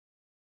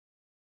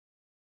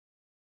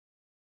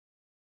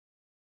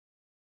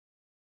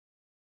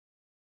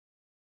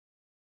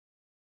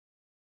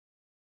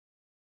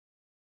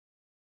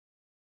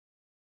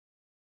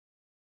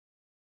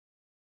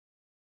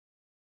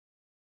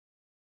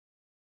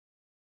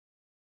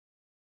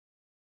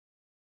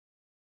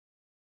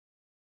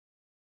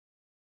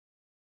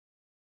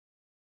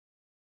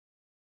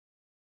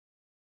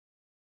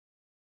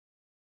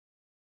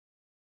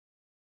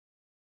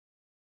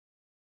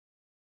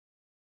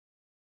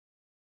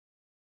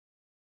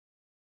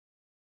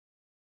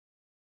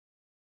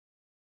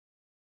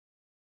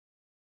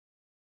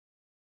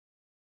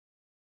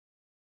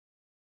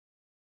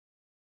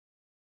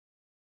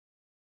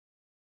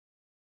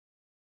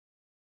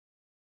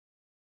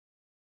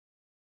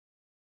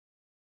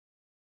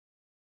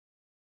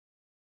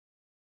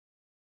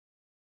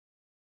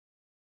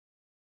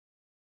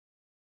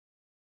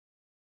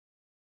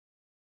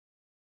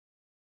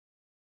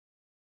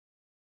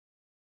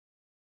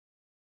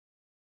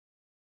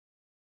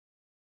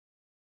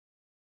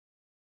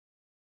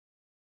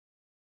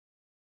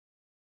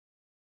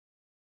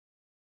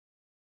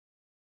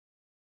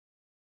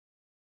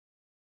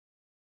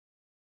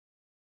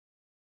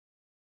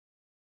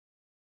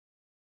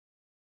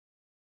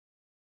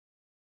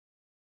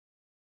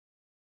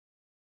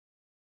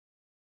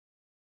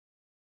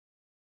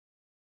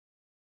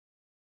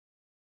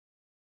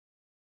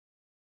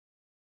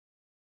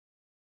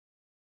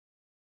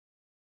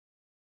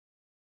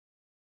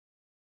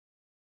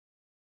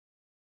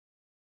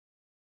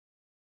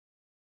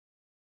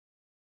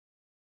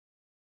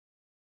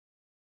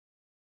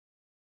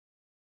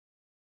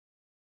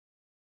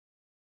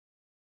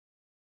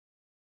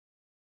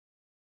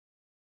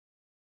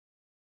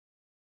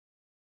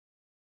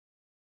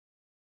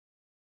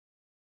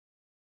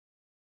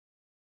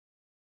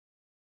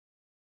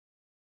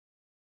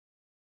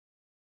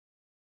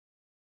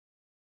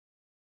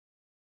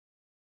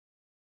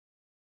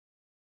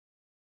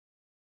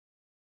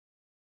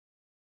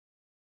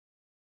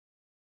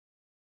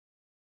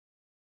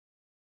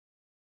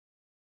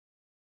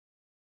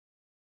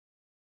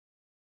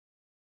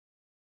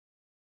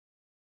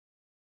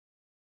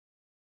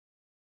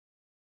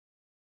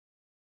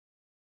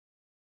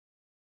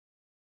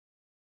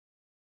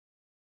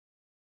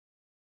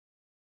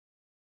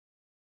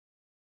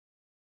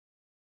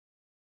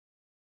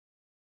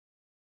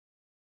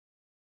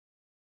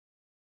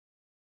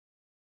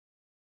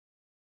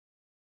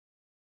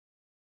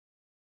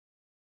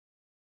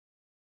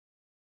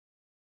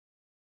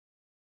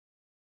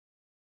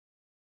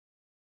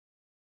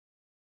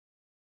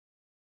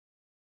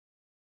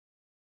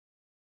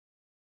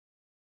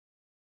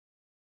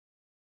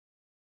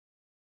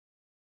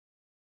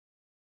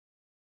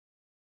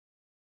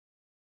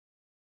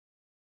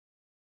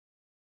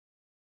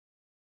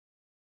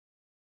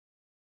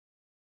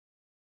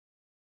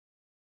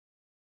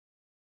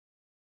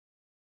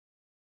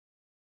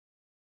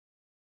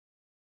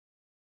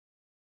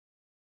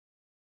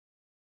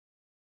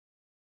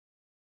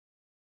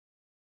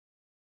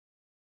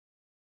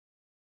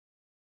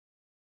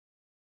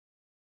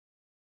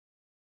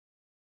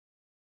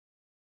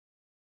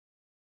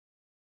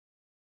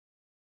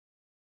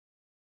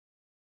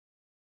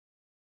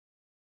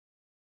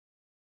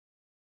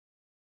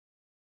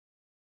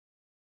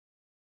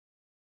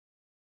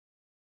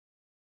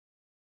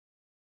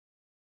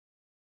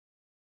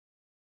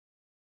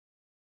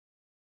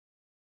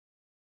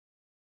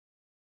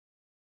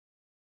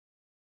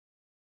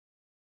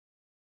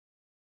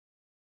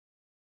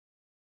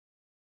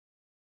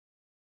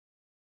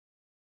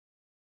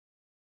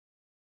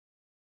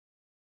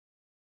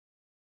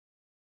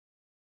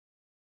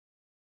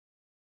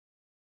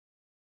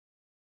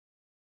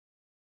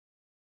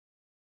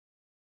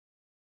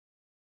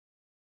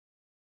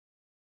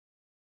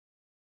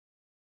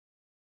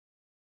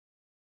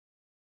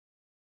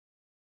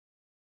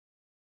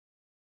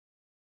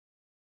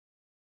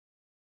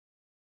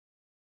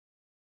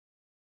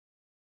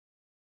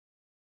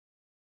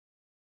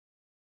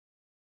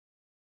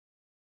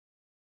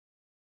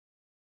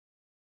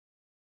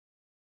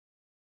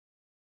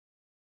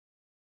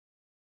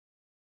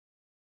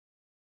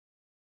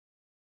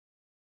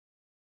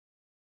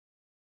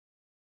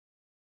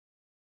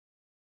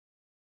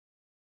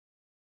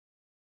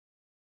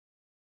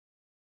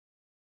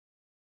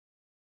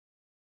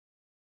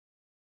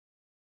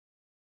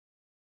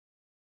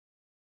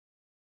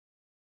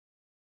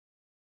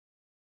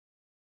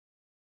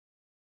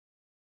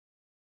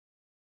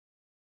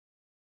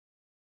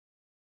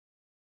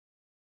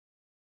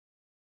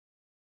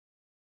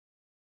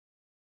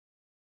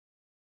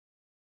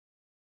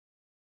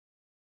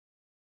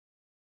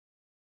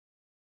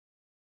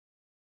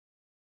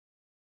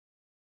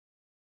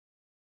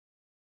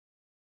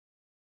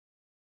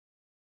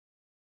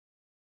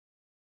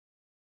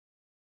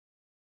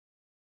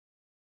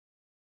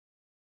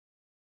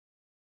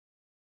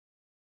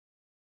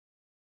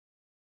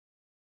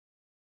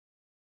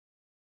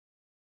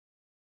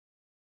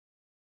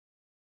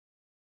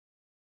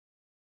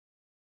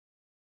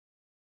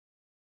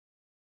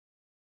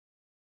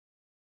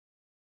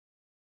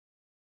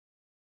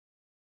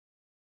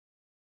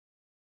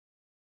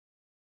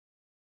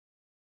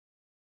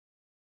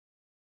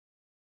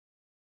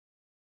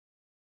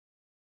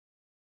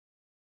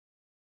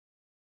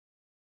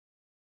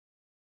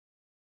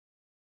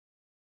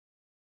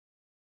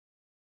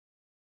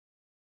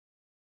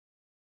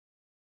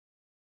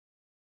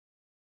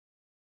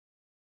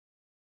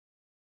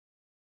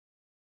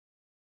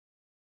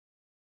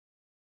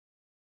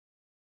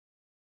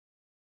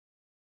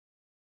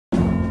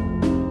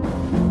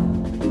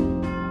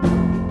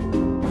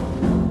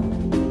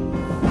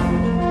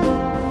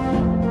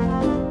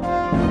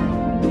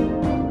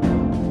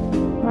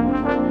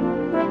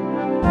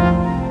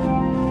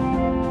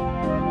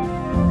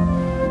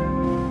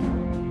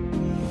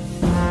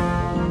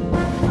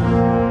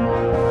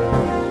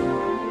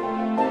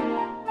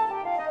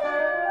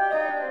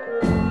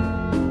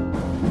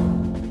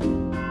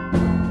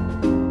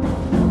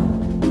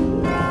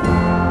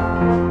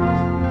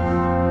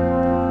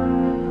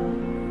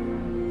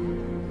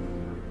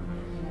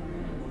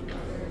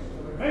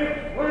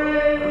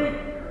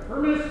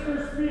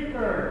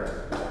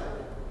Speaker.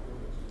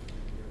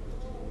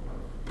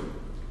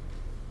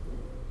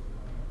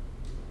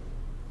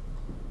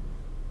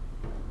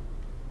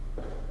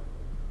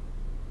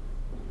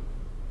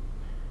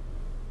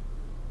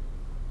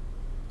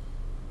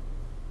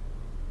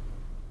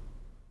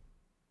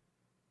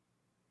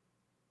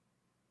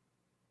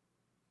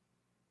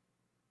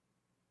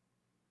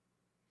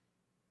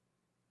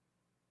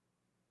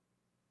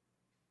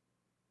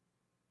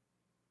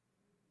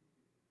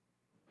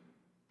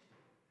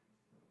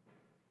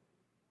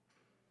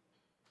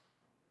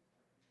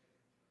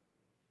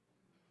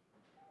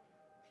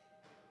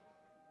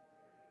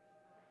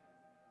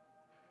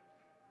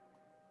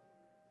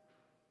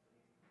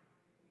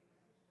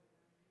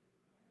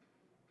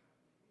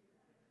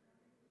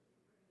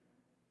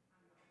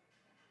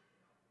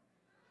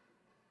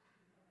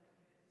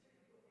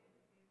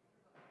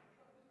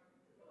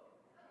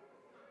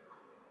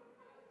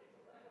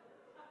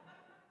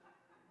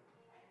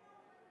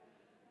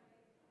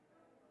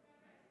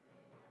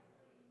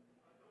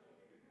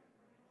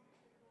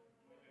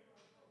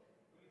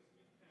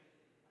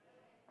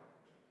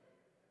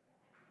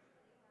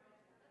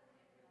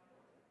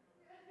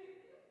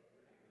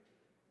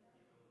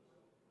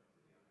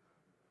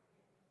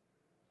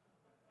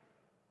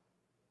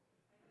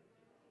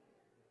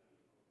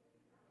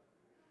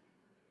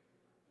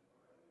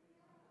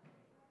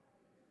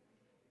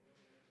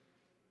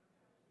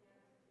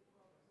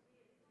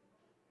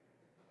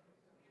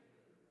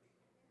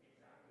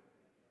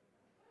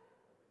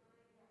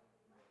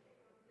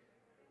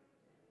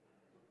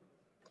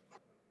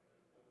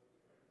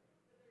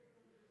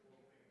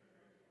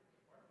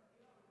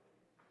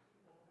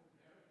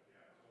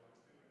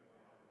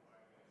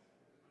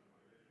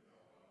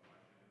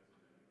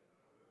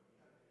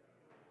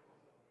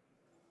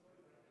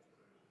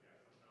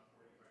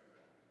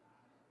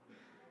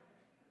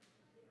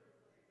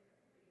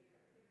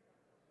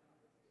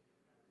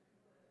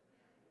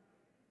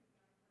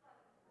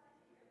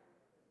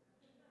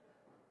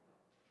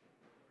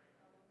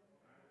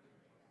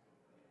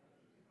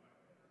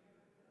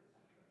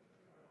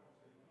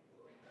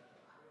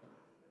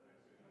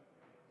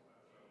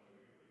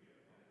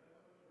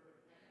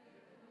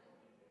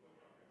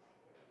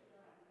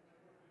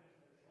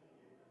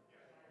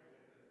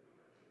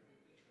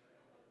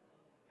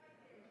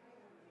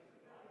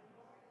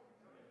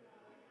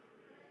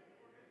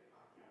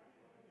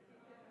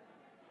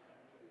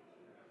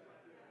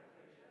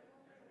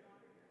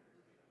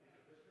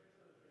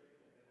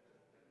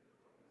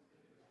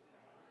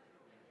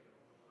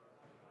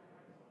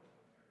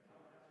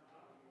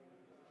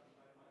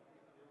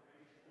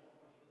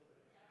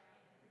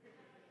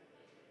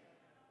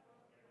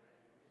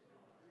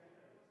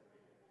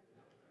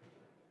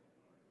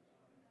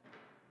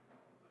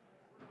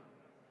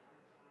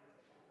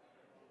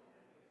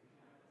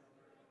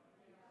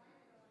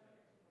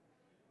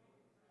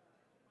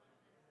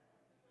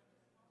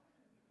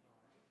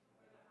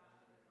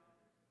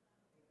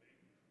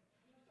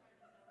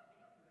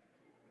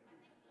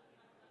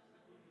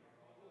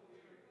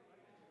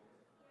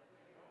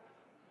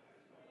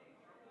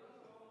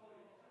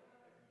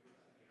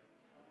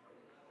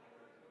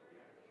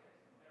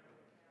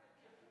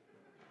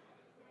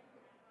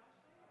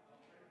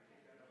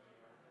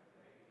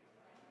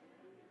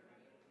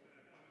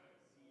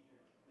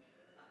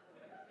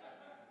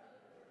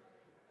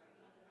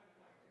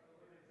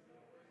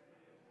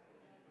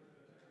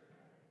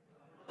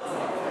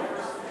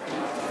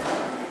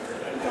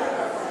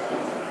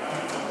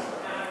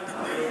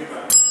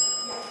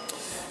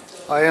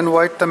 I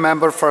invite the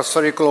member for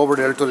Surrey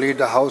Cloverdale to lead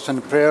the House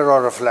in prayer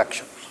or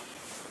reflection.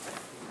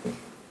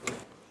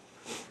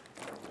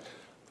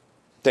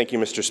 Thank you,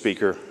 Mr.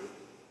 Speaker.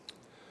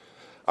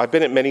 I've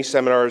been at many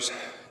seminars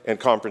and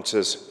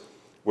conferences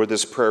where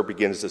this prayer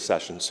begins the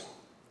sessions.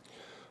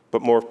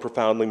 But more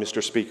profoundly,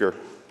 Mr. Speaker,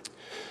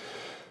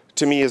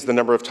 to me is the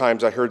number of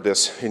times I heard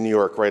this in New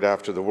York right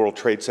after the World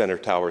Trade Center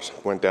towers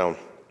went down,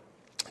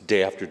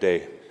 day after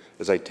day,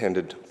 as I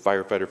attended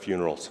firefighter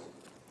funerals.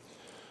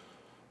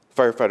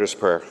 Firefighter's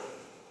prayer.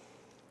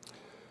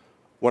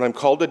 When I'm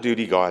called to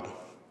duty, God,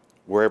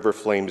 wherever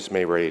flames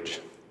may rage,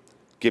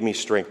 give me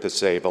strength to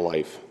save a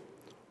life,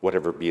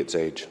 whatever be its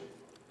age.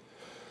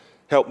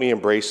 Help me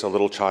embrace a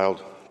little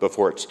child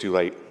before it's too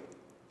late,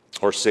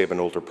 or save an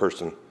older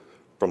person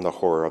from the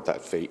horror of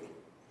that fate.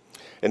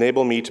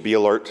 Enable me to be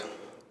alert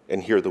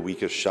and hear the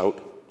weakest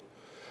shout,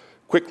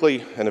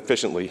 quickly and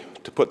efficiently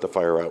to put the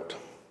fire out.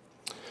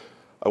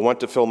 I want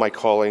to fill my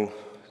calling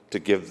to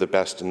give the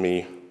best in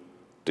me,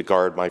 to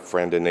guard my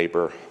friend and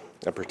neighbor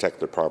and protect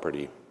their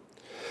property.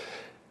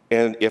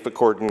 And if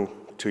according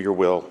to your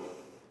will,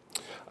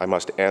 I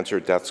must answer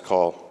death's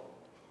call,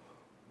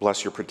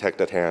 bless your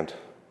protected hand,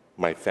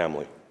 my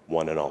family,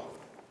 one and all.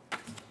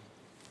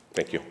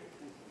 Thank you.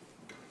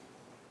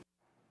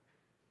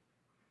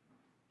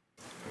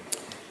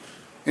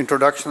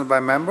 Introductions by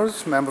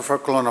members. Member for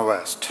Kelowna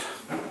West.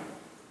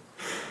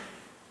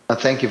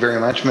 Thank you very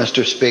much,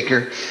 Mr.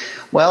 Speaker.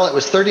 Well, it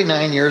was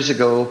 39 years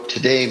ago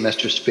today,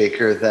 Mr.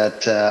 Speaker,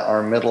 that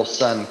our middle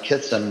son,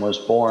 Kitson, was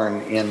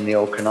born in the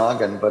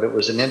Okanagan, but it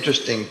was an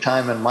interesting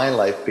time in my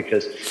life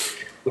because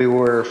we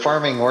were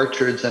farming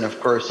orchards, and of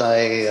course,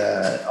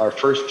 our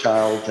first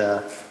child,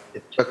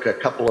 it took a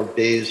couple of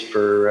days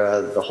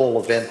for the whole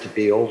event to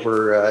be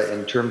over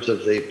in terms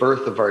of the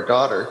birth of our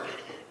daughter.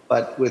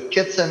 But with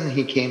Kitson,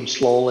 he came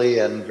slowly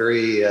and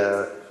very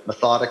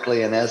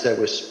methodically, and as I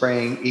was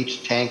spraying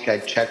each tank, I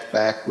checked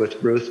back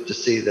with Ruth to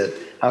see that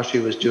how she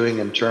was doing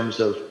in terms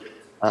of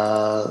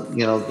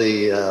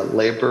the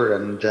labor.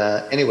 And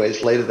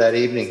anyways, later that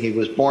evening he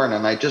was born,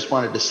 and I just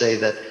wanted to say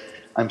that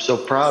I'm so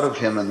proud of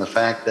him and the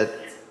fact that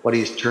what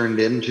he's turned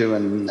into,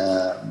 and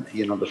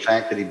the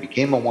fact that he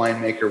became a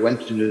winemaker,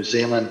 went to New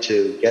Zealand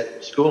to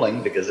get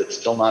schooling because it's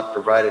still not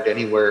provided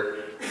anywhere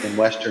in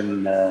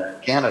Western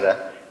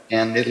Canada.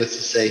 And needless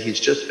to say,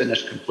 he's just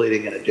finished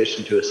completing an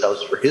addition to his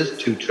house for his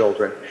 2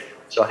 children.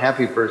 So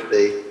happy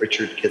birthday,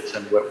 Richard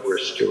Kitson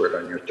Whitworth Stewart,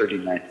 on your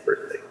 39th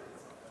birthday.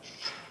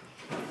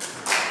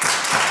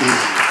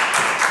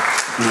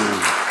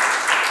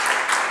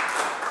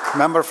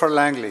 Member for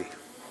Langley.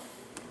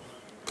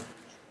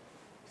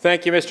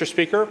 Thank you, Mr.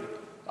 Speaker.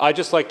 I'd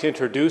just like to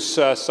introduce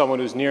someone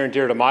who's near and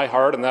dear to my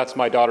heart, and that's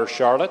my daughter,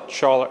 Charlotte.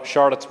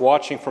 Charlotte's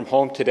watching from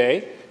home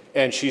today,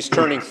 and she's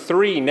turning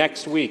 3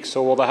 next week.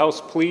 So will the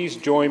House please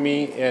join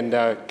me in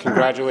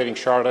congratulating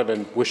Charlotte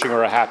and wishing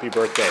her a happy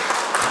birthday.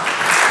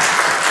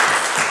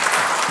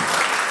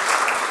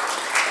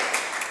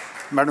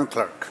 Madam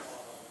Clerk.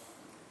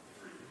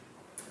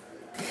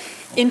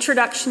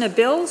 Introduction of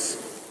bills.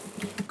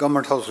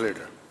 Government House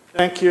Leader.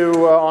 Thank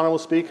you, Honourable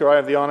Speaker. I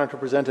have the honour to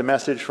present a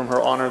message from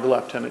Her Honour the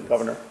Lieutenant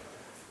Governor.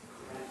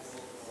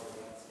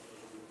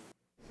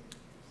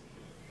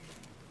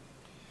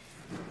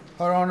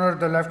 Her Honour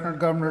the Lieutenant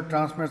Governor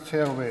transmits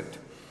herewith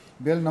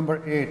Bill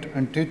number 8,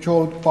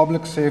 entitled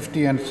Public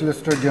Safety and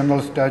Solicitor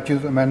General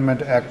Statutes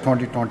Amendment Act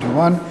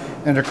 2021,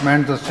 and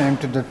recommends the same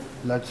to the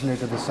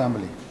Legislative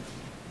Assembly.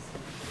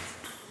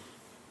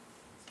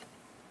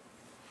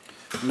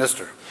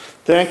 Minister.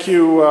 Thank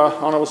you,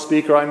 Honourable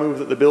Speaker. I move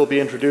that the bill be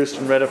introduced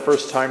and read a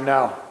first time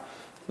now.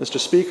 Mr.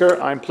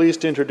 Speaker, I am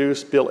pleased to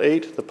introduce Bill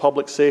 8, the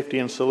Public Safety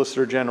and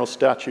Solicitor General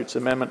Statutes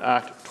Amendment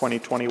Act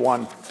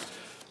 2021.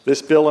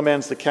 This bill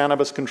amends the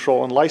Cannabis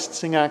Control and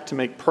Licensing Act to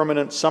make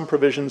permanent some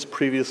provisions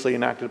previously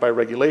enacted by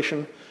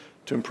regulation,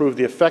 to improve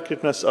the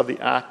effectiveness of the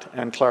Act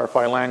and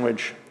clarify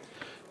language.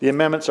 The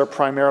amendments are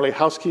primarily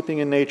housekeeping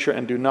in nature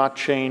and do not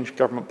change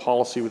government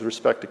policy with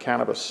respect to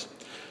cannabis.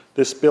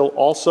 This bill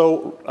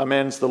also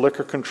amends the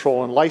Liquor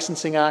Control and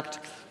Licensing Act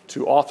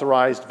to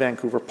authorize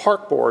Vancouver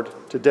Park Board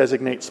to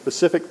designate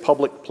specific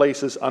public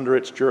places under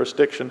its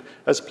jurisdiction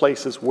as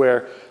places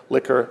where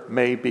liquor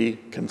may be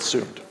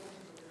consumed.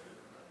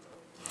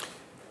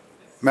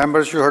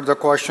 Members, you heard the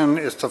question.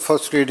 It's the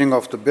first reading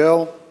of the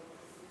bill.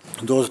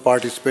 Those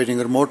participating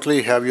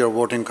remotely, have your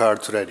voting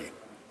cards ready.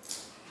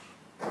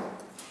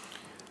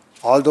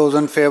 All those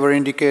in favor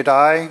indicate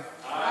aye.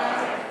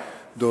 Aye.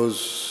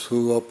 Those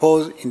who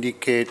oppose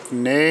indicate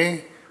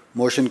nay.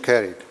 Motion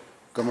carried.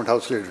 Government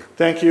House Leader.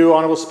 Thank you,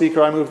 Honourable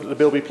Speaker. I move that the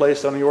bill be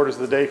placed on the orders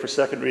of the day for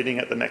second reading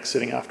at the next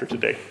sitting after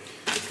today.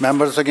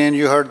 Members, again,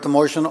 you heard the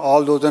motion.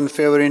 All those in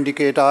favor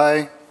indicate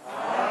aye.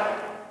 Aye.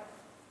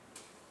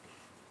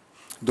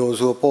 Those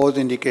who oppose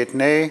indicate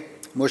nay.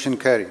 Motion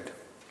carried.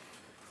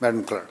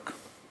 Madam Clerk.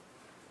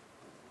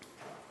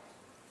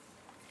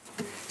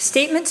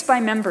 Statements by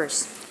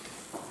members.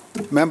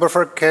 Member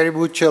for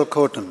Caribou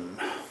Chilcotin.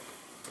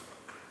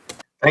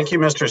 Thank you,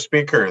 Mr.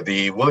 Speaker.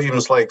 The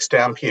Williams Lake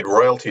Stampede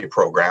Royalty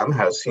Program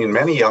has seen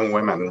many young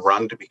women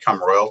run to become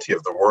royalty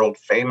of the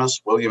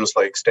world-famous Williams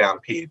Lake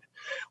Stampede,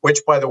 which,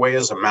 by the way,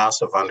 is a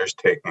massive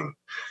undertaking.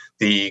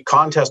 The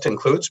contest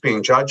includes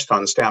being judged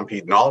on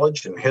Stampede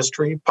knowledge and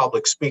history,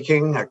 public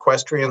speaking,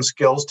 equestrian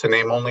skills, to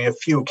name only a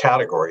few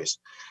categories.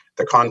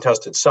 The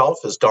contest itself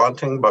is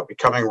daunting, but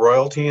becoming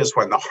royalty is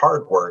when the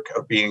hard work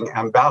of being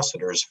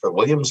ambassadors for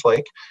Williams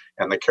Lake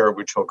and the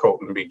Caribou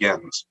Chilcotin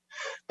begins.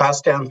 Past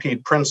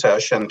Stampede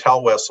Princess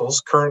Chantal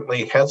Wessels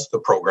currently heads the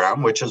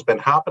program, which has been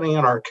happening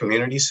in our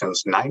community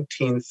since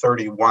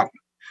 1931.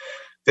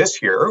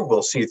 This year,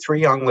 we'll see 3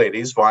 young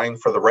ladies vying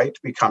for the right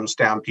to become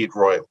Stampede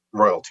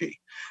royalty.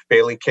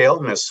 Bailey Kale,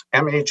 Miss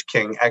M.H.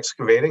 King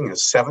Excavating,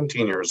 is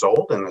 17 years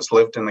old and has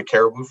lived in the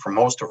Caribou for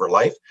most of her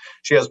life.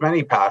 She has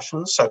many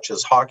passions, such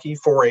as hockey,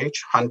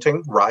 4-H,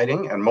 hunting,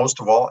 riding, and most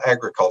of all,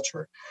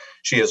 agriculture.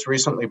 She has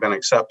recently been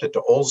accepted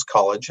to Olds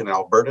College in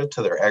Alberta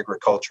to their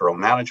agricultural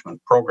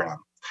management program.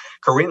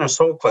 Karina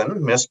Soklin,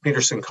 Miss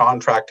Peterson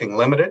Contracting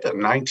Limited, a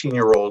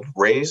 19-year-old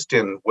raised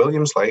in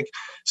Williams Lake,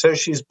 says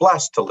she's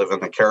blessed to live in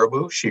the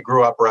Caribou. She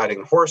grew up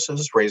riding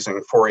horses, raising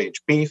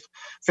 4-H beef,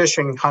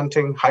 fishing,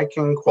 hunting,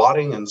 hiking,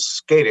 quadding, and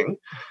skating.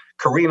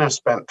 Karina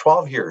spent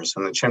 12 years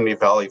in the Chimney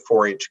Valley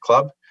 4-H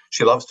Club.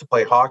 She loves to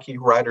play hockey,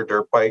 ride her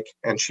dirt bike,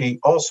 and she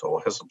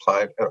also has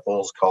applied at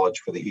Olds College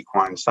for the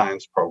Equine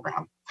Science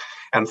program.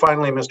 And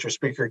finally, Mr.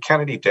 Speaker,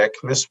 Kennedy Dick,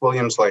 Miss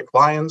Williams Lake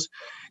Lions.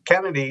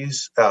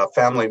 Kennedy's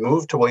family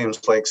moved to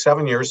Williams Lake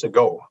 7 years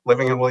ago.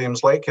 Living in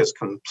Williams Lake has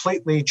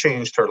completely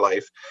changed her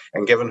life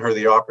and given her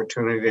the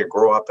opportunity to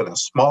grow up in a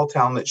small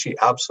town that she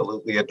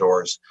absolutely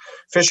adores.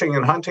 Fishing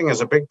and hunting is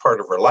a big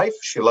part of her life.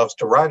 She loves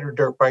to ride her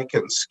dirt bike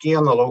and ski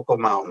on the local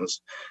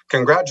mountains.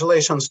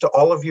 Congratulations to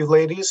all of you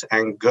ladies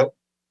and good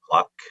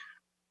luck.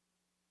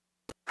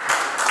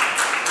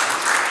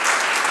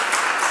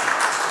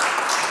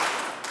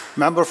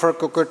 Member for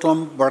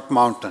Coquitlam, Burke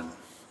Mountain.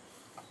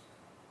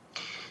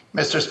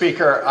 Mr.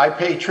 Speaker, I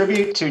pay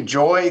tribute to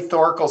Joy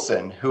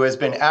Thorkelson, who has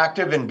been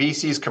active in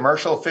BC's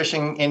commercial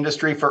fishing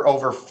industry for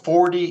over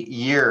 40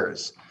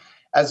 years.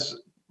 As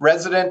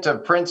resident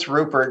of Prince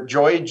Rupert,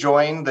 Joy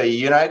joined the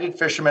United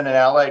Fishermen and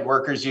Allied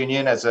Workers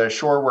Union as a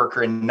shore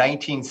worker in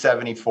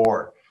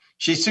 1974.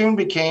 She soon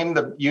became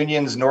the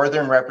union's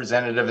northern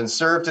representative and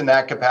served in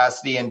that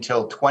capacity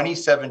until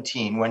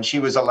 2017 when she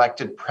was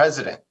elected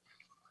president.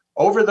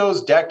 Over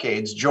those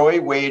decades,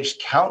 Joy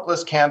waged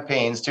countless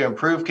campaigns to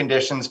improve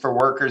conditions for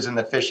workers in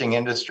the fishing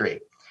industry.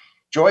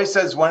 Joy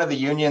says one of the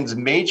union's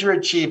major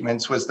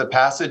achievements was the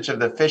passage of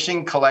the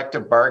Fishing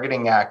Collective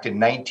Bargaining Act in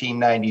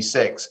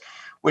 1996,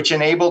 which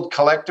enabled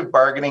collective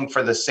bargaining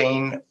for the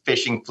Seine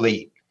fishing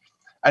fleet.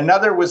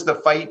 Another was the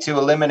fight to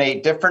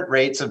eliminate different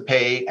rates of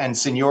pay and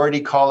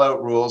seniority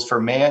call-out rules for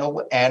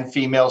male and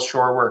female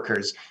shore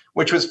workers,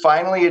 which was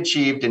finally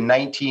achieved in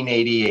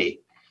 1988.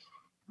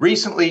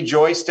 Recently,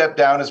 Joy stepped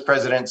down as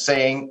president,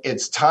 saying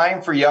it's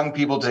time for young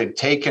people to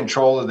take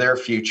control of their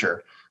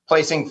future,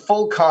 placing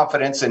full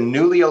confidence in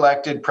newly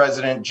elected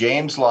President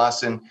James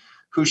Lawson,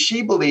 who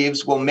she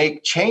believes will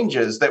make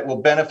changes that will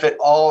benefit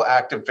all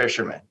active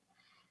fishermen.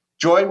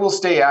 Joy will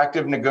stay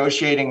active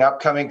negotiating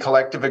upcoming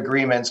collective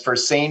agreements for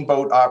seine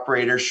boat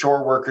operators,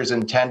 shore workers,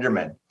 and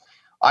tendermen.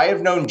 I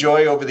have known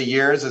Joy over the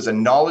years as a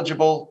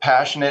knowledgeable,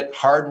 passionate,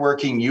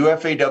 hardworking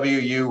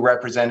UFAWU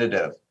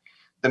representative.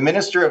 The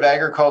Minister of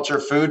Agriculture,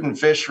 Food and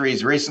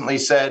Fisheries recently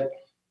said,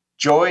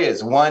 Joy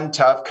is one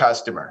tough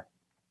customer.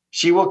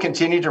 She will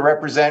continue to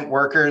represent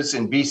workers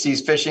in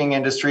BC's fishing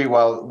industry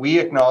while we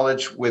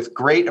acknowledge with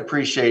great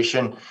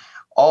appreciation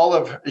all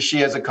of she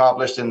has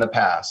accomplished in the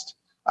past.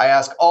 I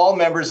ask all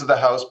members of the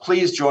House,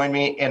 please join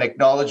me in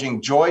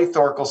acknowledging Joy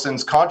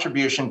Thorkelson's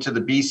contribution to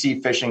the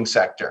BC fishing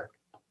sector.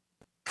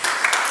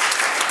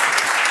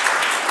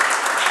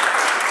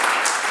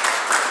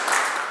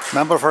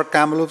 Member for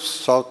Kamloops,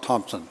 South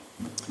Thompson.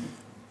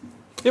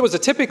 It was a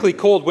typically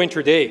cold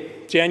winter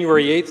day,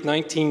 January 8th,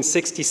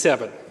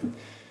 1967,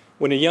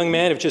 when a young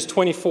man of just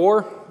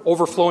 24,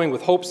 overflowing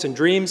with hopes and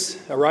dreams,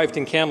 arrived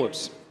in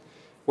Kamloops,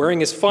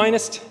 wearing his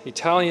finest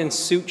Italian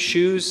suit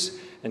shoes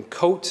and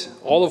coat,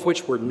 all of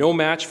which were no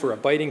match for a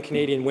biting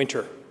Canadian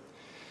winter.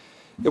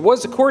 It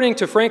was, according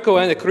to Franco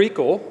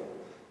Anacarico,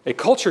 a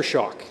culture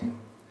shock.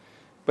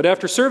 But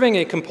after serving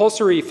a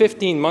compulsory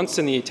 15 months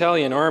in the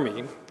Italian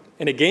army,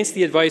 and against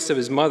the advice of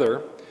his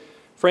mother,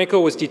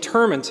 Franco was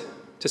determined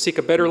to seek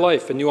a better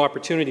life and new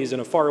opportunities in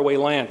a faraway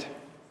land.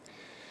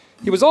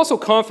 He was also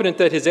confident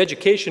that his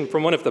education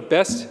from one of the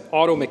best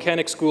auto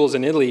mechanic schools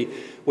in Italy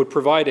would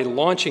provide a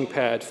launching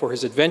pad for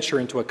his adventure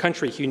into a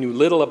country he knew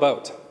little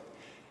about.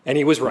 And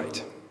he was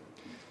right.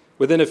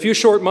 Within a few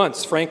short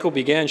months, Franco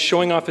began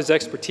showing off his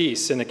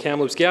expertise in a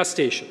Kamloops gas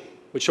station,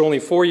 which only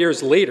 4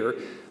 years later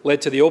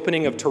led to the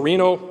opening of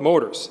Torino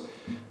Motors,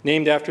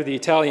 named after the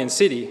Italian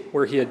city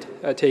where he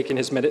had taken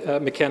his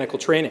mechanical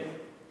training.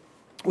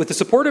 With the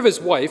support of his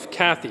wife,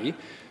 Kathy,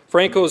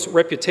 Franco's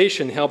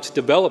reputation helped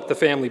develop the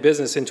family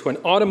business into an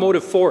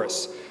automotive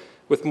force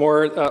with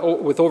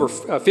over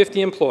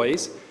 50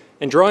 employees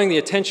and drawing the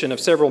attention of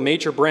several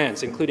major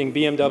brands, including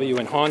BMW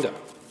and Honda.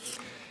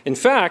 In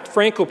fact,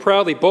 Franco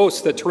proudly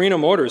boasts that Torino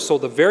Motors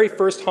sold the very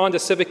first Honda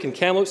Civic in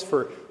Kamloops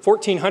for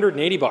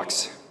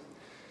 $1,480.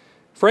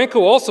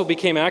 Franco also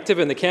became active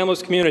in the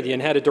Kamloops community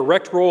and had a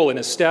direct role in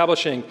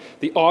establishing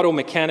the Auto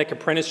Mechanic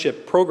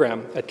Apprenticeship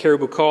Program at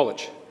Caribou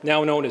College,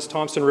 now known as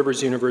Thompson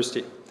Rivers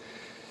University.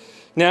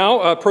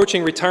 Now,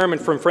 approaching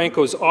retirement from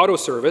Franco's auto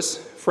service,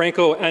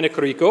 Franco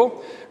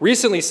Anacarico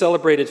recently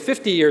celebrated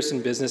 50 years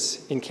in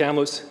business in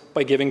Kamloops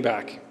by giving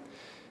back.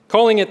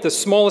 Calling it the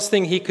smallest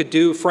thing he could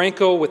do,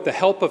 Franco, with the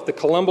help of the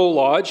Colombo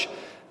Lodge,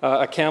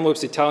 a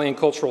Kamloops Italian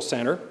cultural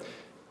center,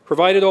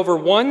 provided over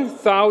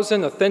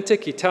 1,000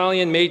 authentic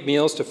Italian-made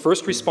meals to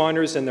first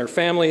responders and their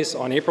families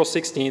on April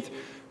 16th,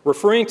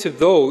 referring to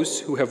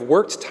those who have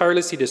worked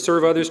tirelessly to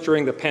serve others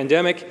during the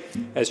pandemic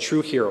as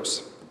true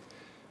heroes.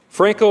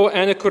 Franco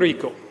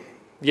Anacarico,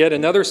 yet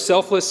another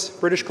selfless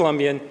British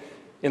Columbian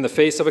in the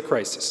face of a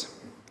crisis.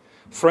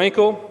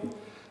 Franco,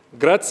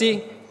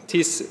 grazie,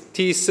 tis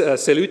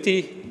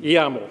saluti,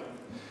 amo.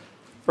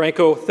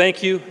 Franco,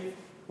 thank you,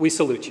 we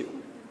salute you.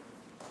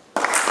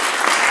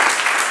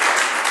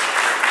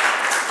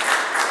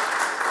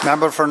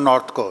 Member for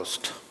North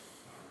Coast.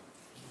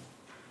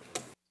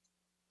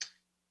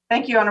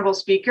 Thank you, Honourable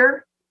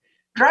Speaker.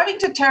 Driving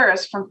to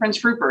Terrace from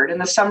Prince Rupert in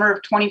the summer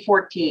of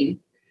 2014,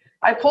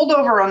 I pulled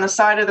over on the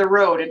side of the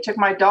road and took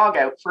my dog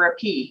out for a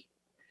pee.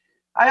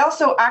 I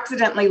also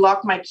accidentally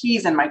locked my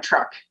keys in my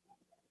truck.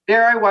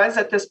 There I was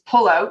at this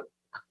pullout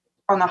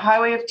on the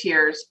Highway of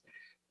Tears,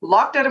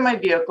 locked out of my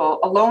vehicle,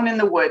 alone in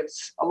the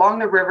woods, along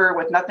the river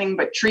with nothing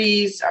but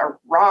trees,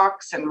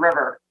 rocks, and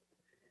river.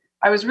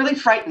 I was really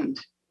frightened.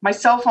 My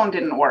cell phone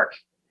didn't work.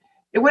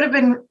 It would have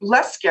been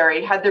less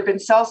scary had there been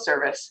cell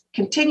service,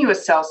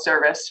 continuous cell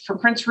service from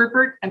Prince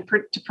Rupert and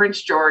to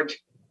Prince George,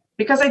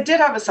 because I did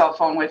have a cell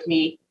phone with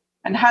me,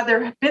 and had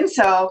there been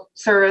cell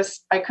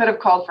service, I could have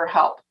called for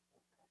help.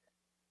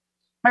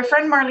 My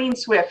friend Marlene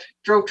Swift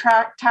drove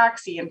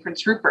taxi in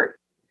Prince Rupert.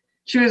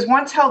 She was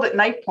once held at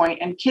knife point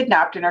and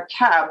kidnapped in her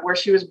cab where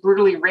she was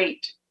brutally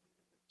raped.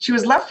 She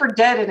was left for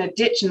dead in a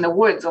ditch in the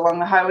woods along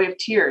the Highway of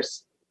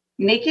Tears.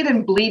 Naked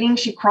and bleeding,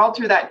 she crawled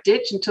through that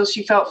ditch until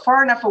she felt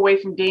far enough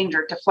away from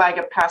danger to flag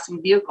a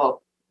passing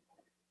vehicle.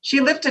 She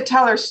lived to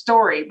tell her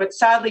story, but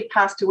sadly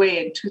passed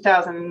away in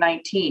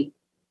 2019.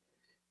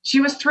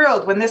 She was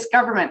thrilled when this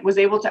government was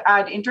able to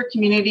add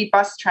inter-community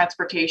bus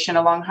transportation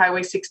along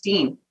Highway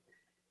 16.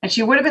 And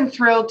she would have been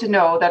thrilled to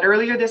know that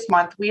earlier this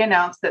month, we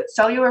announced that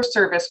cellular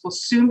service will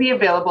soon be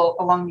available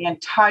along the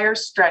entire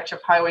stretch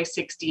of Highway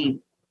 16.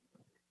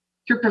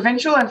 Through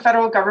provincial and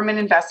federal government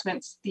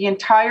investments, the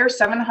entire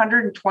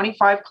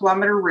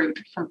 725-kilometer route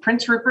from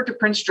Prince Rupert to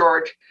Prince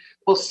George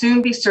will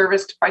soon be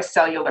serviced by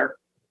cellular.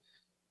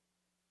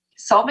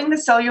 Solving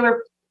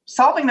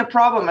the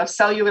problem of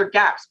cellular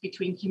gaps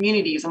between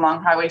communities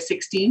along Highway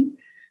 16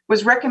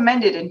 was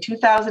recommended in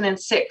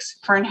 2006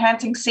 for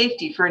enhancing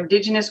safety for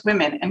Indigenous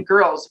women and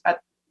girls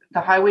at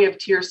the Highway of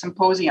Tears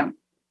Symposium.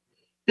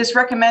 This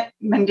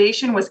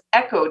recommendation was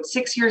echoed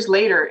 6 years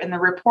later in the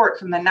report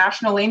from the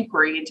National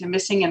Inquiry into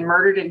Missing and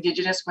Murdered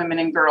Indigenous Women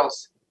and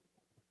Girls.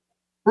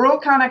 Rural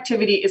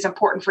connectivity is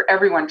important for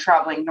everyone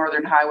traveling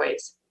Northern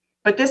highways,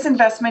 but this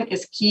investment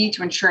is key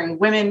to ensuring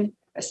women,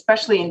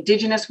 especially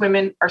Indigenous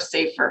women, are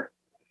safer.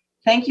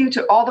 Thank you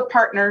to all the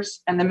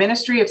partners and the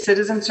Ministry of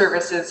Citizen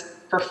Services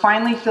for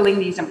finally filling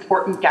these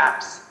important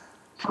gaps.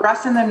 For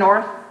us in the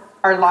North,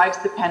 our lives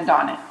depend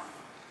on it.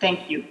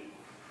 Thank you.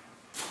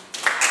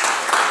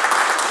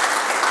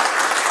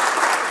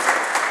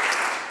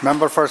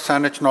 Member for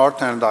Saanich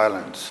North and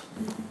Islands.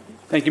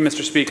 Thank you,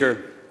 Mr.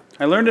 Speaker.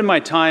 I learned in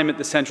my time at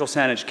the Central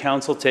Saanich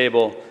Council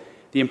table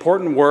the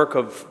important work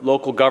of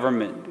local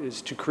government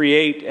is to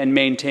create and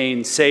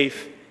maintain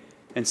safe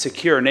and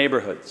secure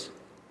neighborhoods.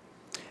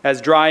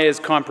 As dry as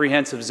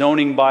comprehensive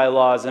zoning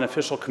bylaws and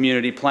official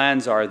community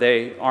plans are,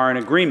 they are an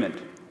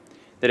agreement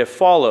that, if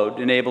followed,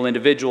 enable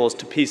individuals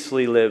to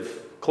peacefully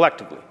live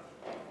collectively.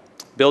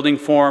 Building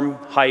form,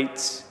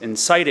 heights, and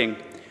siting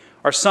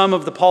are some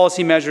of the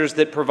policy measures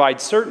that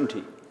provide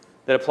certainty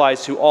that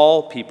applies to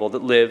all people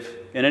that live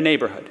in a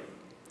neighborhood.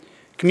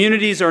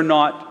 Communities are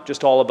not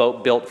just all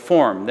about built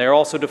form. They are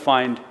also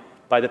defined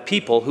by the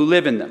people who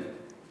live in them.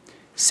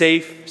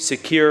 Safe,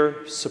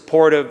 secure,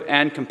 supportive,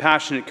 and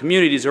compassionate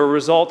communities are a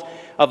result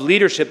of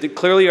leadership that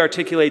clearly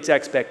articulates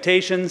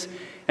expectations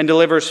and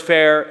delivers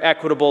fair,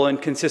 equitable,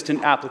 and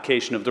consistent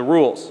application of the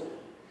rules.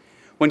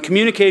 When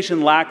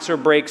communication lacks or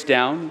breaks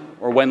down,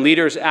 or when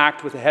leaders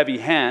act with a heavy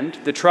hand,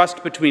 the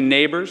trust between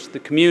neighbors, the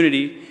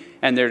community,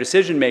 and their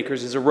decision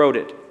makers is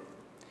eroded.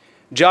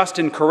 Just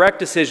and correct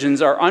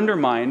decisions are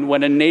undermined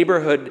when a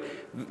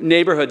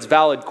neighborhood's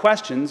valid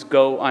questions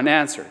go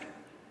unanswered.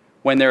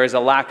 When there is a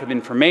lack of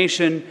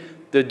information,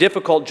 the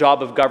difficult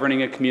job of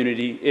governing a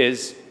community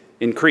is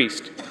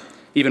increased.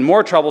 Even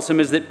more troublesome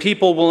is that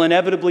people will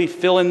inevitably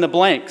fill in the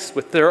blanks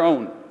with their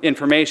own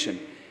information,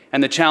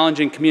 and the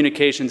challenging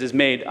communications is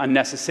made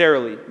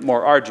unnecessarily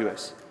more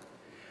arduous.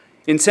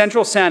 In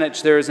Central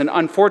Saanich, there is an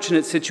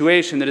unfortunate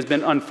situation that has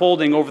been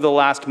unfolding over the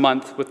last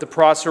month with the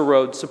Prosser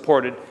Road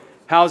supported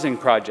housing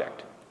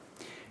project.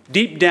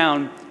 Deep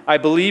down, I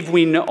believe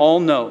we all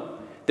know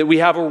that we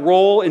have a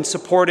role in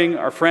supporting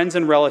our friends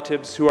and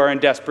relatives who are in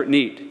desperate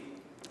need.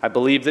 I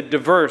believe that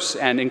diverse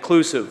and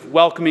inclusive,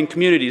 welcoming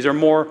communities are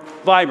more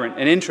vibrant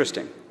and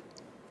interesting.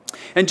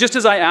 And just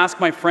as I ask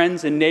my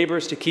friends and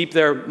neighbors to keep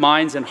their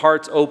minds and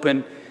hearts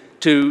open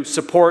to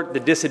support the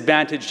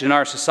disadvantaged in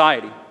our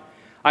society,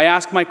 I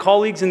ask my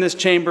colleagues in this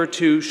chamber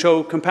to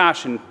show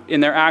compassion in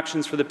their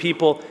actions for the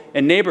people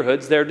and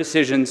neighborhoods their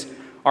decisions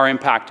are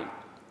impacting.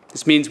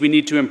 This means we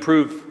need to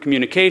improve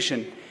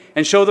communication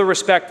and show the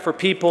respect for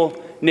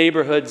people,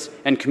 neighborhoods,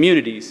 and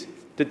communities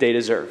that they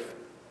deserve.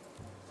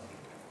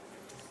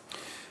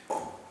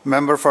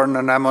 Member for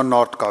Nanaimo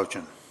North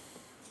Cowichan.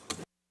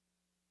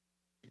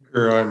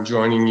 I'm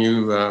joining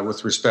you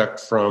with respect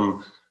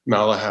from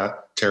Malahat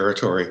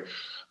territory.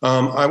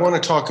 I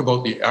want to talk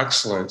about the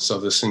excellence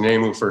of the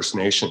Sinemu First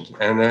Nation,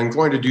 and I'm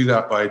going to do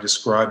that by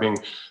describing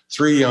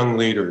three young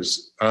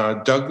leaders.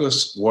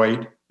 Douglas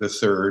White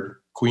III,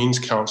 Queen's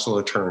Counsel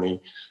attorney.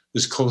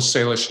 His Coast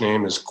Salish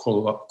name is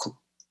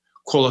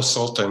Kula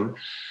Sultan.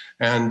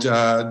 And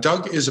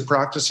Doug is a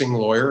practicing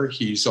lawyer.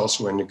 He's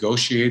also a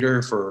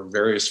negotiator for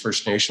various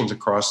First Nations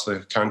across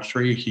the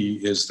country. He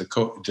is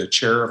the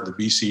chair of the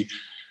BC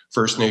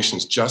First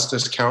Nations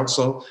Justice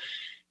Council.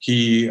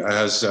 He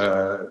has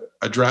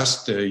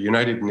addressed the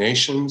United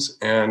Nations,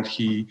 and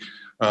he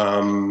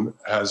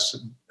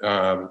has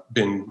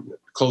been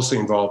closely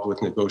involved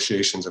with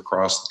negotiations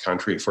across the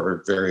country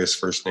for various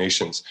First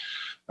Nations.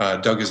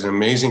 Doug is an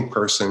amazing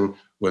person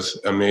with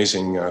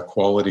amazing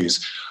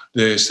qualities.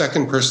 The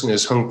second person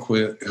is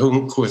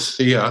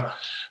Hunquithia,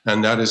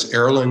 and that is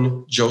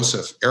Erilyn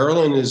Joseph.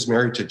 Erilyn is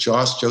married to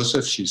Josh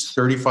Joseph. She's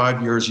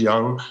 35 years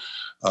young,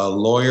 a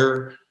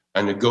lawyer,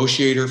 a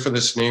negotiator for the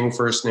Snuneymuxw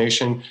First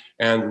Nation,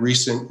 and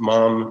recent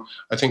mom,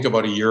 I think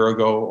about a year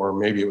ago, or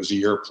maybe it was a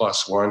year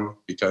plus one,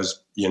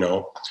 because, you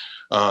know,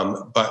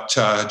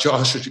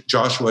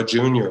 Joshua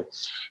Jr.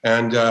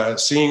 And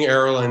seeing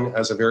Erilyn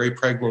as a very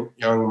pregnant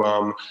young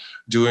mom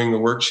doing the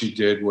work she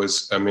did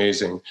was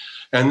amazing.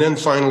 And then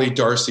finally,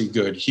 Darcy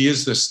Good. He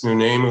is the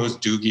Snuneymuxw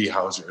Doogie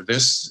Howser.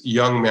 This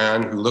young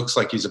man who looks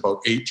like he's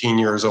about 18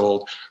 years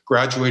old,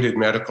 graduated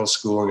medical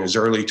school in his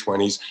early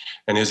 20s,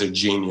 and is a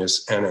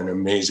genius and an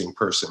amazing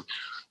person.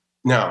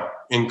 Now,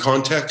 in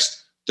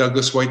context,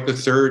 Douglas White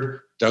III,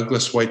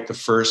 Douglas White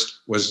I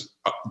was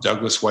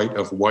Douglas White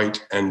of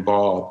White and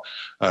Bob,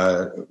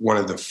 one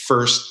of the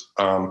first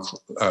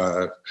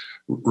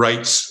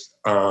rights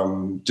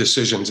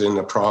decisions in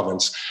the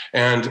province.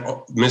 And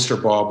Mr.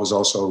 Bob was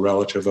also a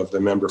relative of the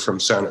member from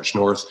Saanich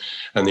North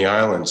and the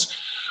Islands.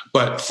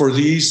 But for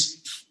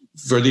these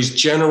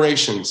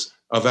generations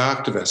of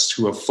activists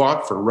who have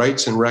fought for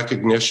rights and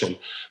recognition,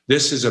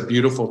 this is a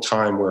beautiful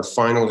time where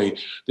finally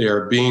they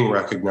are being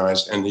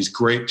recognized, and these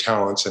great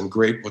talents and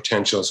great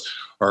potentials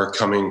are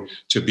coming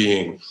to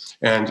being.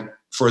 And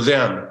for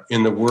them,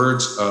 in the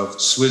words of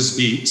Swizz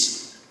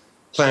Beatz,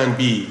 Plan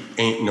B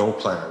ain't no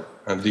plan.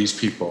 And these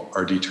people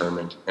are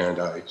determined, and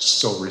I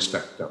so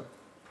respect them.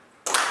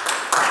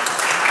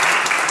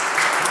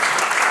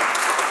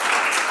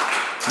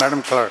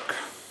 Madam Clerk.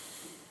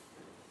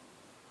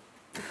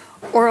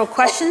 Oral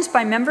questions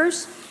by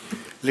members.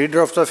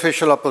 Leader of the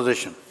Official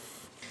Opposition.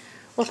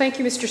 Well, thank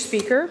you, Mr.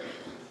 Speaker.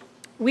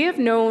 We have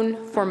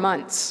known for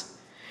months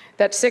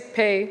that sick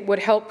pay would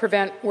help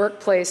prevent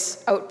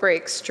workplace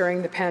outbreaks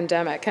during the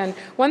pandemic. And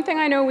one thing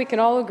I know we can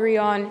all agree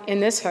on in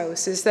this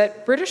House is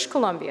that British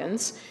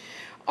Columbians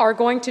are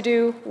going to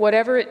do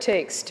whatever it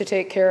takes to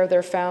take care of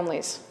their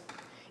families,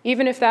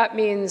 even if that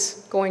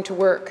means going to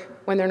work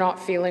when they're not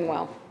feeling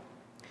well.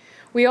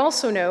 We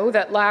also know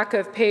that lack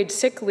of paid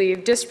sick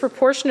leave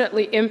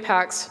disproportionately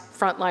impacts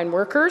frontline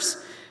workers,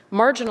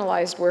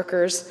 marginalized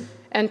workers,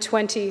 and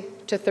 20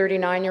 to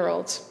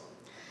 39-year-olds.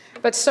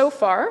 But so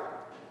far,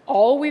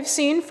 all we've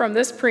seen from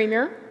this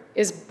Premier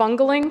is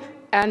bungling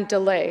and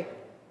delay.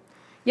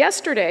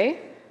 Yesterday,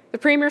 the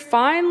Premier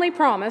finally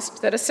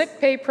promised that a sick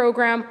pay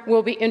program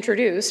will be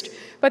introduced,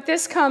 but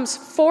this comes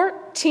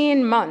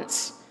 14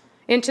 months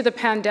into the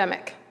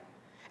pandemic.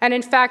 And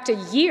in fact, a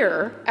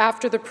year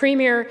after the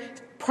Premier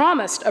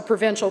promised a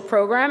provincial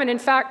program and in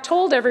fact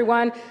told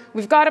everyone,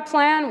 we've got a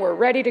plan, we're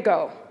ready to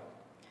go.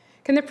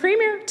 Can the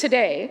Premier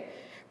today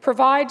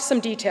provide some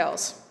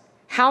details?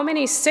 How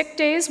many sick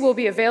days will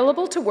be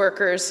available to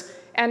workers,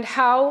 and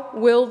how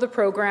will the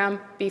program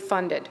be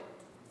funded?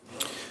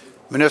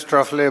 Minister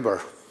of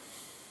Labour.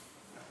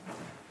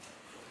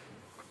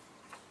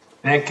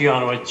 Thank you,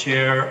 Honourable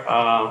Chair.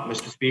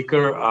 Mr.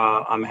 Speaker,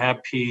 I'm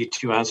happy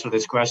to answer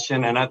this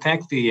question, and I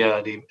thank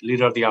the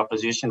Leader of the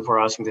Opposition for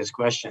asking this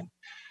question.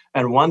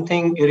 And one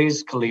thing, it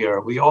is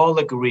clear, we all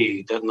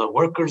agree that when the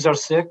workers are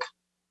sick,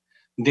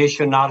 they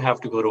should not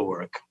have to go to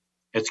work.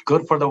 It's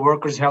good for the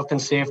workers' health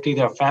and safety,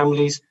 their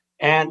families,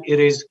 and it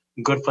is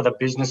good for the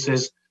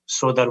businesses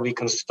so that we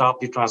can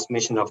stop the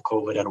transmission of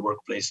COVID at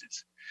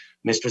workplaces.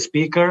 Mr.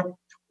 Speaker,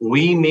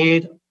 we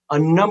made a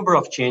number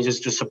of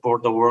changes to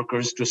support the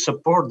workers, to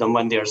support them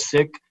when they're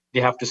sick, they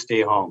have to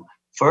stay home.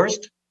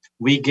 First,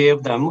 we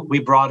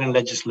brought in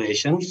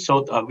legislation,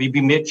 so we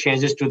made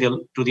changes to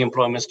the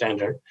employment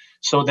standard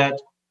so that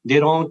they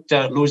don't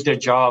lose their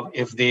job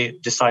if they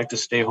decide to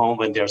stay home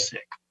when they're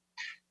sick.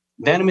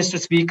 Then, Mr.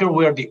 Speaker,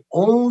 we are the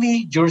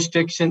only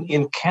jurisdiction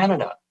in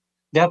Canada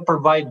that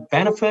provide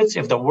benefits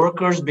if the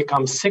workers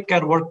become sick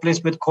at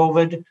workplace with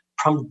COVID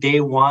from day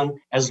one,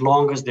 as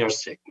long as they're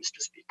sick, Mr.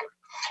 Speaker.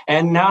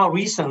 And now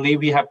recently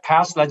we have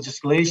passed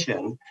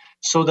legislation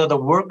so that the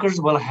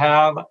workers will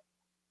have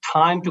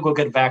time to go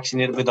get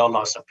vaccinated without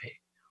loss of pay.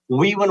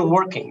 We've been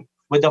working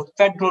with the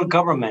federal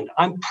government.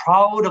 I'm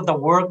proud of the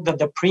work that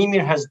the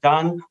Premier has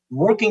done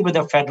working with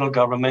the federal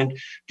government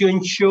to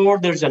ensure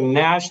there's a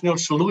national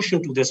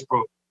solution to this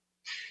problem.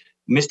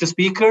 Mr.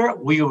 Speaker,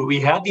 we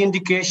had the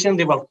indication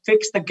they will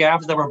fix the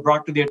gaps that were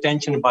brought to the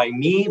attention by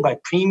me, by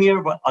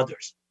Premier, by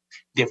others.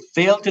 They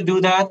failed to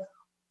do that.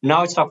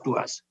 Now it's up to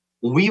us.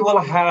 We will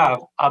have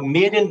a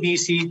Made in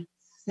BC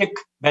sick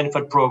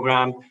benefit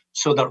program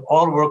so that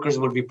all workers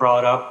will be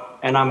brought up,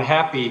 and I'm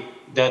happy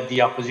that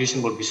the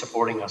opposition will be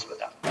supporting us with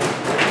that.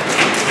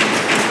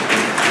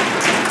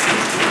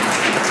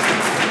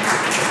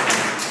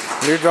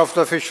 Leader of the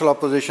Official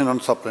Opposition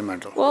on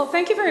supplemental. Well,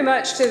 thank you very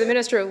much to the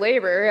Minister of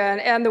Labour,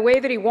 and the way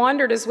that he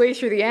wandered his way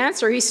through the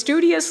answer, he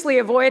studiously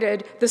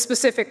avoided the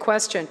specific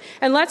question.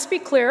 And let's be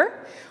clear,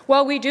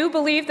 while we do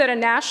believe that a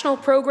national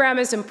program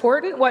is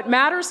important, what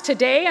matters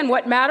today and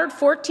what mattered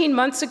 14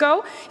 months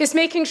ago is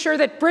making sure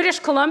that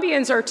British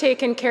Columbians are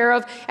taken care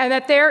of and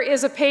that there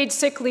is a paid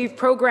sick leave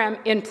program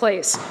in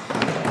place.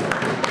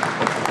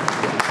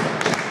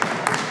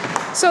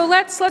 So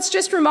let's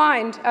just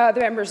remind the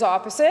members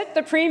opposite,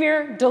 the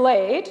Premier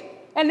delayed,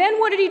 and then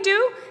what did he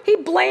do? He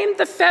blamed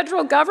the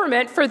federal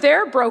government for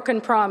their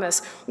broken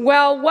promise.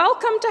 Well,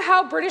 welcome to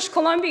how British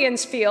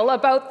Columbians feel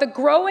about the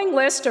growing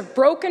list of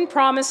broken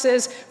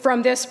promises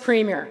from this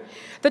Premier.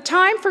 The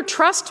time for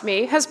trust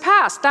me has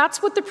passed.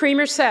 That's what the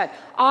Premier said.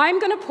 I'm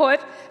going to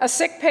put a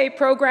sick pay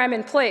program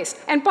in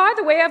place. And by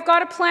the way, I've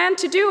got a plan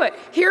to do it.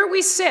 Here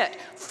we sit,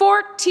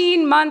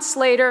 14 months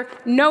later,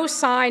 no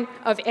sign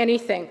of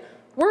anything.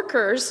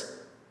 Workers,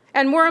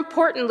 and more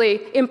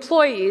importantly,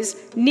 employees,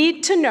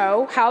 need to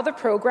know how the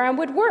program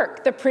would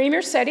work. The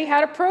Premier said he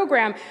had a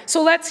program,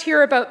 so let's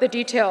hear about the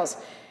details.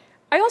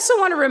 I also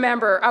want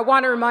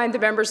to remind the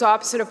members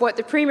opposite of what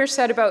the Premier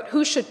said about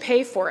who should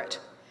pay for it,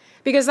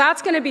 because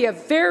that's going to be a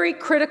very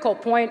critical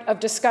point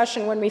of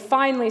discussion when we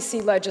finally see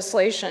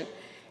legislation.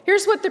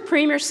 Here's what the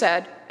Premier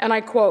said, and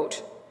I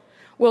quote,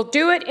 "We'll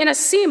do it in a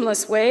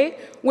seamless way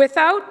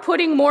without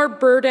putting more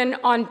burden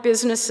on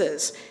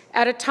businesses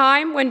at a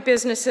time when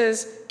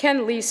businesses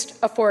can least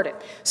afford it."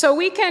 So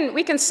we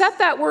can set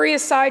that worry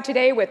aside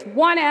today with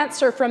one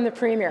answer from the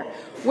Premier.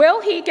 Will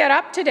he get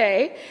up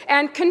today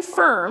and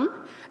confirm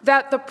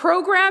that the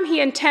program he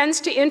intends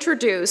to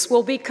introduce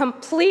will be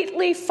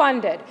completely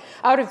funded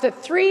out of the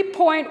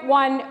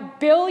 $3.1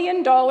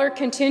 billion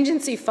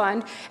contingency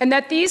fund, and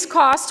that these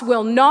costs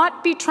will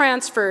not be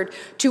transferred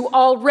to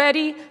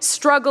already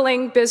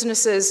struggling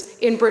businesses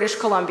in British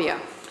Columbia?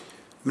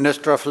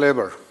 Minister of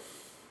Labour.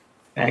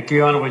 Thank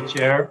you, Honourable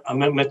Chair.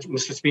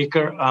 Mr.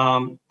 Speaker,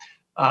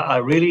 I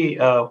really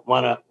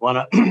want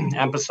to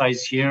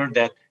emphasize here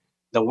that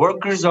the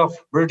workers of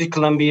British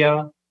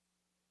Columbia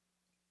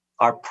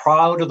are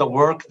proud of the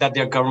work that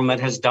their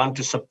government has done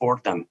to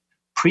support them,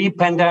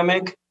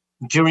 pre-pandemic,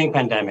 during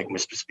pandemic,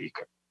 Mr.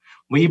 Speaker.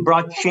 We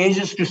brought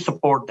changes to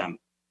support them.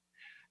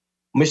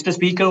 Mr.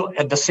 Speaker,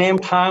 at the same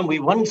time, we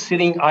weren't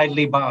sitting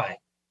idly by.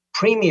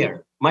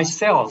 Premier,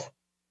 myself,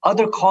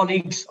 other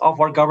colleagues of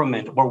our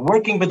government were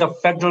working with the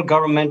federal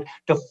government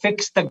to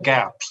fix the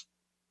gaps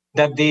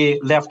that they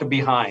left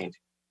behind.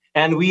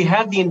 And we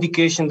had the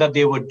indication that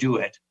they would do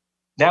it.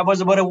 That was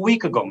about a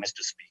week ago,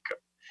 Mr. Speaker.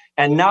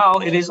 And now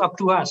it is up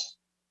to us.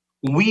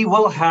 We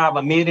will have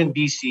a Made in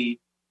BC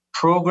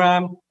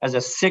program as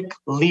a sick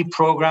leave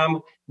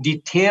program.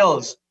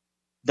 Details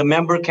the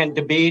member can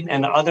debate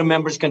and other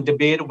members can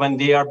debate when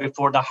they are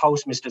before the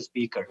House, Mr.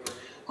 Speaker.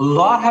 A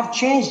lot have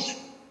changed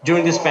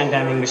during this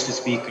pandemic, Mr.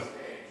 Speaker.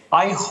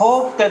 I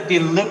hope that the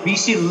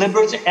BC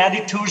Liberals'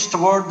 attitudes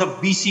toward the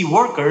BC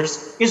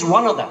workers is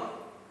one of them.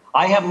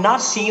 I have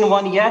not seen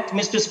one yet,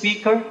 Mr.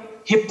 Speaker.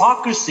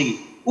 Hypocrisy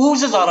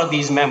oozes out of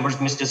these members,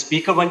 Mr.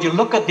 Speaker, when you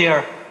look at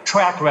their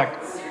track record.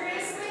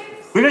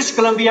 British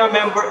Columbia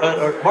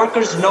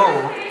workers know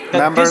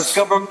that this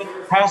government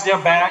has their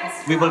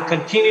back. We will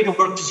continue to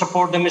work to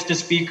support them, Mr.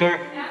 Speaker.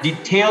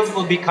 Details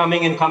will be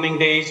coming in coming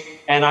days,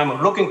 and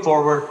I'm looking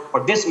forward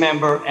for this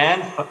member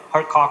and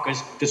her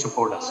caucus to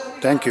support us.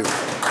 Thank you.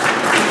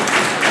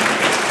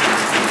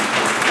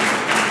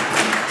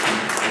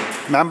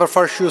 Member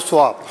for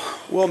Shuswap.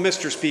 Well,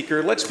 Mr.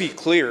 Speaker, let's be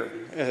clear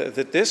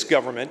that this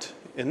government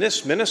and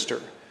this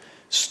minister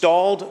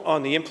stalled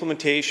on the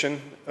implementation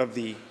of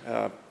the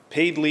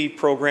paid leave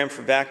program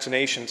for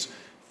vaccinations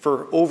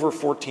for over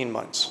 14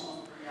 months.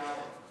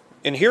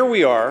 And here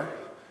we are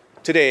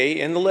today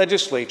in the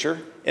legislature,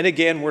 and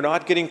again, we're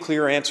not getting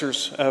clear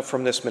answers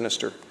from this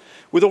minister.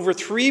 With over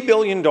 $3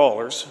 billion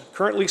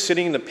currently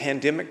sitting in the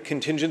pandemic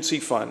contingency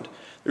fund,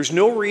 there's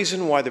no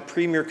reason why the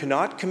Premier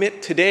cannot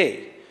commit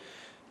today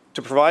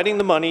to providing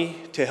the money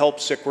to help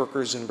sick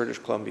workers in British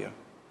Columbia.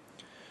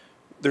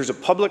 This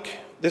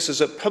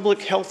is a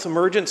public health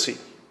emergency,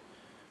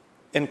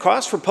 and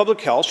costs for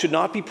public health should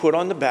not be put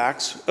on the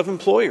backs of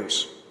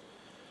employers,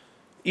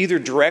 either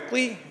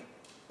directly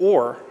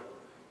or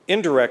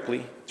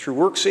indirectly through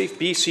WorkSafe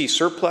BC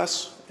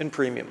surplus and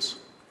premiums.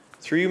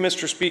 Through you,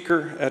 Mr.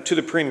 Speaker, to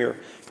the Premier,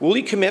 will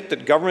he commit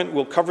that government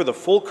will cover the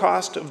full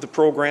cost of the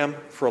program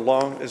for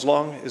as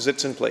long as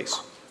it's in place?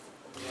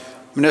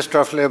 Minister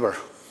of Labour.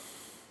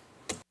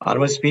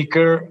 Honourable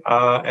Speaker,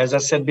 as I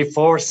said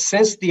before,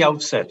 since the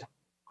outset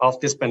of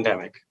this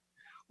pandemic,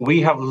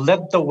 we have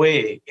led the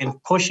way in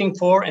pushing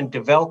for and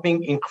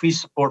developing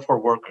increased support for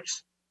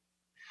workers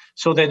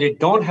so that they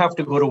don't have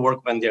to go to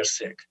work when they're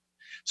sick,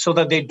 so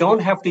that they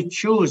don't have to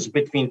choose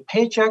between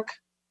paycheck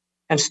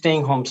and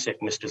staying home sick,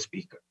 Mr.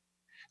 Speaker.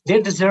 They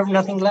deserve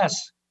nothing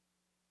less.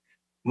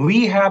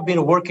 We have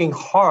been working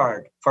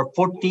hard for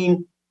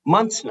 14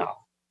 months now,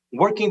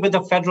 working with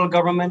the federal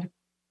government,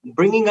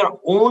 bringing our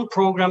own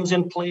programs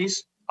in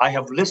place. I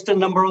have listed a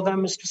number of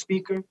them, Mr.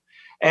 Speaker.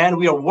 And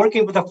we are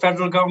working with the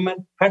federal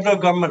government. Federal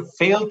government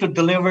failed to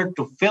deliver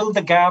to fill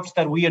the gaps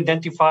that we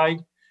identified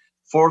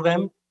for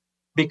them,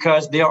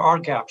 because there are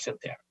gaps in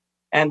there.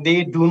 And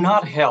they do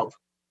not help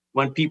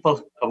when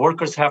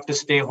workers have to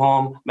stay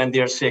home when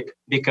they're sick,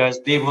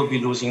 because they will be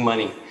losing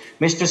money.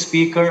 Mr.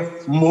 Speaker,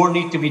 more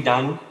need to be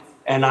done.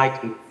 And I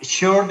can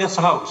assure this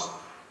House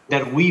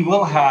that we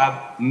will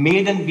have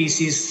Made in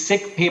BC's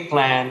sick pay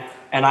plan,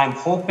 and I'm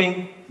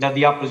hoping that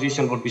the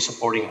opposition will be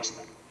supporting us.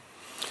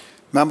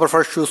 Member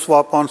for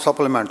Shuswap on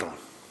supplemental.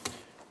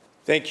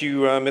 Thank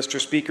you,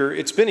 Mr. Speaker.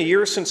 It's been a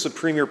year since the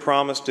Premier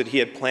promised that he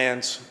had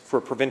plans for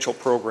a provincial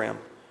program,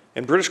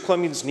 and British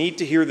Columbians need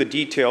to hear the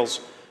details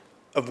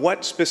of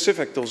what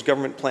specific those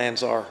government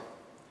plans are.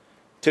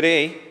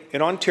 Today,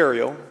 in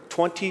Ontario,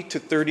 20 to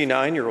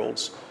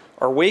 39-year-olds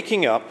are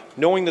waking up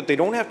knowing that they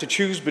don't have to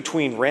choose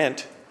between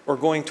rent or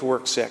going to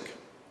work sick.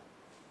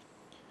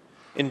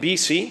 In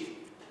BC,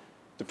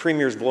 the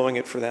Premier is blowing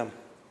it for them.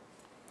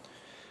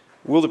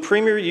 Will the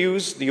Premier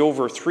use the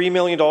over $3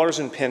 million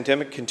in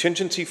pandemic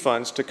contingency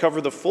funds to cover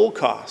the full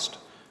cost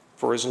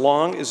for as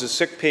long as the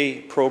sick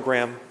pay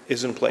program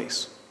is in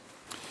place?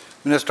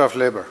 Minister of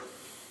Labour.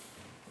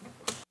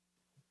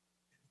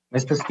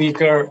 Mr.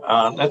 Speaker,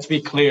 let's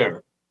be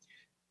clear.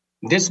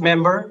 This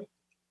member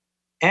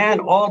and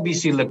all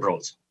BC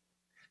Liberals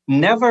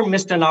never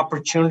missed an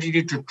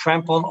opportunity to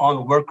trample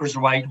on workers'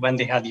 rights when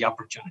they had the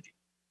opportunity.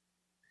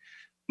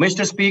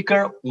 Mr.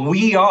 Speaker,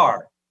 we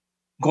are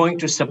going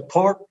to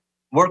support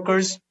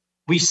workers.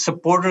 We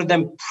supported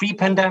them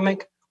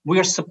pre-pandemic. We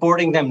are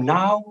supporting them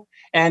now.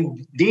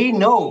 And they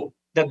know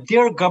that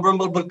their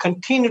government will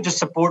continue to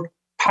support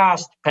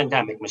past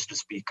pandemic, Mr.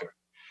 Speaker.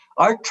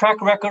 Our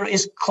track record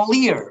is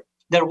clear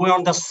that we're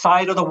on the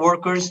side of the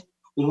workers.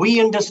 We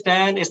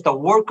understand it's the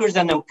workers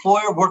and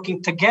employer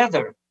working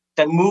together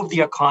that move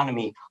the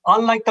economy.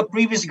 Unlike the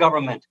previous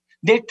government,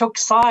 they took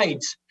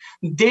sides.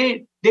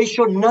 They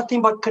showed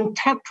nothing but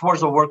contempt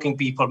towards the working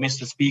people,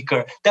 Mr.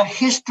 Speaker. The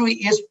history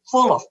is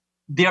full of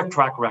their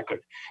track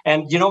record.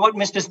 And you know what,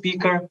 Mr.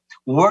 Speaker?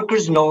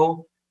 Workers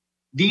know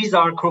these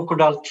are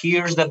crocodile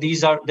tears that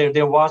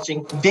they're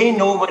watching. They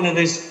know when it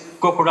is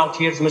crocodile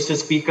tears, Mr.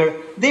 Speaker.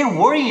 They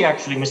worry,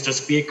 actually, Mr.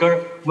 Speaker,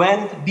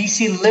 when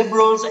BC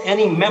Liberals,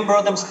 any member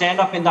of them, stand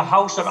up in the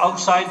House or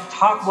outside,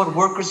 talk about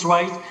workers'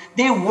 rights.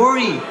 They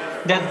worry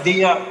that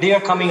they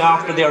are coming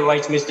after their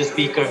rights, Mr.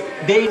 Speaker.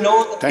 They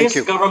know that this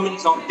government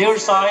is on their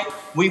side.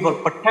 We will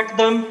protect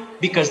them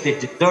because they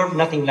deserve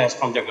nothing less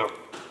from their government.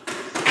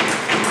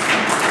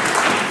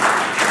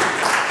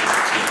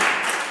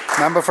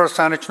 Member for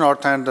Saanich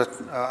North and the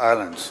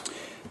Islands.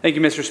 Thank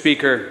you, Mr.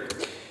 Speaker.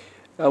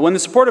 When the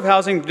supportive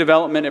housing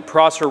development at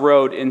Prosser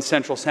Road in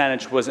central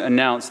Saanich was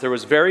announced, there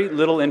was very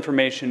little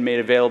information made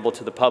available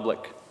to the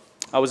public.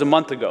 That was a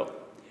month ago.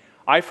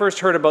 I first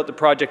heard about the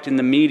project in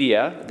the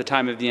media at the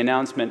time of the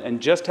announcement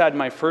and just had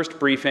my first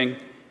briefing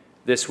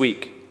this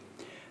week.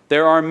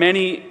 There are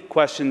many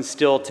questions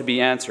still to be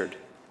answered.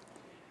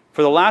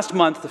 For the last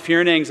month, the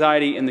fear and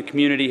anxiety in the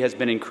community has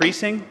been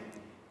increasing,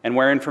 and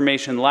where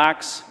information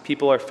lacks,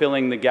 people are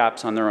filling the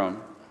gaps on their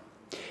own.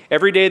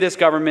 Every day this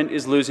government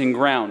is losing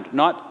ground,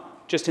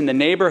 not just in the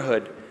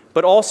neighborhood,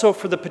 but also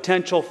for the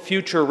potential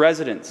future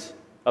residents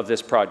of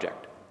this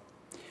project.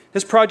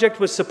 This project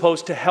was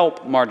supposed to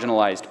help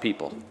marginalized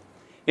people.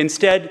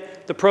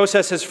 Instead, the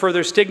process has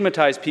further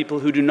stigmatized people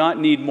who do not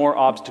need more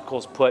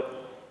obstacles put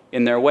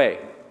in their way.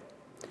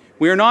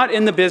 We are not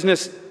in the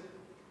business.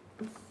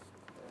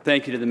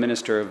 Thank you to the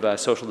Minister of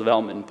Social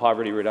Development and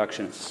Poverty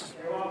Reduction.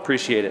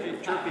 Appreciate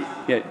it.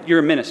 Yeah, you're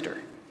a minister.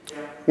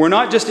 We're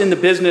not just in the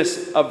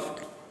business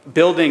of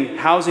building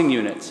housing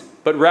units,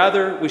 but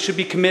rather we should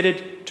be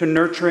committed to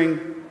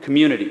nurturing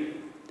community.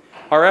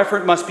 Our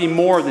effort must be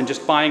more than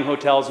just buying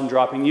hotels and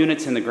dropping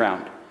units in the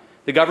ground.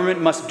 The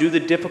government must do the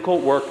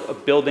difficult work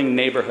of building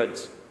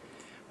neighborhoods.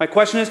 My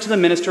question is to the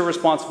minister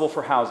responsible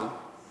for housing.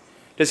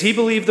 Does he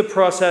believe the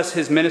process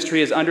his ministry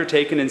has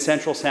undertaken in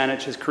central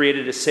Saanich has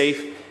created a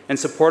safe and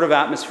supportive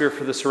atmosphere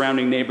for the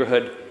surrounding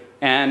neighborhood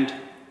and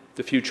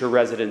the future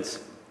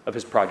residents of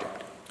his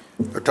project?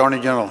 Attorney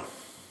General.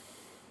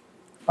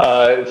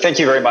 Thank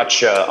you very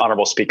much,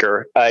 Honourable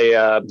Speaker.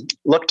 I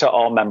look to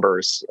all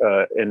members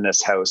in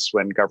this House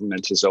when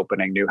government is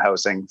opening new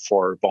housing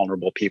for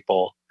vulnerable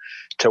people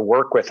to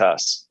work with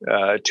us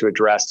to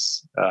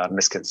address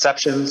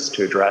misconceptions,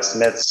 to address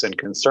myths and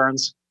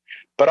concerns,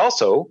 but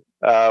also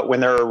when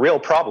there are real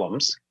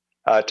problems,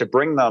 to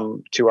bring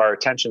them to our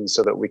attention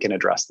so that we can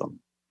address them.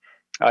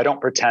 I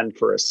don't pretend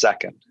for a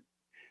second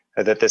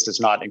that this is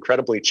not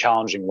incredibly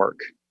challenging work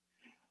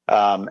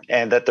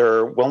and that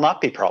there will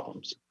not be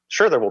problems.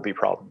 Sure, there will be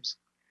problems,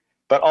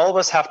 but all of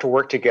us have to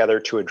work together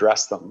to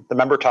address them. The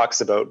member talks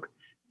about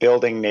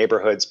building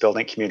neighborhoods,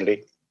 building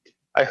community.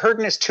 I heard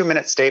in his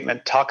 2-minute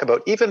statement talk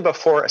about even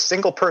before a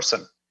single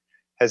person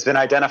has been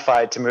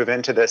identified to move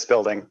into this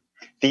building,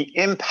 the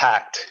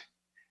impact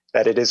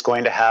that it is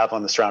going to have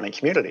on the surrounding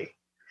community.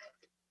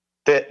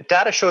 The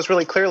data shows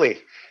really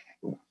clearly,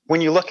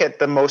 when you look at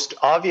the most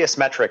obvious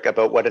metric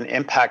about what an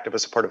impact of a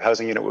supportive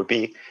housing unit would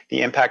be,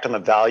 the impact on the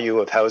value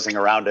of housing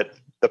around it,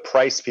 the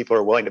price people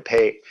are willing to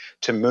pay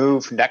to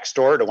move next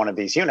door to one of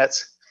these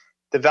units,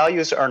 the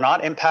values are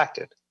not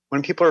impacted.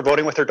 When people are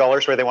voting with their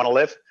dollars where they want to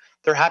live,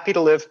 they're happy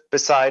to live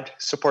beside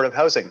supportive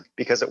housing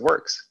because it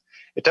works.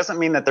 It doesn't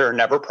mean that there are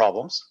never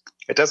problems.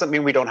 It doesn't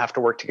mean we don't have to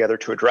work together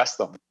to address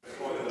them.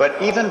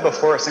 But even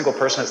before a single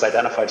person is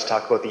identified to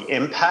talk about the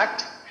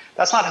impact,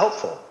 that's not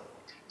helpful.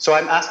 So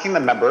I'm asking the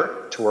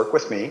member to work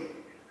with me.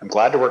 I'm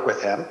glad to work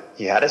with him.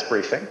 He had his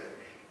briefing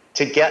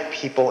to get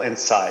people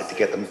inside, to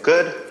get them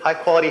good, high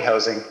quality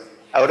housing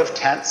out of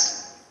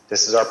tents.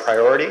 This is our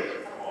priority.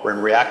 We're in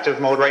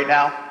reactive mode right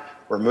now.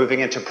 We're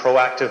moving into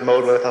proactive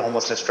mode with a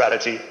homelessness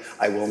strategy.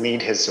 I will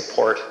need his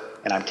support,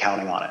 and I'm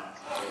counting on it.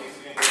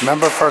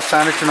 Member for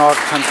Saanich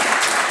Norton.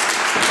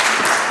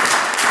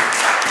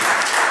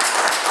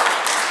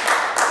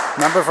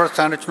 Member for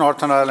Saanich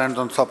Northern Islands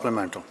on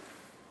supplemental.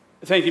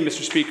 Thank you,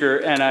 Mr. Speaker,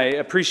 and I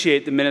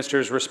appreciate the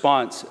minister's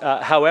response.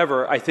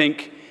 However, I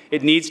think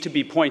it needs to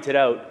be pointed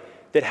out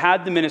that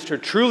had the minister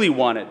truly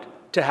wanted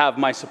to have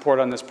my support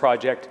on this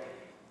project,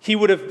 he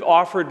would have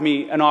offered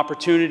me an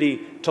opportunity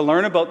to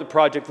learn about the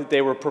project that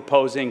they were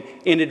proposing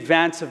in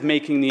advance of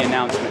making the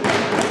announcement.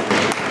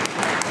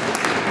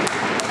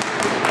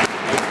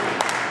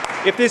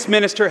 If this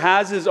minister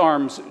has his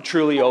arms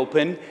truly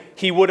open,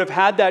 he would have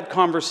had that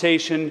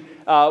conversation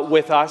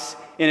with us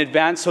in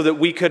advance so that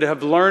we could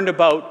have learned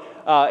about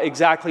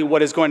exactly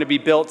what is going to be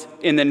built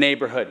in the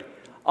neighborhood.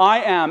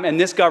 I am, and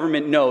this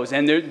government knows,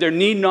 and there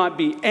need not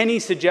be any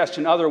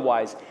suggestion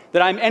otherwise,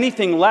 that I'm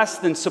anything less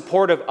than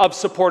supportive of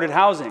supported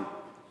housing.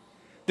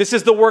 This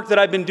is the work that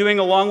I've been doing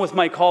along with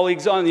my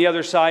colleagues on the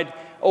other side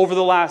over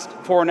the last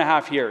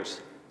 4.5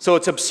 years. So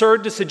it's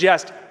absurd to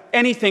suggest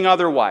anything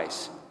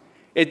otherwise.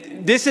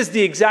 This is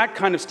the exact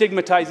kind of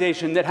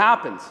stigmatization that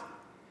happens.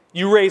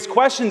 You raise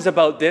questions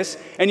about this,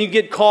 and you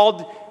get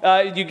called,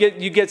 you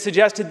get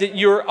suggested that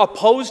you're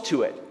opposed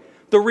to it.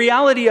 The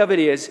reality of it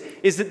is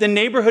that the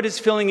neighborhood is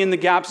filling in the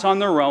gaps on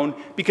their own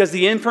because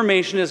the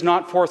information is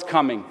not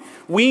forthcoming.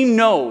 We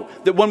know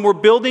that when we're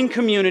building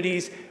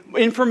communities,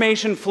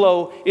 information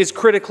flow is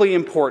critically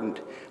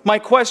important. My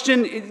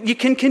question, you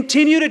can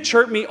continue to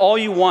chirp me all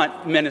you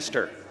want,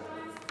 Minister.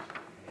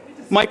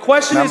 My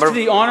question is to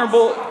the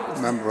Honourable...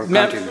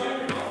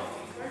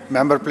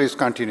 Member, please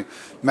continue.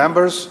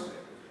 Members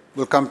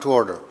will come to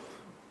order.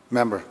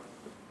 Member.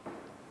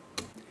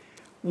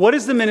 What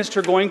is the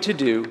minister going to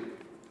do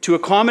to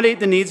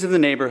accommodate the needs of the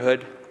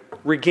neighborhood,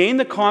 regain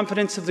the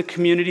confidence of the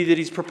community that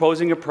he's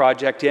proposing a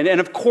project in? And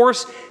of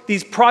course,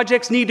 these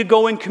projects need to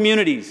go in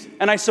communities,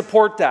 and I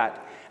support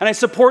that. And I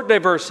support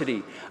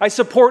diversity. I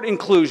support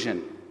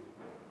inclusion.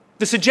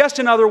 The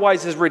suggestion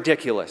otherwise is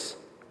ridiculous.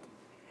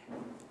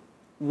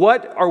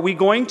 What are we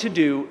going to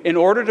do in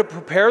order to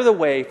prepare the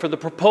way for the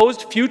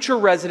proposed future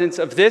residents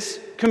of this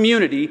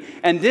community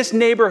and this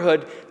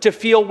neighborhood to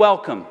feel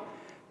welcome?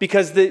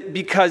 Because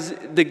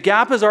the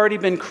gap has already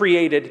been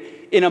created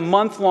in a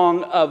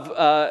month-long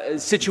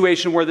of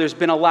situation where there's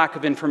been a lack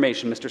of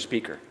information, Mr.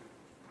 Speaker.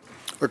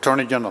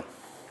 Attorney General.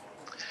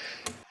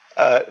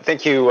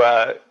 Thank you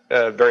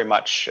very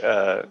much,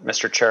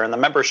 Mr. Chair. And the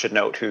member should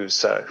note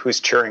who's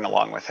cheering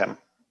along with him.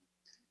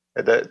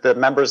 The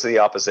members of the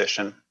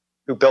opposition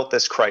who built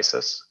this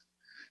crisis,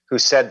 who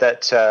said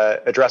that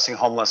addressing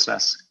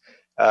homelessness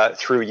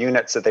through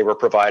units that they were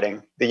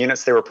providing, the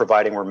units they were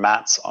providing were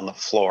mats on the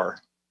floor.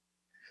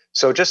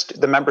 So just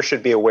the member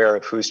should be aware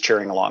of who's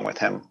cheering along with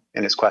him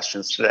in his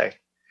questions today.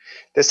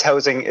 This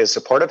housing is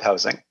supportive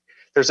housing.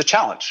 There's a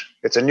challenge.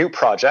 It's a new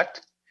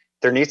project.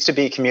 There needs to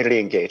be community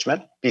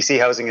engagement. BC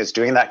Housing is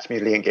doing that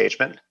community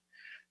engagement.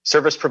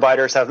 Service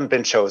providers haven't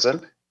been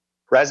chosen.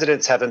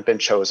 Residents haven't been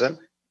chosen.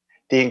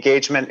 The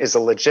engagement is a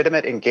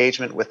legitimate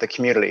engagement with the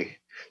community.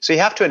 So you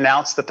have to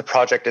announce that the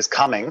project is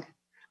coming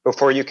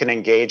before you can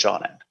engage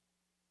on it.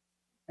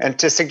 And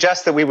to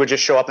suggest that we would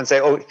just show up and say,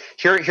 oh,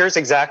 here's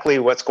exactly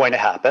what's going to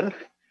happen.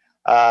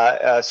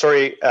 We're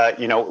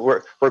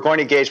going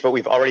to engage, but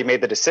we've already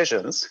made the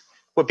decisions,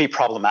 would be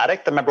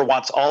problematic. The member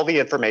wants all the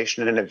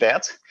information in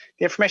advance.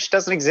 The information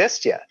doesn't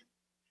exist yet.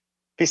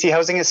 BC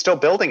Housing is still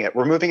building it.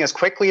 We're moving as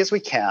quickly as we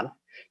can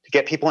to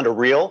get people into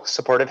real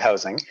supportive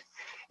housing.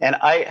 And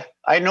I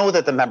know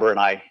that the member and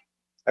I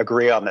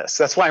agree on this.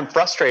 That's why I'm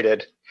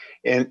frustrated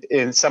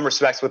in some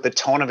respects with the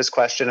tone of his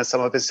question and some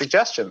of his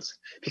suggestions,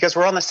 because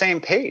we're on the same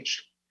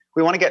page.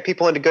 We want to get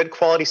people into good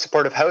quality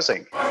supportive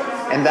housing.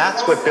 And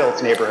that's what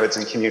builds neighborhoods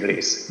and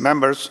communities.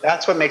 Members.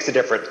 That's what makes a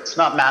difference. It's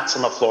not mats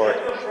on the floor.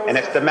 And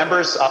if the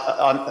members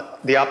on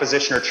the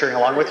opposition are cheering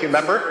along with you,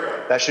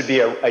 member, that should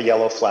be a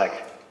yellow flag.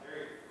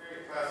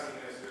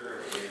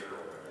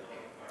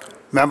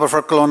 Member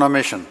for Kelowna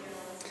Mission.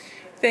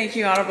 Thank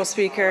you, Honourable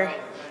Speaker.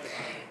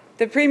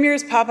 The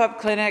Premier's pop-up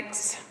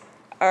clinics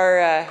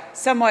are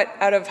somewhat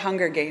out of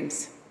Hunger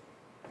Games.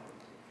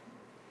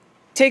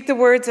 Take the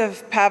words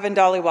of Pavan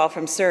Dhaliwal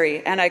from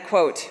Surrey, and I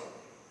quote,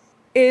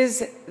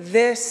 "Is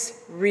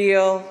this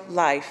real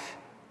life?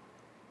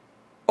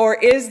 Or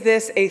is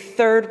this a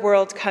third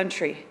world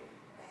country?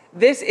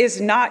 This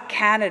is not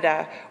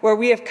Canada, where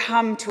we have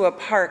come to a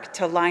park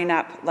to line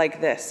up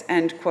like this,"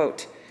 end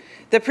quote.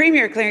 The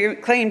Premier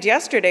claimed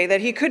yesterday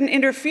that he couldn't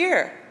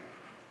interfere.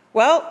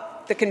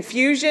 Well, the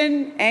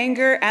confusion,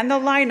 anger, and the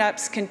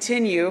lineups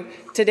continue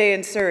today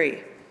in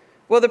Surrey.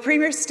 Will the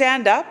Premier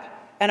stand up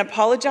and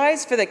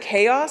apologize for the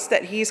chaos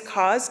that he's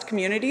caused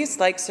communities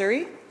like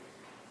Surrey?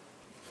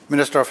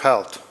 Minister of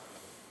Health.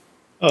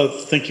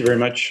 Thank you very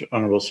much,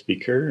 Honourable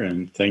Speaker,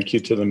 and thank you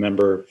to the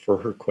member for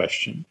her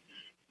question.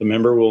 The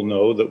member will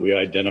know that we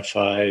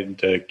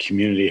identified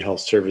community health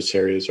service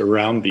areas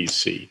around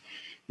BC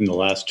in the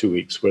last 2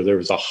 weeks where there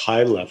was a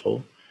high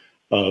level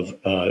of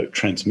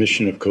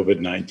transmission of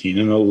COVID-19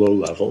 and a low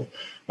level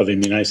of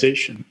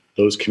immunization.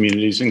 Those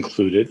communities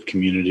included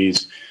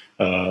communities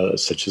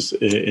such as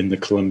in the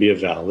Columbia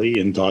Valley,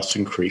 in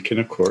Dawson Creek, and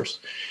of course,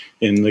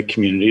 in the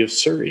community of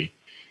Surrey.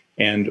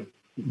 And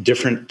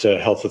different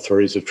health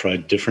authorities have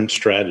tried different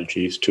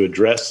strategies to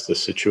address the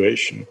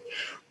situation.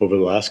 Over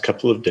the last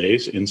couple of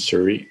days in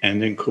Surrey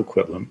and in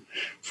Coquitlam,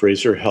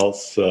 Fraser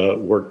Health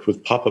worked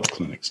with pop-up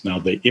clinics. Now,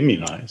 they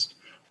immunized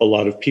a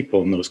lot of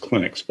people in those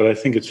clinics, but I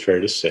think it's fair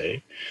to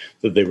say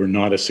that they were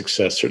not a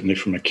success, certainly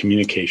from a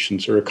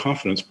communications or a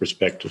confidence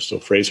perspective. So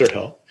Fraser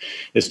Health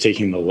is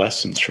taking the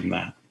lessons from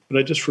that. But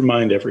I just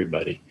remind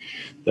everybody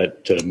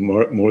that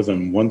more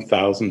than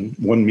 1,700,000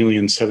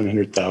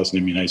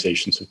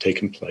 immunizations have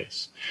taken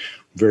place.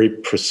 Very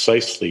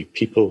precisely,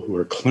 people who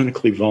are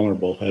clinically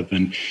vulnerable have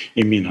been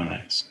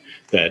immunized.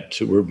 That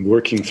we're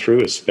working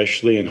through,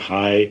 especially in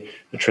high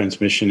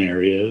transmission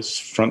areas,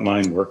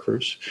 frontline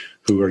workers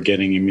who are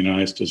getting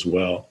immunized as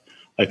well.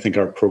 I think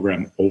our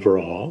program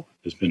overall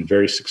has been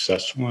very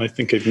successful, and I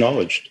think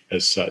acknowledged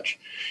as such.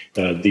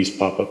 These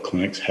pop-up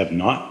clinics have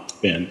not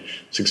been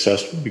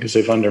successful because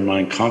they've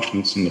undermined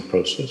confidence in the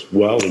process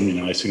while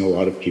immunizing a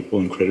lot of people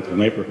in critical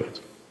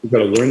neighborhoods. We've got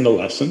to learn the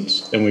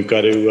lessons, and we've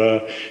got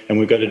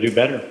to do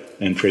better.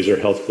 And Fraser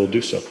Health will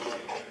do so.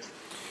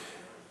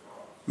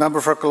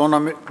 Member for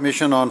Kelowna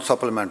Mission on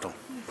supplemental.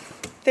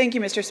 Thank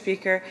you, Mr.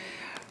 Speaker.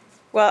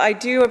 Well, I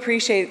do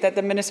appreciate that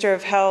the Minister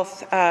of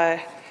Health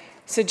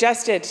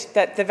suggested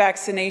that the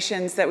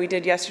vaccinations that we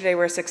did yesterday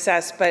were a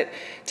success, but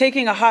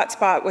taking a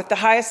hotspot with the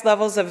highest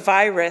levels of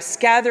virus,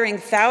 gathering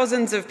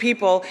thousands of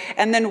people,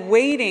 and then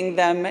waiting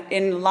them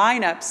in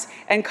lineups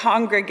and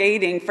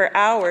congregating for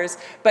hours,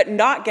 but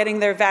not getting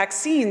their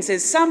vaccines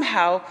is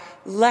somehow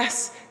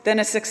less than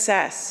a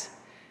success.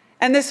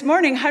 And this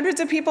morning,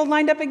 hundreds of people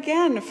lined up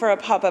again for a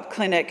pop-up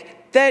clinic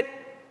that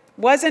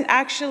wasn't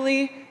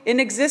actually in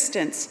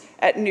existence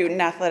at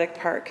Newton Athletic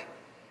Park.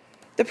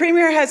 The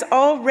Premier has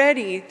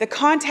already the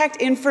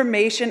contact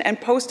information and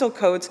postal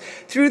codes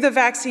through the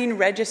vaccine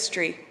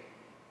registry.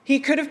 He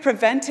could have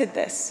prevented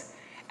this.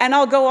 And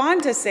I'll go on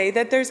to say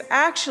that there's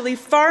actually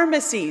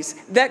pharmacies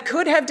that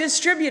could have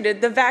distributed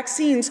the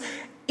vaccines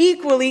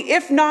equally,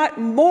 if not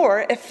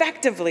more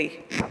effectively.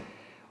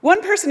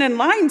 One person in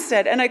line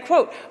said, and I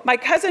quote, "My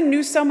cousin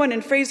knew someone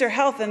in Fraser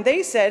Health and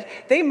they said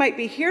they might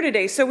be here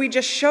today, so we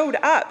just showed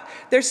up.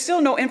 There's still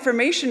no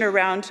information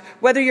around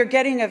whether you're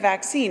getting a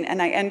vaccine,"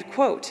 and I end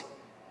quote.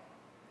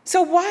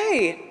 So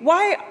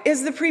why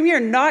is the Premier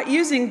not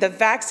using the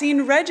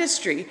vaccine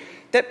registry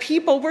that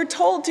people were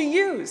told to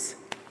use?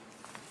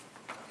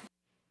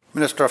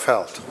 Minister of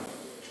Health.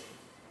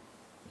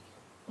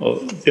 Well,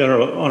 the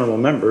honourable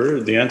member,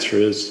 the answer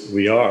is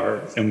we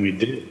are, and we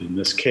did in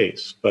this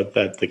case, but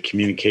that the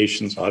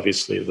communications,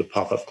 obviously, of the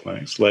pop-up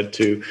clinics led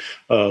to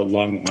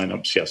long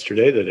lineups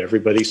yesterday that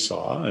everybody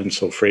saw, and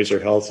so Fraser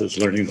Health is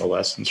learning the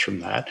lessons from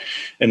that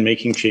and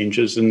making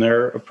changes in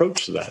their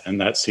approach to that,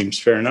 and that seems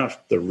fair enough.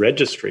 The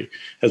registry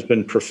has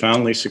been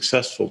profoundly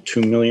successful.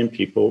 2 million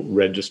people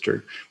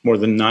registered, more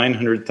than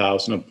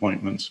 900,000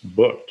 appointments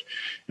booked,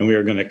 and we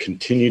are going to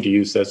continue to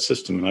use that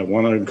system, and I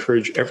want to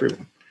encourage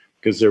everyone,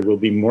 because there will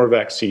be more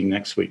vaccine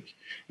next week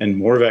and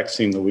more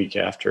vaccine the week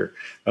after.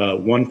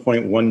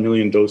 1.1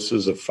 million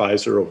doses of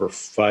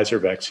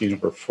Pfizer vaccine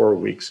over 4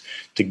 weeks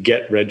to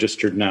get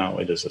registered now.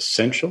 It is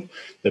essential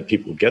that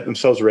people get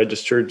themselves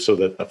registered so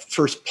that the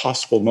first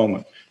possible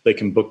moment they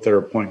can book their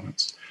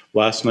appointments.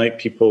 Last night,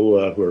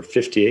 people who are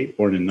 58,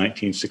 born in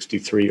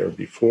 1963 or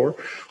before,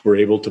 were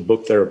able to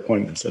book their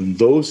appointments. And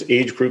those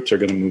age groups are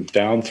going to move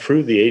down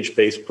through the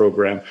age-based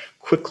program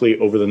quickly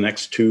over the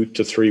next 2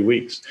 to 3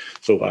 weeks.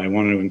 So I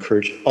want to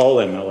encourage all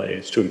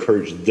MLAs to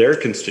encourage their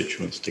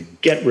constituents to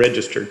get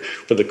registered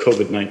for the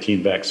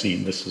COVID-19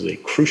 vaccine. This is a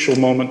crucial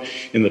moment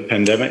in the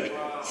pandemic.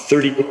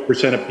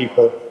 38% of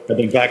people have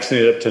been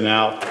vaccinated up to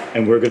now,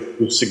 and we're going to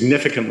do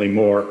significantly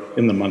more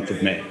in the month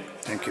of May.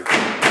 Thank you.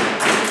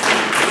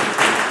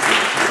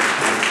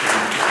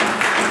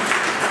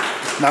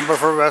 Member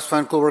for West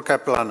Vancouver,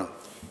 Capilano.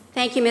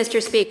 Thank you,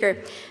 Mr. Speaker.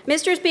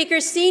 Mr.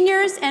 Speaker,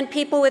 seniors and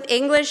people with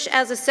English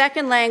as a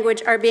second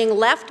language are being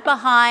left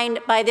behind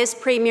by this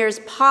Premier's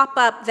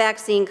pop-up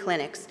vaccine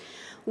clinics.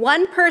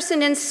 One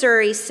person in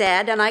Surrey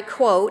said, and I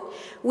quote,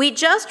 "We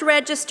just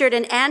registered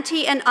an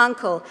auntie and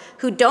uncle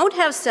who don't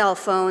have cell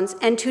phones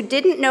and who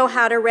didn't know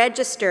how to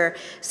register,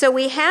 so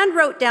we hand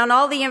wrote down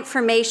all the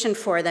information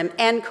for them,"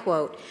 end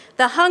quote.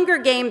 The Hunger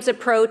Games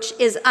approach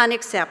is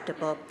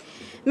unacceptable.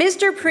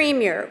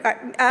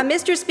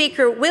 Mr.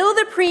 Speaker, will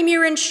the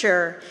Premier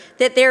ensure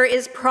that there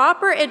is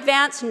proper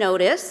advance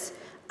notice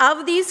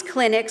of these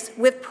clinics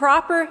with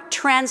proper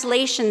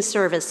translation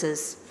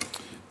services?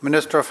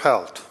 Minister of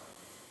Health.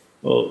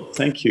 Well,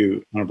 thank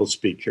you, Honourable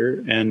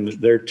Speaker. And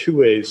there are two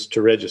ways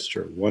to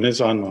register. One is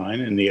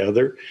online, and the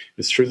other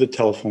is through the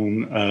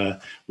telephone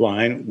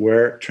line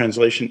where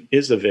translation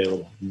is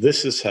available.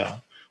 This is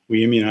how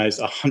we immunized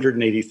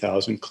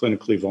 180,000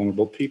 clinically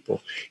vulnerable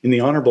people. In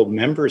the honourable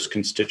member's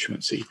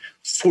constituency,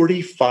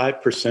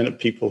 45% of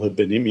people have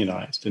been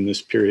immunized in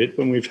this period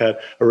when we've had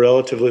a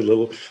relatively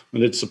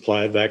limited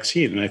supply of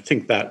vaccine. And I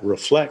think that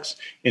reflects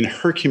in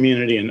her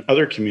community and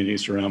other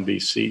communities around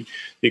BC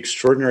the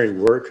extraordinary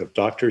work of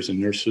doctors and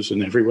nurses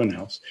and everyone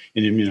else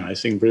in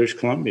immunizing British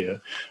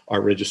Columbia. Our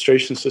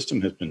registration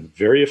system has been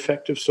very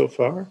effective so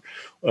far.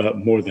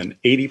 More than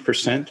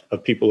 80%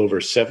 of people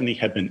over 70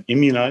 have been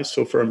immunized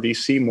so far in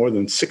BC, more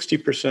than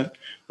 60%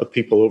 of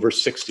people over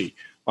 60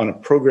 on a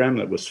program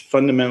that was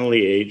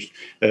fundamentally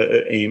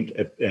aimed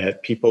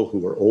at people who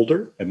were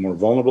older and more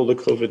vulnerable to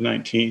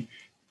COVID-19,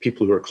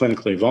 people who are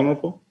clinically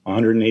vulnerable,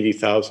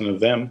 180,000 of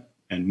them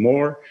and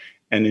more,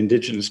 and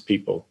Indigenous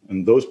people.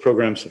 And those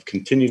programs have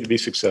continued to be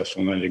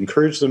successful. And I'd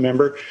encourage the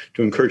member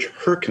to encourage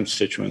her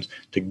constituents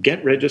to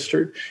get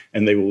registered,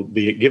 and they will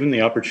be given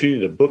the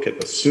opportunity to book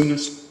at the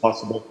soonest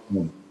possible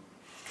moment.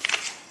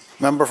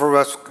 Member for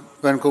West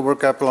Vancouver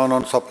Capelon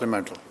on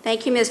supplemental.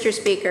 Thank you, Mr.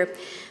 Speaker.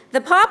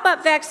 The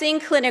pop-up vaccine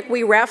clinic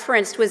we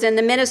referenced was in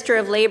the Minister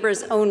of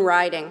Labour's own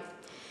riding.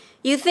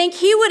 You think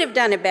he would have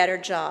done a better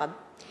job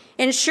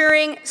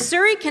ensuring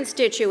Surrey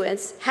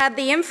constituents had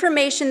the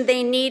information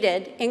they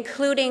needed,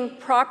 including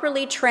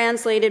properly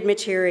translated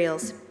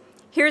materials.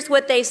 Here's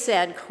what they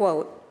said,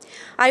 quote,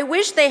 "I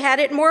wish they had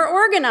it more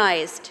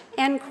organized,"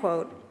 end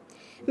quote.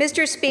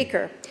 Mr.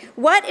 Speaker,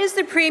 what is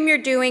the Premier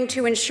doing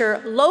to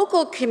ensure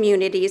local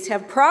communities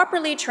have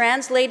properly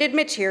translated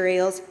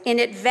materials in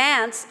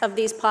advance of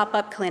these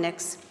pop-up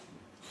clinics?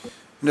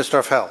 Minister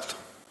of Health.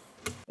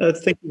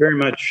 Thank you very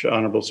much,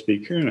 Honourable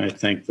Speaker, and I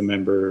thank the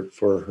member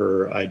for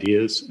her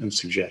ideas and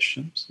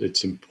suggestions.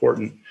 It's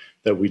important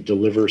that we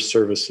deliver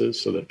services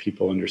so that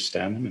people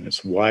understand them, and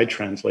it's why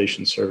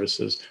translation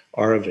services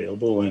are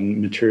available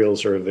and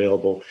materials are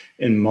available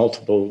in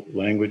multiple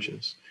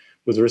languages.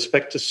 With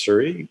respect to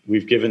Surrey,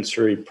 we've given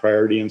Surrey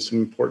priority in some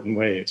important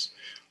ways.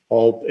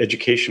 All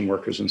education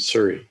workers in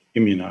Surrey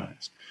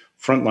immunized.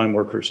 Frontline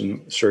workers in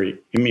Surrey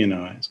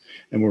immunized,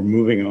 and we're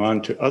moving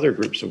on to other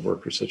groups of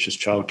workers, such as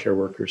childcare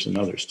workers and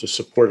others, to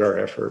support our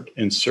effort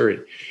in Surrey.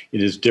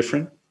 It is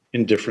different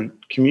in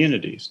different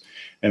communities,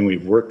 and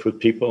we've worked with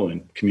people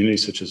in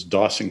communities such as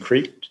Dawson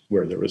Creek,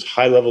 where there was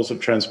high levels of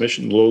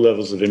transmission, low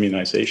levels of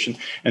immunization,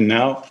 and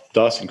now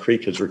Dawson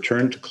Creek has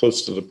returned to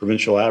close to the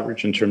provincial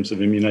average in terms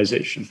of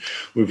immunization.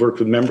 We've worked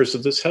with members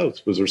of this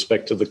House with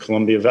respect to the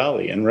Columbia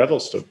Valley and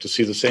Revelstoke to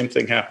see the same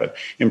thing happen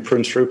in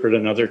Prince Rupert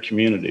and other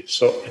communities.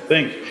 So I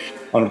think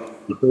on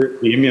the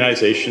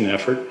immunization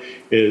effort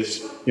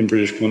is in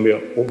British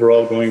Columbia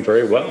overall going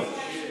very well.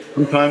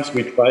 Sometimes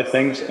we try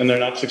things and they're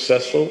not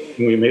successful,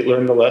 and we may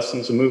learn the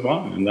lessons and move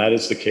on, and that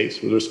is the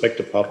case with respect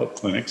to pop-up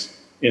clinics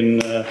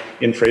in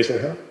Fraser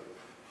Health.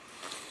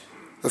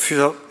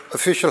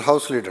 Official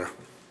House Leader.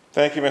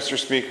 Thank you, Mr.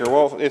 Speaker.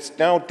 Well, it's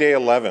now day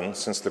 11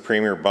 since the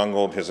Premier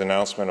bungled his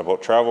announcement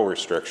about travel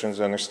restrictions,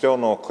 and there's still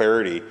no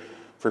clarity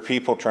for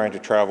people trying to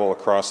travel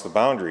across the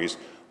boundaries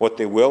what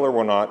they will or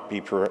will not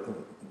be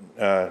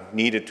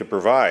needed to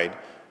provide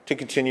to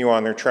continue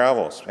on their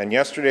travels. And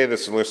yesterday, the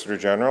Solicitor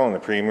General and the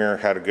Premier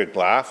had a good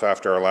laugh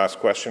after our last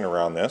question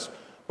around this,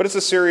 but it's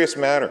a serious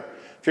matter.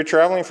 If you're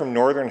traveling from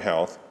Northern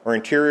Health or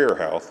Interior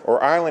Health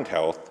or Island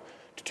Health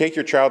to take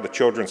your child to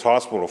Children's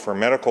Hospital for a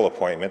medical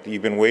appointment that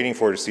you've been waiting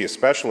for to see a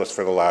specialist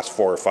for the last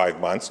 4 or 5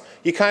 months,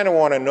 you kind of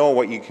want to know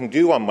what you can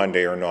do on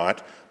Monday or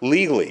not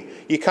legally.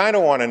 You kind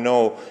of want to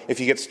know if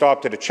you get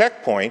stopped at a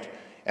checkpoint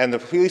and the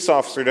police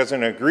officer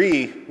doesn't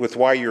agree with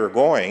why you're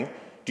going,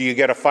 do you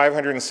get a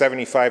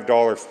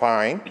 $575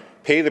 fine,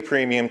 pay the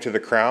premium to the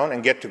Crown,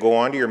 and get to go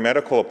on to your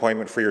medical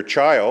appointment for your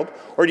child,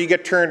 or do you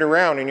get turned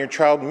around and your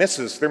child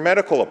misses their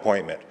medical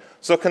appointment?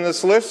 So can the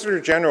Solicitor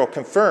General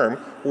confirm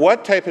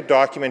what type of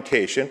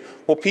documentation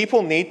will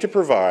people need to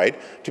provide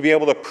to be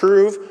able to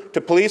prove to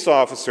police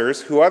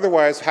officers who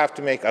otherwise have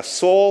to make a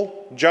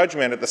sole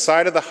judgment at the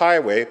side of the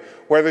highway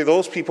whether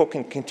those people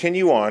can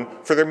continue on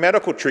for their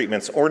medical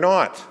treatments or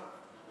not?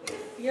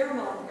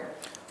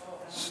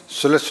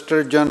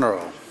 Solicitor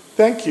General.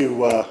 Thank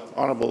you,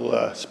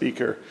 Honourable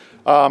Speaker.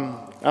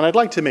 And I'd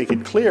like to make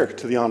it clear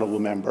to the Honourable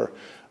Member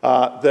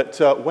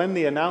that when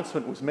the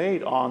announcement was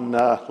made on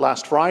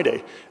last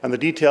Friday, and the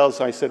details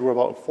I said were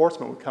about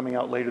enforcement were coming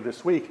out later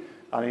this week,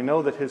 and I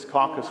know that his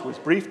caucus was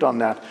briefed on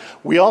that,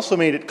 we also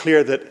made it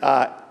clear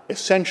that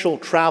essential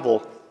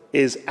travel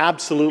is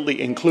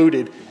absolutely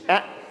included.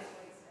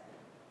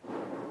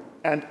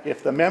 And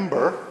if the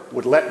member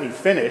would let me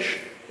finish,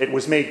 it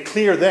was made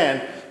clear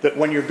then that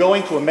when you're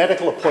going to a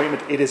medical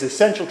appointment, it is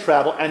essential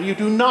travel, and you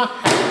do not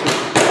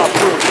have to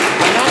approve.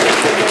 And that has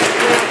been made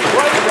clear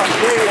right from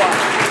day one.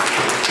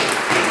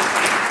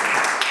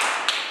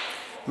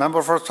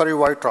 Member for Surrey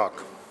White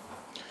Rock.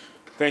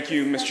 Thank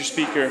you, Mr.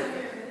 Speaker.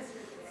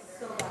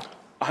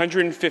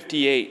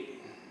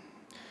 158.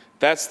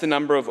 That's the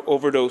number of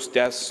overdose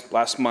deaths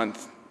last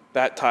month.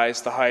 That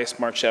ties the highest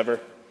March ever.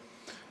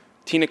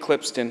 Tina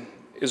Clipston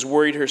is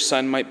worried her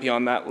son might be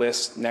on that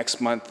list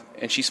next month,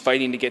 and she's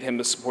fighting to get him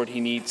the support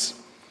he needs.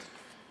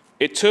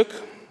 It took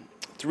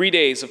 3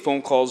 days of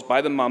phone calls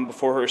by the mom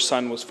before her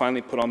son was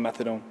finally put on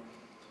methadone.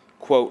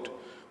 Quote,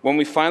 "When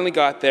we finally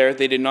got there,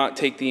 they did not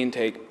take the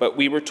intake, but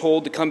we were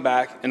told to come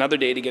back another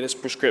day to get his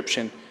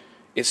prescription.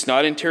 It's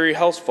not Interior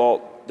Health's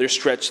fault. They're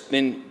stretched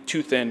thin,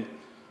 too thin.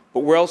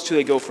 But where else do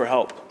they go for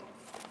help?"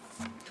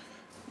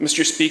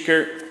 Mr.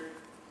 Speaker,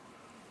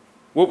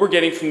 what we're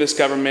getting from this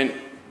government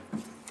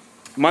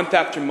month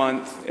after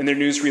month in their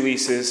news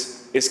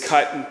releases is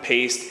cut and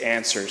paste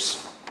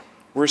answers.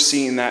 We're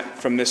seeing that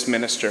from this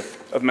Minister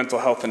of Mental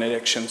Health and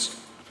Addictions.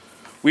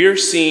 We are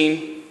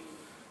seeing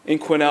in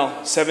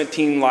Quesnel,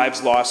 17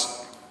 lives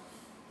lost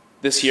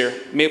this year.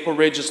 Maple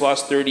Ridge has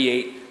lost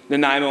 38.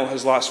 Nanaimo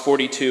has lost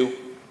 42.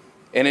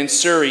 And in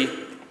Surrey,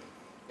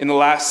 in the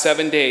last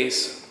 7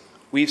 days,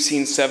 we've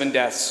seen 7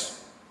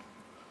 deaths.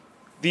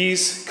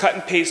 These cut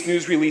and paste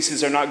news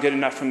releases are not good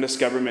enough from this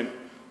government.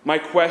 My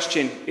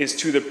question is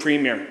to the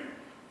Premier.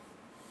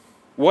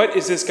 What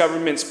is this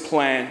government's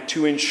plan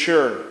to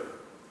ensure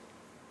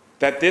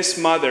that this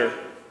mother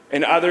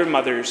and other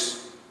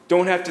mothers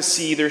don't have to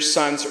see their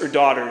sons or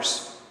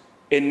daughters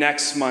in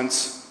next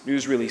month's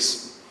news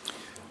release?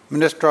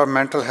 Minister of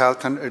Mental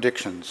Health and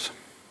Addictions.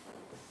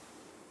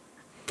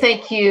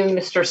 Thank you,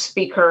 Mr.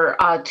 Speaker.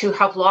 To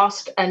have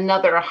lost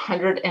another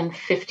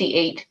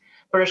 158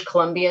 British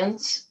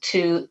Columbians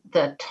to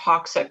the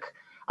toxic,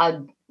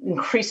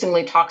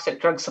 increasingly toxic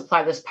drug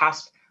supply this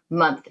past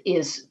month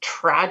is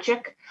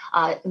tragic.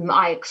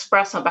 I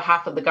express on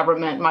behalf of the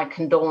government my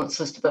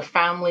condolences to the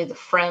family, the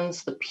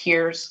friends, the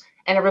peers,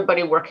 and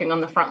everybody working on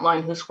the front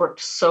line who's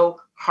worked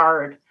so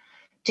hard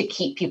to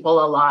keep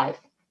people alive.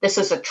 This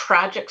is a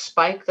tragic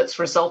spike that's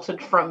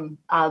resulted from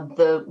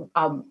the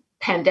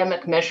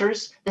pandemic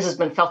measures. This has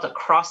been felt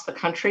across the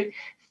country,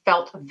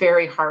 felt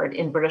very hard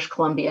in British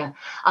Columbia.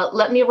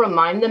 Let me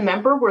remind the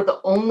member, we're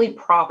the only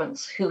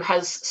province who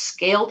has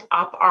scaled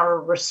up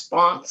our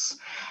response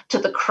to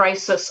the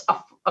crisis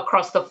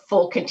across the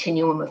full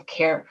continuum of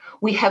care.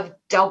 We have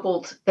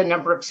doubled the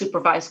number of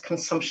supervised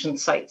consumption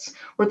sites.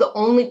 We're the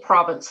only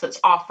province that's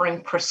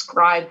offering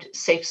prescribed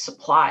safe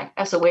supply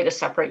as a way to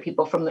separate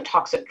people from the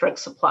toxic drug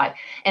supply,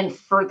 and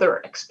further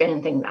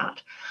expanding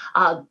that.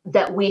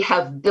 That we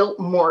have built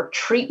more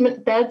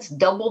treatment beds,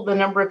 doubled the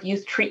number of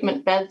youth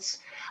treatment beds,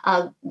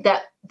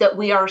 that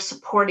we are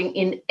supporting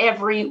in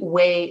every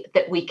way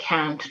that we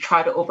can to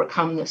try to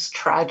overcome this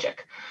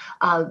tragic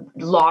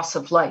loss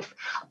of life.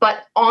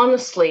 But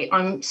honestly,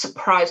 I'm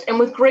surprised, and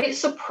with great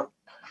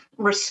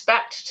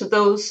respect to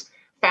those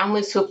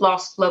families who have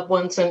lost loved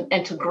ones, and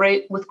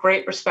with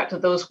great respect to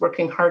those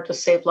working hard to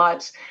save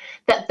lives,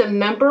 that the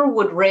member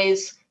would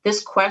raise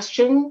this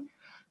question,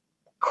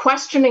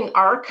 questioning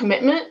our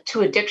commitment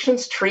to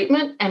addictions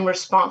treatment and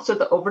response to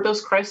the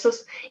overdose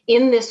crisis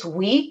in this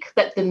week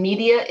that the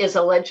media is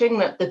alleging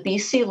that the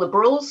BC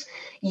Liberals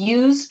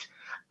used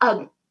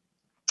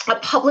a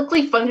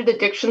publicly funded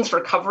addictions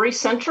recovery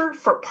center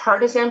for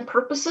partisan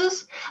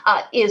purposes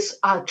is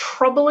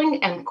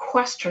troubling and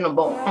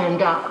questionable.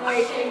 And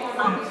I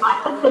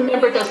hope the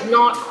member does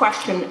not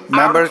question.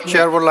 Member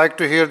Chair would like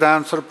to hear the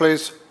answer,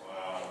 please.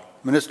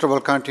 Minister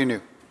will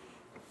continue.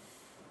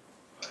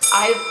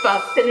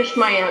 I've finished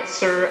my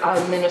answer,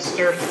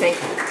 Minister. Thank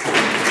you.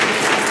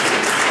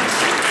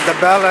 The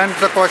bell ends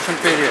the question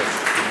period.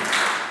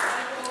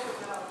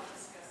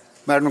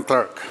 Madam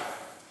Clerk.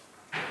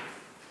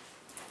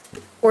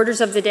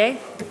 Orders of the day.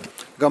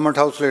 Government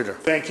House Leader.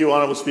 Thank you,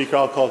 Honourable Speaker.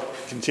 I'll call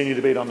continue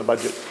debate on the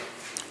budget.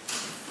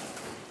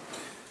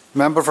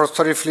 Member for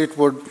Surrey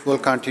Fleetwood will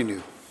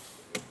continue.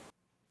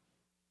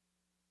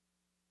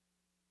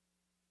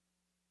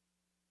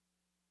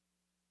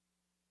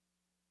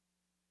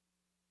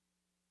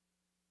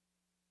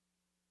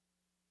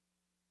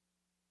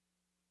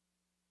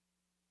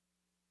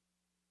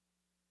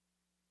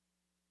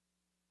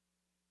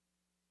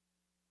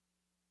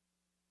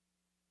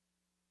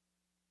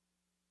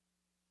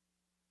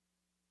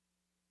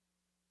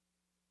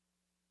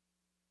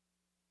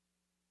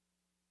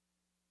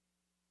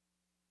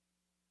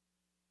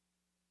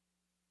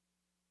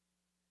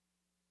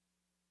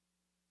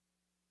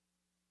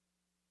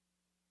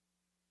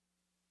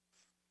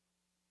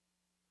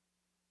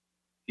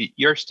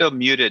 You're still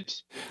muted.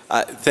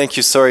 Thank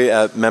you. Sorry,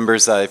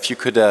 members. If you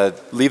could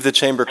leave the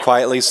chamber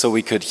quietly so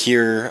we could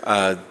hear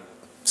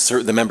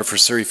the member for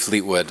Surrey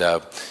Fleetwood.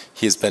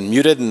 He has been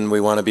muted, and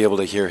we want to be able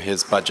to hear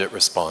his budget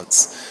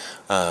response.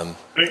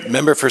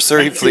 Member for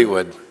Surrey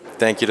Fleetwood.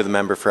 Thank you to the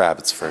member for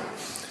Abbotsford.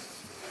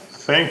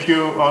 Thank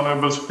you,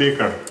 Honourable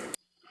Speaker.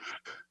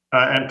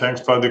 And thanks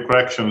for the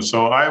correction.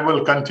 So I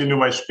will continue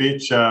my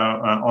speech,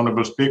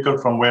 Honourable Speaker,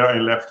 from where I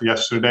left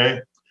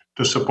yesterday,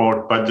 to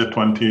support Budget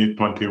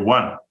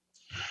 2021.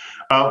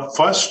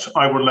 First,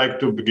 I would like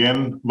to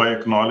begin by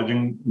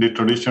acknowledging the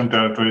traditional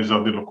territories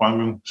of the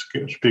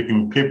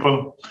Lekwungen-speaking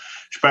people,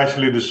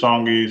 especially the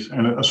Songhees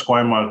and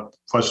Esquimalt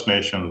First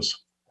Nations.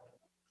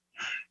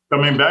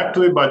 Coming back to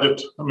the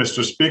budget,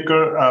 Mr.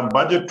 Speaker,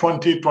 Budget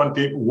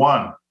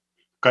 2021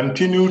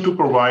 continue to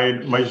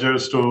provide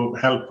measures to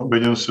help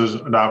businesses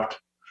adapt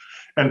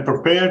and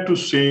prepare to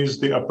seize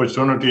the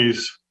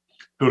opportunities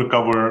to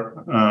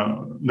recover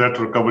that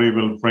recovery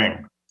will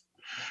bring.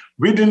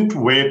 We didn't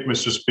wait,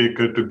 Mr.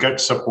 Speaker, to get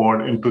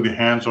support into the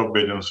hands of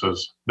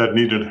businesses that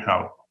needed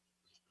help.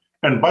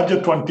 And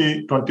Budget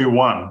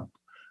 2021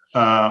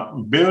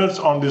 builds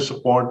on the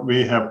support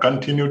we have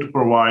continued to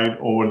provide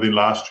over the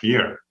last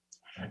year.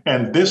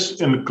 And this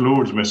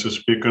includes, Mr.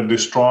 Speaker, the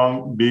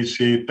strong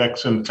BC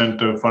tax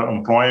incentive for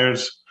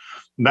employers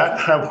that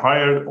have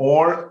hired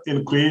or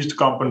increased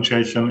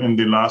compensation in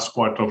the last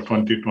quarter of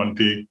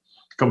 2020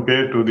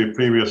 compared to the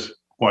previous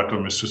quarter,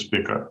 Mr.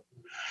 Speaker.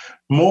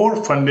 More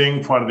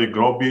funding for the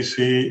Grow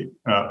BC,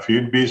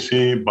 Feed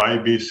BC, Buy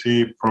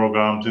BC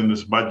programs in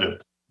this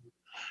budget.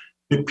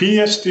 The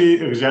PST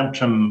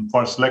exemption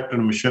for selected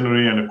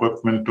machinery and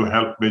equipment to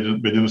help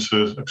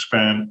businesses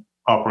expand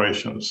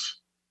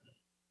operations.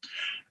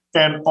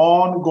 And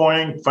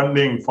ongoing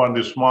funding for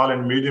the small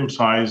and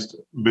medium-sized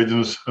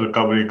business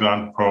recovery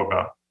grant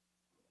program.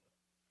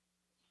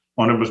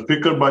 Honorable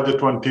Speaker, Budget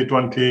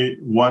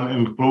 2021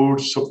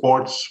 includes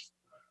supports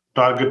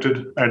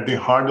targeted at the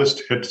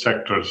hardest hit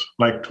sectors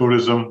like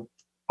tourism,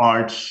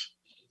 arts,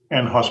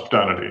 and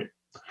hospitality.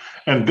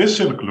 And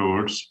this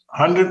includes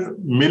 $100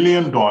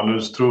 million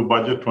through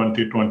Budget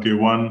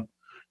 2021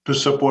 to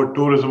support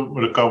tourism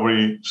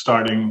recovery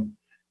starting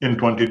in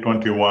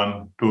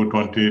 2021 to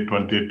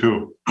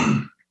 2022.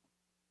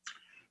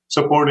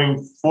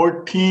 Supporting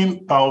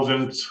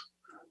 14,000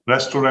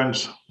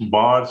 restaurants,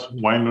 bars,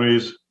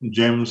 wineries,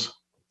 gyms,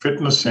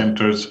 fitness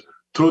centers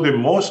through the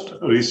most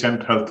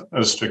recent health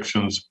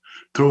restrictions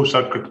through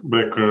circuit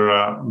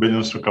breaker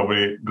business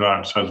recovery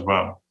grants as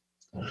well.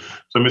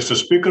 So, Mr.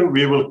 Speaker,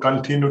 we will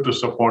continue to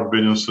support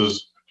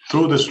businesses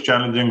through this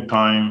challenging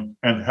time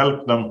and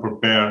help them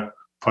prepare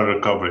for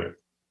recovery.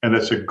 And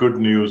that's a good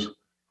news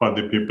for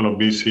the people of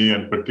BC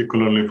and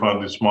particularly for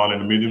the small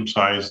and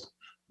medium-sized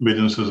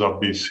businesses of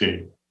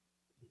BC.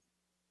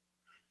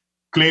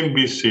 Clean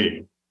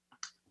BC.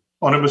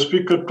 Honorable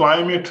Speaker,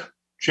 climate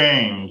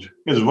change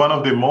is one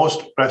of the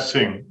most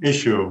pressing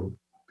issues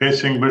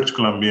facing British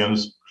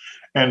Columbians,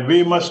 and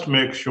we must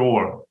make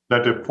sure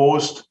that a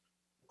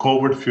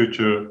post-COVID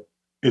future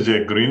is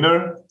a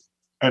greener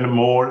and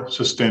more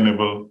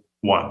sustainable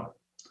one.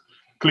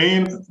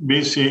 Clean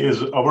BC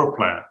is our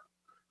plan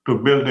to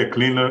build a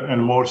cleaner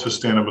and more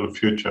sustainable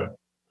future.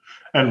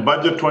 And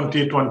Budget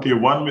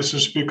 2021, Mr.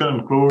 Speaker,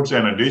 includes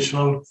an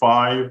additional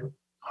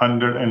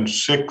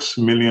 $506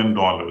 million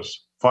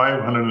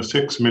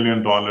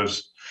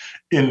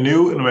in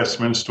new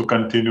investments to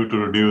continue to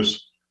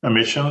reduce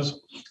emissions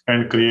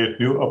and create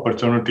new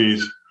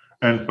opportunities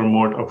and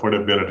promote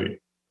affordability.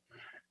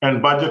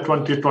 And Budget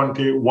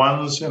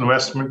 2021's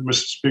investment,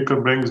 Mr.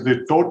 Speaker, brings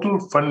the total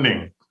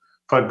funding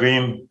for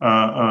Clean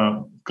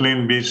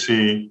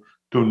BC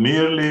to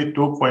nearly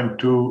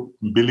 $2.2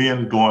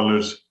 billion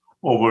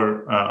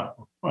over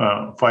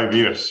 5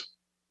 years.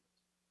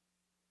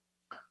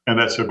 And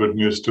that's a good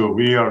news too.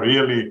 We are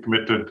really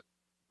committed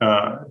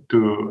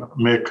to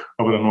make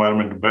our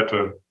environment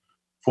better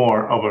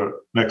for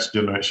our next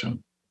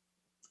generation.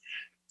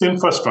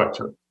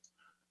 Infrastructure.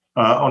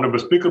 Honorable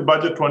Speaker,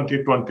 Budget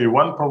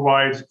 2021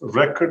 provides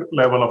record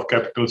level of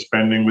capital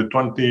spending with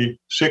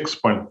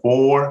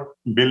 $26.4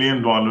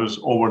 billion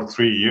over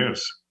 3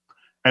 years.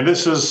 And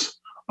this is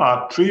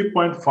a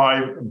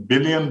 $3.5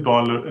 billion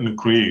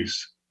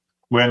increase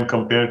when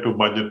compared to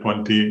Budget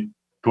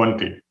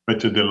 2020,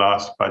 which is the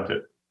last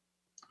budget.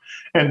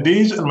 And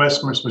these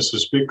investments, Mr.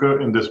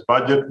 Speaker, in this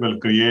budget will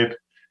create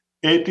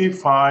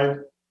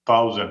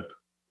 85,000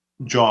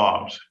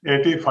 jobs,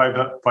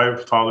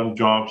 85,000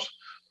 jobs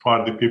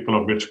for the people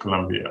of British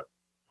Columbia.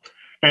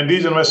 And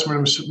these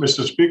investments,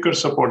 Mr. Speaker,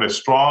 support a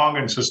strong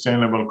and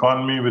sustainable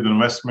economy with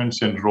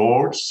investments in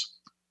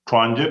roads,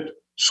 transit,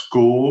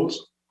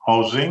 schools,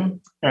 housing,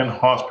 and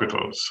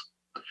hospitals.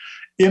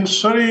 In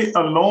Surrey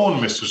alone,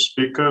 Mr.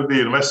 Speaker,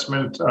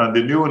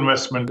 the new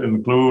investment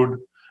include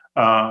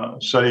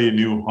Surrey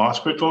New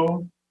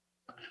Hospital,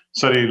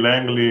 Surrey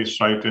Langley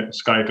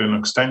Skyton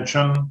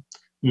Extension,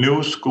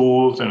 new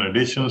schools and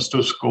additions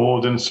to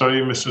schools in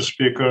Surrey, Mr.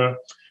 Speaker,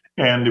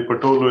 and the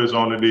Patolo is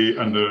already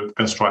under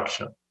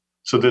construction.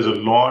 So there's a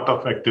lot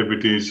of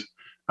activities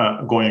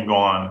going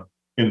on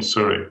in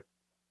Surrey.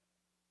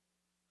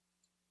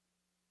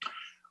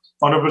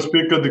 Honorable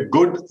Speaker, the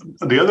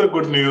other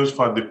good news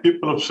for the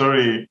people of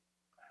Surrey,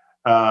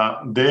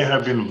 they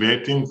have been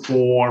waiting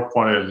for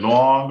a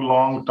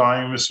long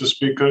time, Mr.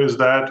 Speaker, is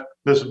that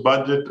this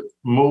budget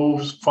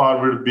moves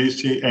forward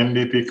BC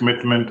NDP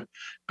commitment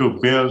to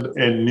build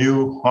a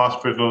new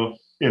hospital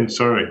in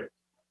Surrey.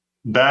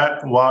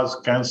 That was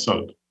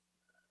cancelled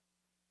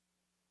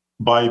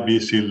by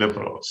BC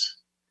Liberals.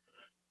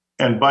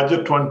 In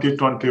Budget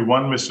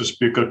 2021, Mr.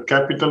 Speaker,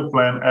 capital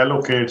plan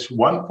allocates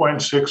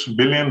 $1.6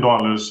 billion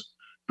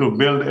to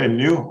build a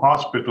new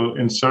hospital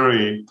in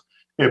Surrey,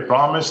 a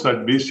promise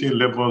that BC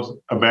Liberals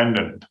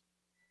abandoned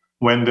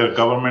when their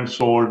government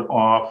sold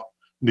off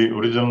the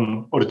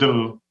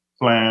original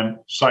plan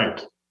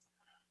site.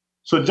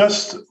 So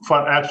just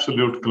for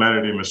absolute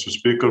clarity, Mr.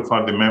 Speaker,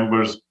 for the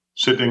members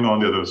sitting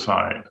on the other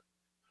side,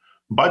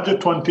 Budget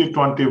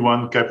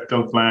 2021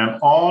 capital plan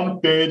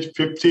on page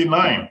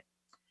 59,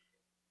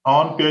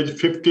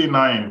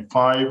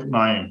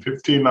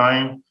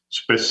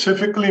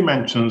 specifically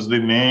mentions the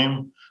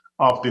name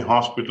of the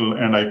hospital,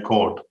 and I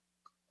quote,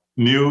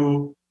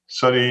 New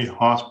Surrey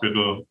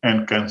Hospital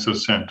and Cancer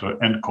Center,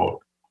 end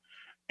quote.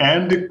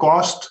 And the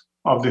cost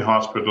of the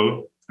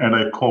hospital, and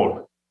I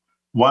quote,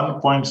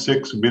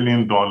 $1.6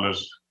 billion,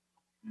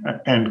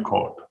 end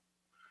quote.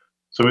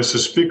 So, Mr.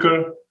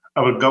 Speaker,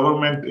 our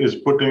government is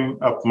putting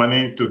up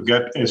money to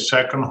get a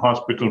second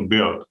hospital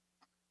built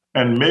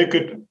and make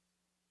it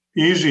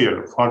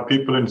easier for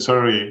people in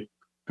Surrey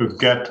to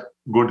get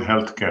good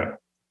health care.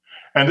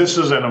 And this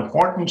is an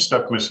important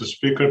step, Mr.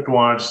 Speaker,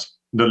 towards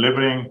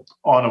delivering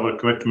on our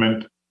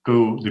commitment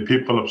to the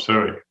people of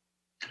Surrey.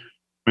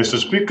 Mr.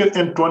 Speaker,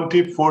 in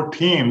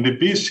 2014, the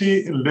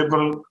BC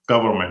Liberal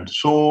government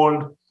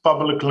sold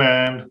public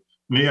land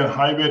near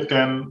Highway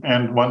 10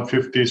 and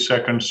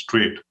 152nd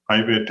Street,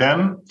 Highway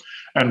 10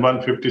 and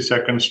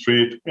 152nd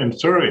Street in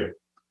Surrey.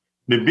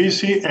 The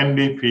BC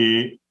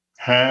NDP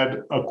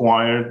had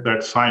acquired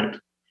that site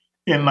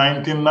in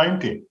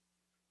 1990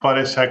 for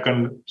a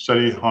second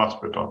Surrey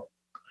hospital.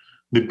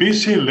 The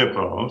BC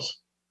Liberals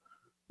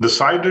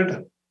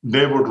decided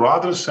they would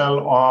rather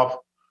sell off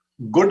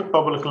good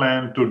public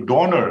land to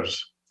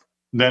donors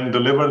than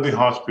deliver the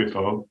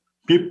hospital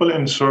people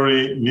in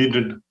Surrey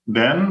needed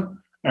then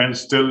and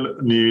still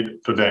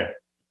need today.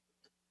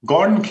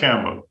 Gordon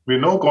Campbell, we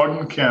know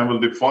Gordon Campbell,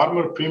 the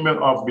former Premier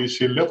of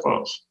BC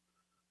Liberals,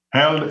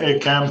 held a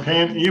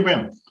campaign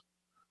event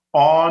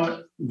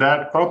on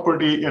that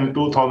property in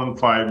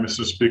 2005,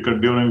 Mr. Speaker,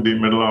 during the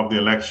middle of the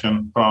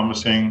election,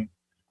 promising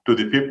to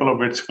the people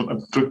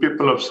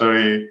of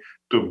Surrey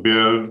to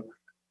build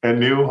a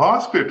new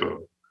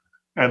hospital.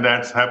 And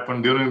that's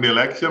happened during the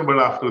election, but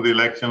after the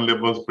election,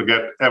 Liberals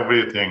forget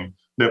everything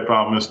they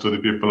promised to the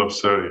people of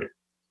Surrey.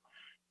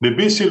 The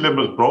BC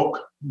Liberals broke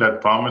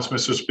that promise,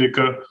 Mr.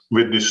 Speaker,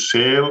 with the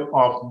sale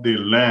of the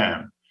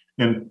land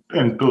in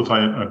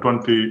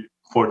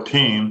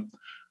 2014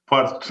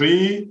 for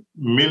 $3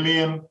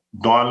 million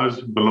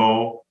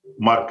below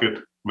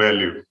market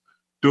value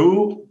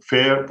to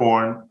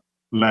Fairborn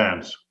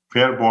Lands,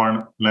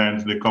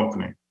 the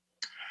company.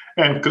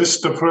 And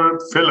Christopher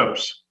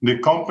Phillips, the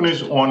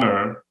company's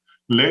owner,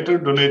 later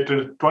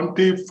donated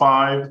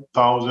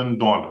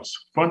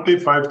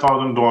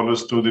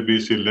 $25,000 to the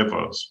BC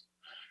Liberals.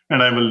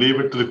 And I will leave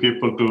it to the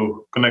people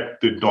to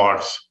connect the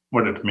dots,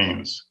 what it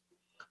means.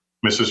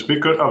 Mr.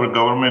 Speaker, our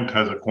government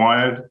has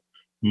acquired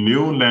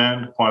new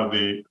land for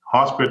the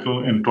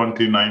hospital in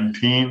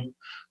 2019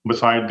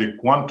 beside the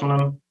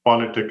Kwantlen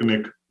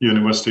Polytechnic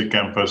University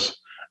campus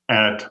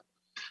at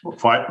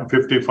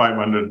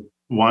 5500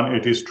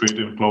 180th Street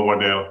in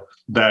Cloverdale,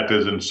 that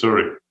is in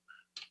Surrey.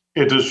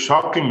 It is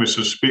shocking,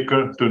 Mr.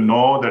 Speaker, to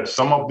know that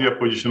some of the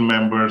opposition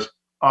members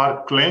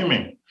are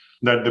claiming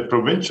that the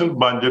provincial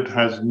budget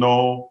has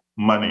no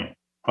money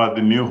for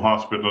the new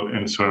hospital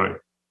in Surrey.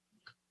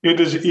 It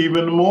is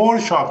even more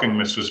shocking,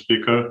 Mr.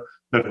 Speaker,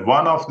 that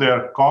one of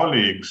their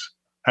colleagues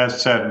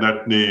has said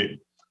that the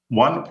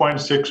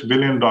 $1.6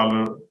 billion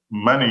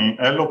money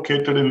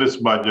allocated in this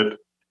budget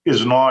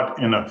is not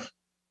enough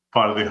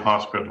for the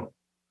hospital.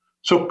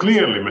 So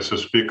clearly, Mr.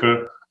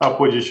 Speaker,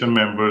 opposition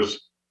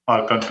members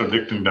are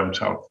contradicting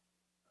themselves.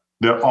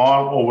 They're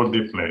all over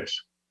the place.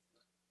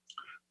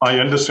 I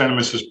understand,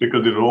 Mr.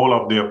 Speaker, the role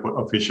of the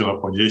official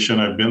opposition.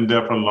 I've been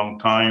there for a long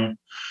time.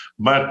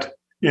 But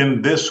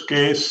in this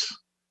case,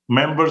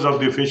 members of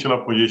the official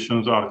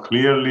oppositions are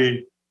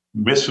clearly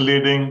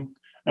misleading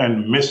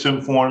and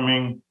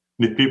misinforming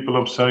the people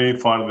of Surrey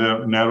for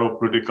their narrow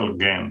political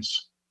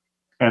gains.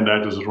 And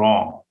that is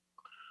wrong.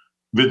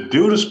 With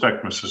due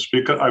respect, Mr.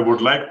 Speaker, I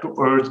would like to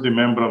urge the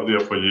member of the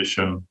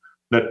opposition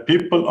that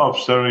people of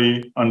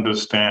Surrey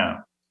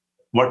understand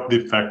what the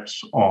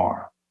facts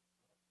are.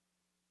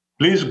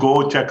 Please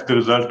go check the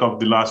result of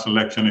the last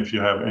election if you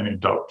have any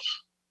doubts.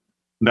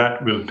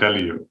 That will tell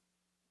you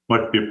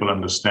what people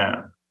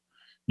understand.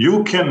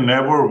 You can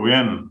never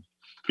win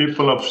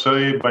people of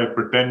Surrey by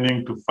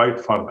pretending to fight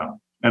for them.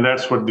 And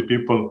that's what the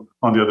people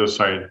on the other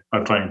side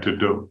are trying to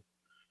do.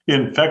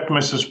 In fact,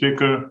 Mr.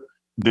 Speaker,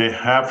 they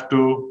have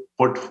to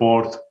put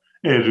forth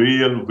a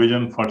real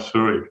vision for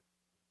Surrey.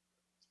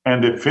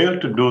 And they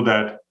failed to do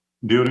that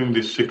during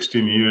the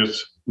 16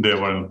 years they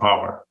were in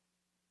power.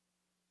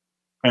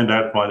 And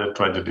that was a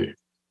tragedy.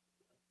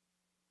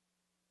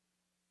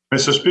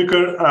 Mr.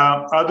 Speaker,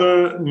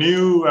 other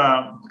new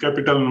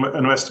capital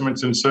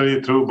investments in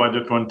Surrey through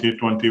Budget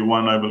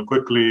 2021, I will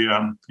quickly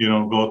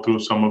go through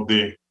some of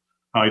the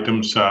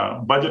items.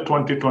 Budget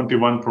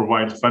 2021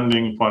 provides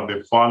funding for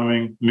the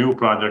following new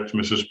projects,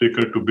 Mr.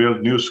 Speaker, to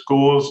build new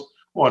schools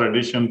or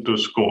addition to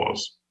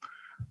schools.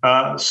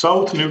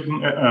 South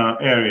Newton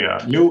area,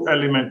 new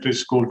elementary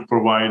school to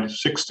provide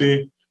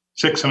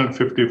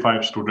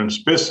 655 student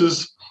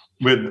spaces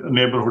with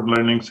neighborhood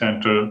learning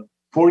center,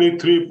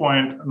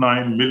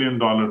 $43.9 million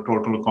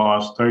total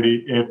cost,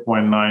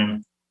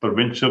 38.9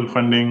 provincial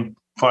funding,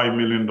 $5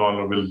 million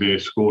will be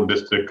school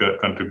district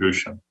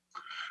contribution.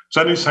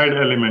 Sunnyside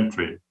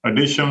Elementary,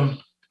 addition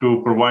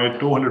to provide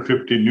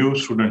 250 new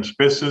student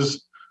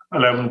spaces,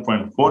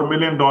 $11.4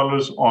 million,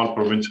 all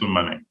provincial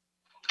money.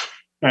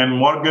 And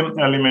Morgan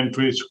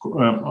Elementary,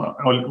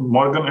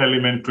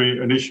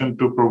 addition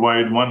to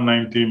provide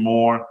 190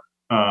 more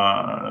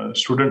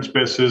student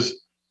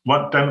spaces,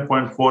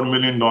 $10.4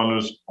 million,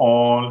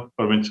 all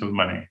provincial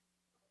money.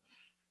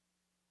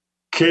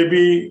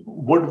 KB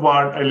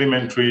Woodward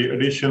Elementary,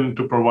 addition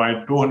to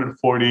provide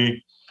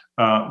 240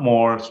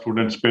 more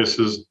student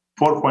spaces,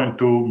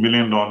 $4.2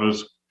 million,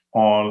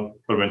 all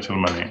provincial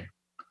money.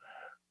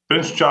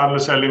 Prince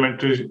Charles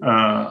Elementary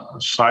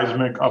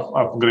seismic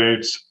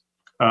upgrades,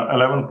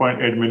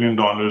 $11.8 million,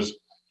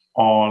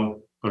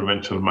 all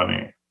provincial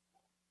money.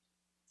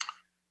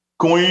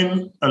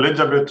 Queen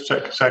Elizabeth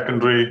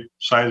Secondary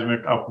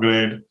seismic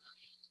upgrade,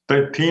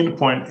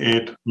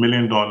 $13.8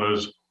 million,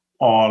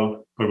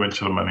 all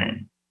provincial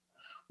money.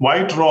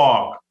 White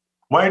Rock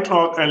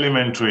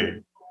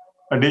Elementary,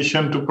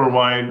 addition to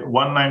provide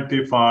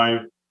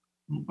 195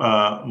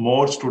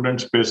 more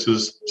student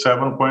spaces,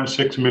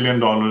 $7.6 million,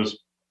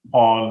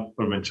 all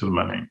provincial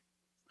money.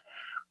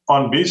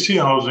 On BC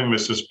Housing,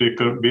 Mr.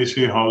 Speaker,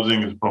 BC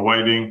Housing is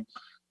providing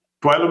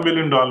 $12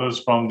 million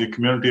from the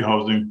Community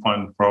Housing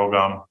Fund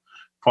program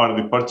for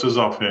the purchase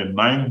of a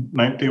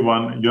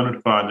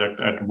 91-unit project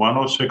at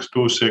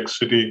 10626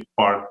 City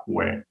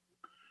Parkway.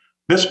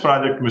 This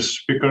project,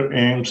 Mr. Speaker,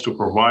 aims to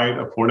provide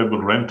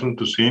affordable rental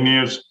to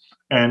seniors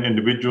and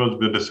individuals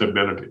with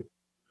disability.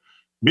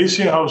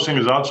 BC Housing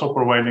is also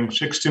providing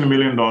 $16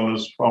 million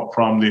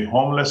from the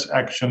Homeless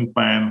Action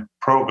Plan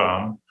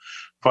program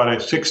for a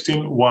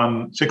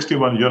 61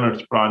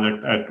 units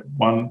project at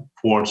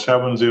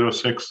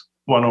 14706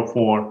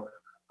 104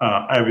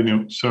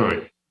 Avenue,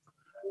 Surrey.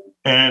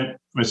 And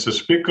Mr.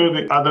 Speaker,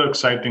 the other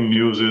exciting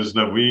news is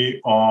that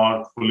we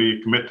are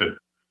fully committed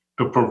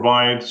to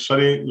provide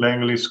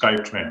Surrey-Langley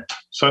SkyTrain.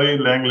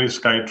 Surrey-Langley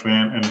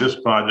SkyTrain, and this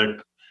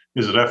project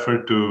is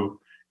referred to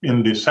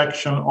in the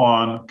section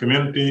on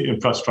community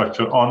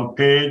infrastructure on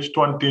page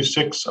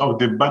 26 of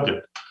the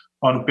budget.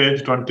 On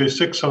page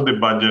 26 of the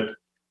budget,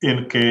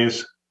 in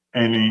case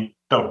any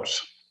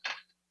doubts.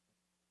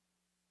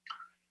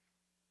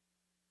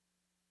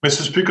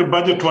 Mr. Speaker,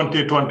 Budget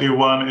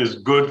 2021 is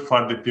good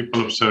for the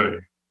people of Surrey.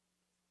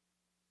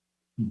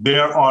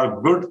 There are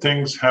good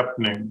things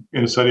happening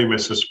in Surrey,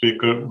 Mr.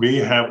 Speaker. We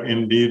have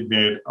indeed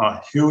made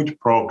a huge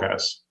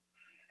progress.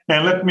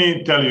 And let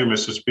me tell you,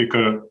 Mr.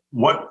 Speaker,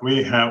 what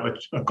we have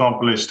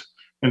accomplished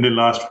in the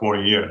last 4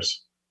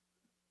 years.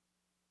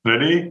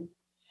 Ready?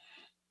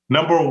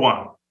 Number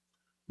one,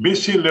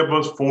 BC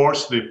Liberals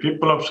forced the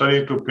people of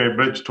Surrey to pay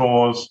bridge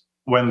tolls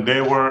when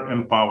they were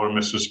in power,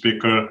 Mr.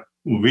 Speaker.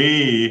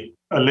 We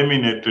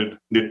eliminated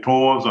the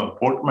tolls on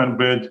Portman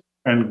Bridge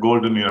and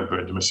Golden Ear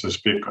Bridge, Mr.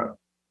 Speaker.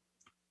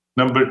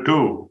 Number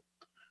two,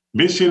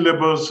 BC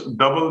Liberals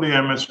doubled the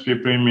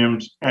MSP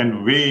premiums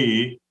and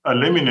we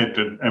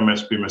eliminated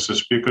MSP, Mr.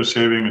 Speaker,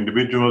 saving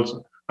individuals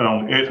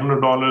around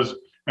 $800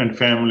 and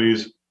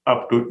families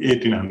up to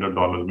 $1,800,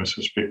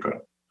 Mr.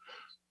 Speaker.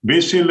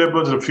 BC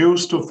Liberals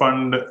refused to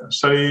fund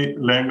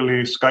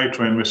Surrey-Langley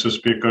SkyTrain, Mr.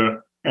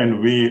 Speaker,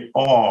 and we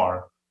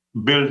are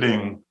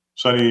building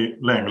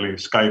Surrey-Langley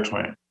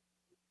SkyTrain.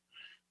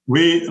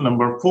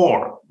 Number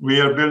four, we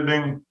are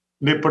building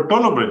the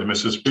Portola Bridge,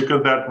 Mr.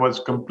 Speaker, that was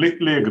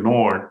completely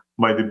ignored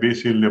by the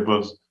BC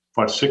Liberals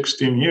for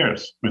 16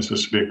 years, Mr.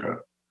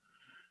 Speaker.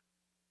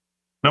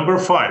 Number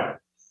five,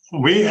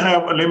 we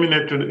have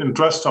eliminated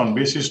interest on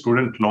BC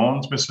student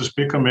loans, Mr.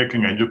 Speaker,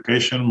 making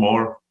education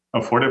more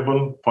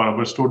affordable for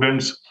our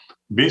students.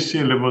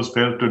 BC Liberals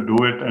failed to do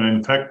it, and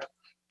in fact,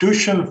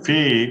 tuition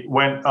fee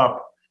went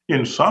up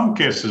in some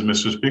cases,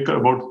 Mr. Speaker,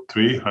 about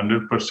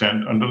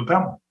 300% under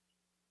them.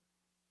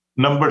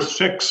 Number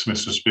six,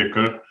 Mr.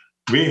 Speaker,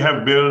 we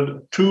have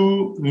built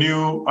 2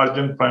 new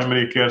urgent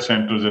primary care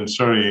centers in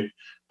Surrey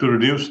to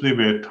reduce the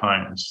wait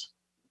times.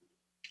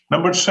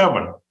 Number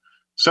seven,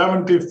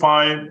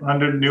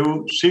 7,500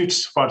 new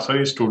seats for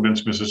Surrey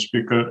students, Mr.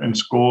 Speaker, in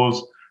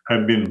schools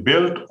have been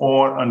built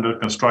or under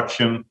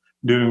construction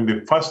during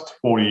the first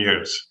 4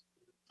 years.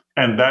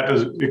 And that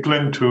is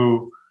equivalent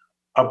to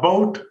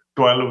about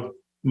 12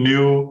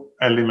 new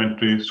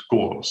elementary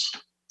schools.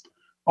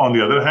 On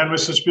the other hand,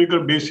 Mr. Speaker,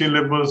 BC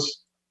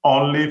Liberals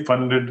only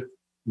funded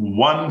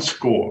one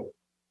school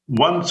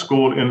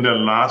in their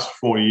last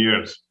 4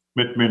 years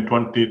between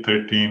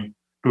 2013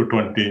 to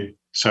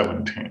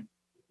 2017.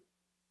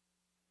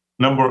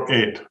 Number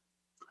 8,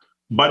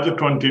 Budget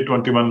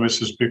 2021,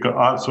 Mr. Speaker,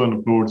 also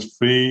includes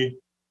free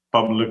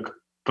public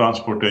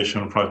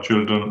transportation for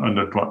children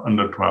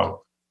under 12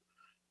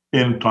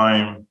 in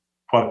time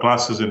for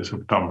classes in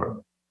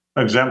September.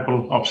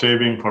 Example of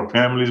saving for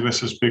families,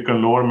 Mr. Speaker,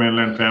 lower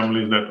mainland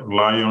families that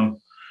rely on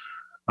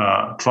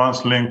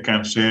TransLink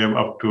can save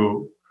up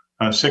to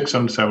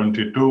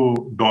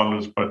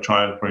 $672 per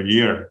child per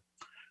year.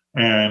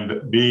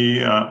 And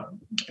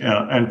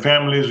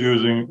families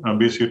using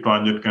BC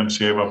Transit can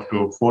save up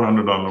to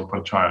 $400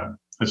 per child.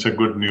 It's a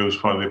good news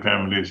for the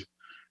families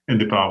in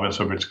the province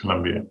of British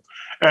Columbia.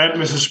 And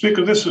Mr.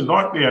 Speaker, this is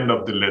not the end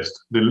of the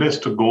list. The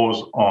list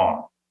goes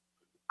on.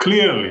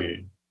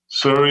 Clearly,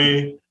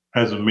 Surrey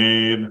has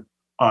made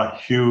a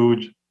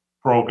huge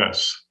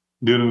progress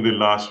during the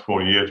last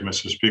 4 years,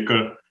 Mr.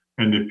 Speaker,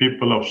 and the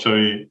people of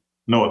Surrey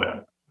know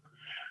that.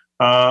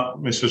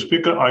 Mr.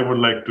 Speaker, I would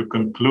like to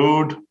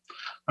conclude.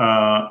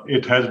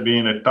 It has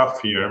been a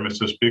tough year,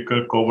 Mr.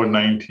 Speaker.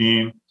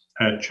 COVID-19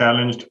 had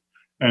challenged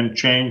and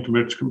changed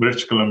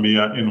British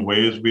Columbia in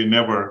ways we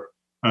never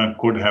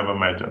could have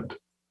imagined.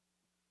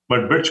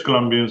 But British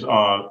Columbians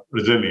are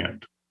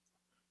resilient.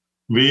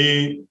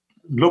 We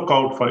look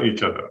out for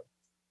each other.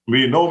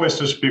 We know,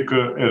 Mr.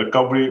 Speaker, a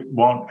recovery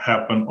won't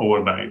happen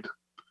overnight.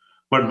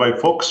 But by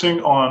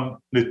focusing on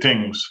the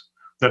things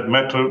that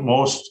matter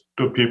most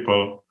to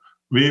people,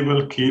 we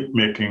will keep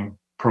making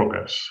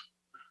progress.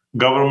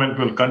 Government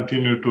will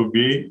continue to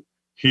be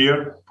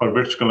here for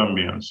British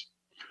Columbians.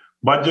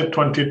 Budget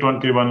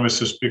 2021,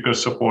 Mr. Speaker,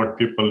 support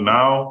people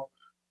now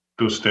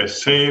to stay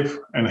safe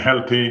and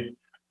healthy,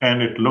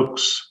 and it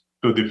looks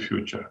to the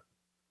future.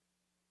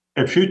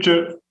 A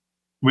future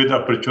with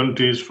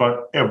opportunities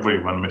for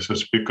everyone, Mr.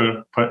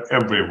 Speaker, for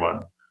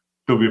everyone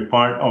to be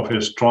part of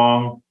a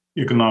strong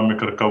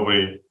economic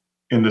recovery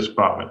in this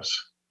province.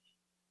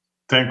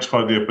 Thanks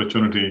for the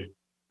opportunity,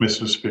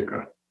 Mr.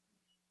 Speaker.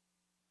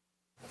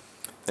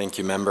 Thank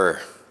you,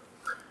 Member.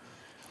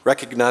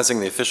 Recognizing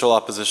the official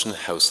opposition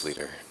House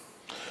Leader.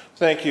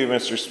 Thank you,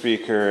 Mr.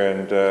 Speaker,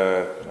 and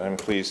I'm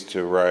pleased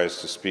to rise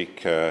to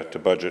speak to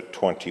Budget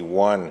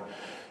 21.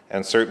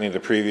 And certainly the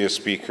previous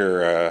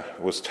speaker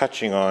was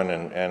touching on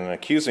and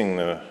accusing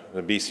the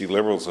BC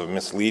Liberals of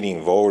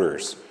misleading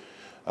voters.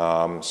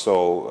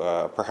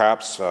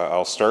 Perhaps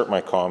I'll start my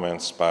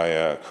comments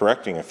by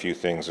correcting a few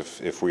things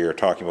if we are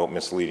talking about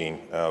misleading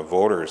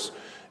voters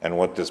and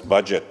what this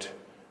budget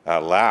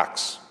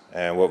lacks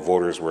and what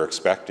voters were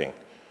expecting.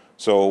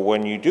 So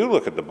when you do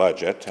look at the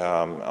budget,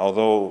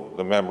 although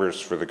the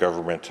members for the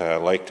government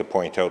like to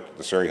point out that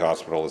the Surrey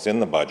Hospital is in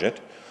the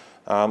budget,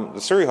 the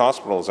Surrey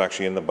Hospital is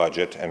actually in the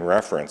budget and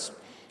referenced.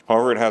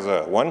 However, it has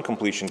one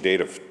completion date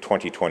of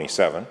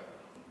 2027,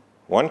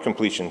 one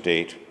completion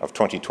date of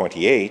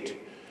 2028,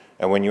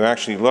 and when you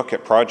actually look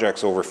at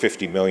projects over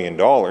 $50 million,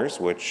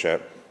 which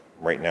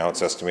right now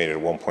it's estimated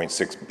at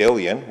 $1.6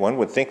 billion, one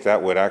would think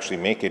that would actually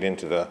make it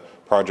into the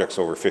projects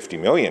over 50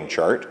 million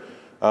chart.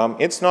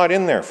 It's not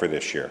in there for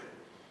this year.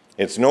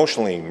 It's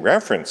notionally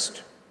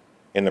referenced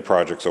in the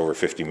projects over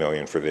 50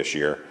 million for this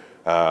year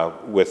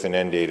with an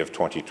end date of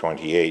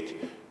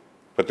 2028.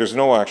 But there's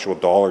no actual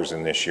dollars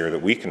in this year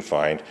that we can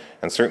find,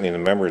 and certainly the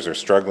members are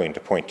struggling to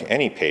point to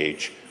any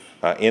page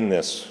in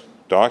this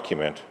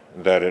document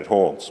that it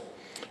holds.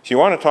 If you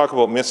want to talk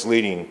about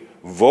misleading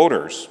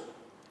voters,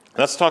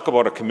 let's talk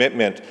about a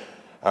commitment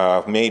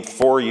made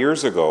 4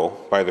 years ago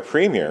by the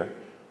Premier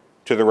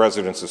to the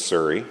residents of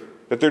Surrey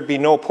that there'd be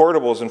no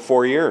portables in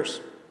 4 years.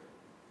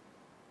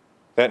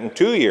 That in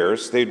 2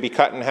 years, they'd be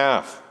cut in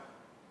half.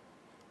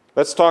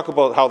 Let's talk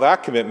about how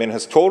that commitment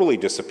has totally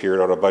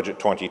disappeared out of Budget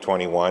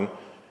 2021.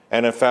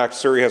 And in fact,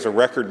 Surrey has a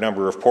record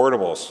number of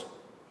portables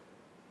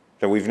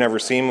that we've never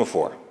seen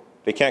before.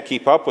 They can't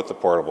keep up with the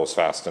portables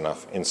fast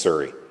enough in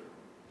Surrey.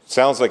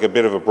 Sounds like a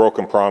bit of a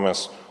broken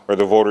promise, or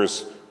the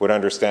voters would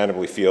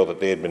understandably feel that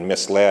they had been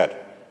misled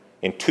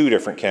in 2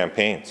 different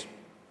campaigns.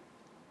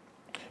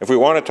 If we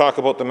want to talk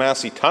about the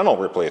Massey Tunnel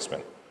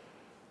replacement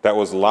that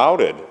was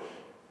lauded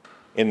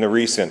in the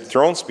recent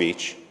throne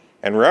speech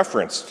and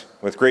referenced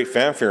with great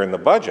fanfare in the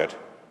budget,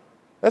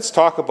 let's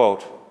talk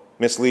about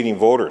misleading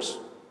voters.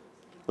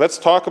 Let's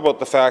talk about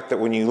the fact that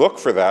when you look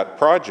for that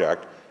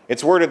project,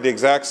 it's worded the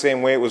exact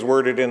same way it was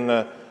worded in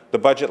the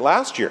budget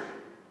last year.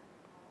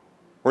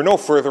 We're no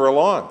further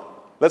along.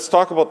 Let's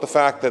talk about the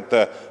fact that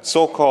the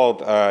so-called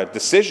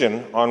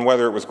decision on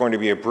whether it was going to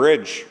be a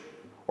bridge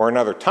or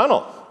another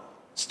tunnel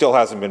still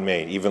hasn't been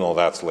made, even though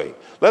that's late.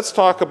 Let's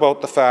talk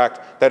about the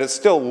fact that it's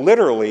still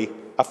literally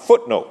a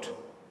footnote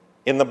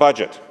in the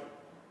budget.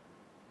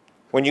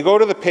 When you go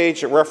to the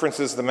page that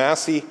references the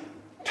Massey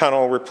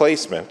Tunnel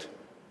replacement,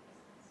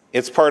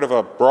 it's part of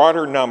a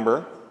broader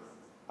number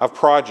of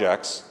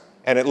projects,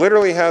 and it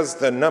literally has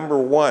the number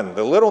 1,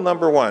 the little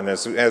number 1,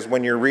 as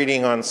when you're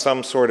reading on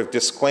some sort of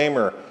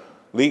disclaimer,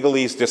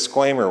 legalese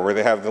disclaimer, where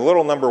they have the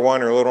little number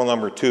 1 or little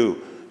number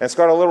 2. And it's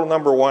got a little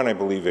number 1, I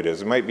believe it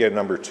is. It might be a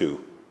number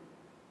 2.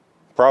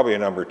 Probably a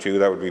number 2,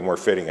 that would be more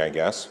fitting, I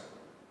guess.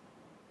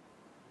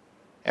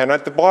 And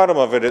at the bottom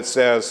of it, it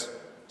says,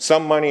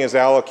 some money is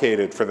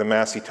allocated for the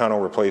Massey Tunnel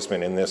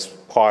replacement in this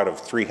pot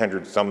of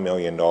 $300-some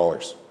million.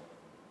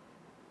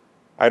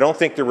 I don't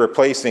think they're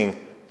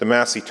replacing the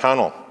Massey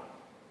Tunnel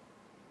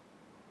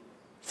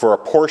for a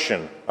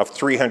portion of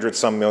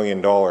 $300-some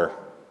million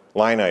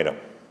line item.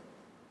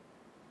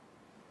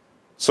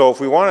 So if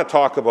we want to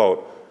talk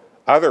about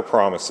other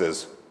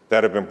promises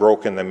that have been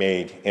broken and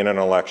made in an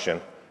election,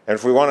 and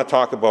if we want to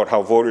talk about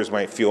how voters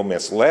might feel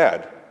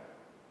misled,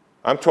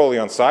 I'm totally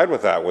on side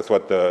with that, with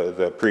what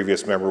the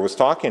previous member was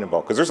talking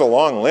about, because there's a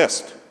long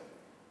list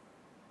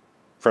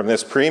from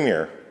this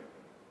Premier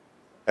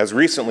as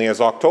recently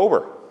as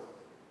October.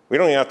 We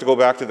don't even have to go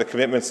back to the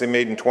commitments they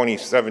made in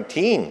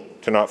 2017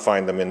 to not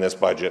find them in this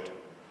budget.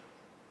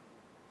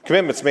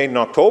 Commitments made in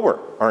October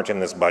aren't in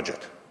this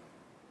budget.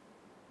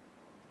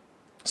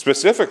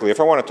 Specifically,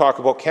 if I want to talk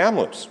about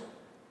Kamloops,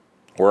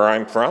 where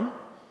I'm from,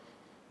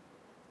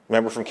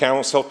 member from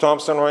Kamloops, South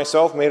Thompson, and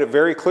myself made it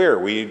very clear.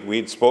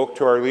 We'd spoke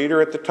to our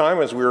leader at the time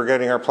as we were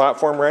getting our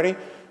platform ready.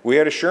 We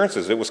had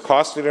assurances. It was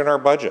costed in our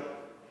budget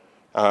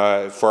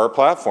for our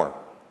platform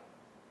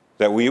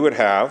that we would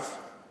have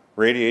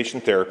radiation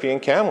therapy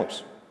in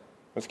Kamloops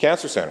with the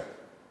Cancer Centre.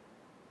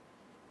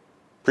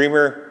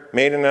 Premier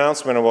made an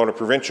announcement about a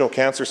provincial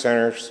cancer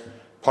centres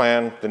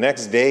plan the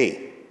next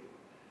day,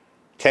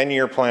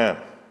 10-year plan.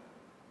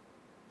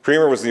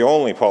 Premier was the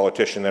only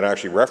politician that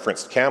actually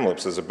referenced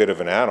Kamloops as a bit of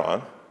an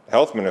add-on. The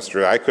health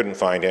minister, I couldn't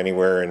find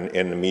anywhere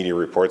in the media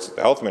reports that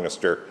the health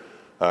minister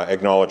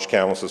acknowledged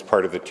Kamloops as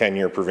part of the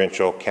 10-year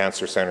provincial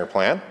cancer centre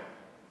plan.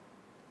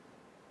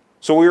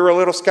 So we were a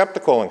little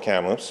skeptical in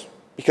Kamloops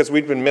because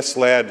we'd been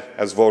misled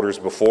as voters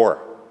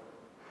before.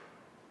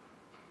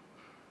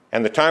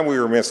 And the time we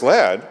were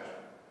misled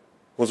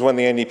was when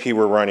the NDP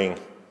were running,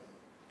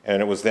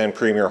 and it was then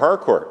Premier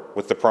Harcourt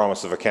with the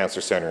promise of a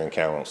cancer centre in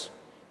Kamloops.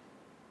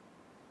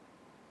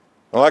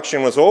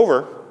 Election was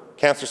over,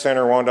 Cancer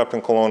Centre wound up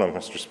in Kelowna,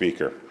 Mr.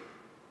 Speaker.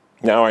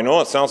 Now, I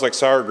know it sounds like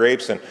sour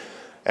grapes, and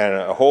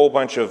a whole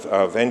bunch of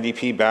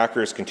NDP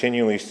backers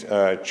continually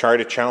try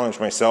to challenge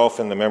myself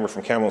and the member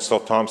from Kamloops,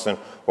 South Thompson.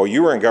 Well,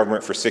 you were in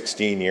government for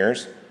 16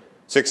 years.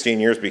 16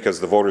 years because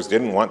the voters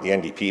didn't want the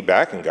NDP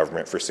back in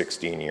government for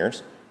 16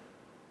 years.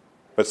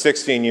 But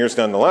 16 years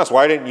nonetheless.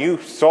 Why didn't you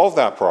solve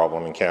that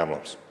problem in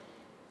Kamloops?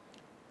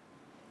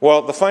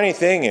 Well, the funny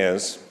thing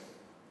is,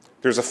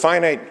 there's a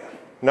finite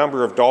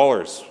number of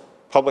dollars,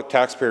 public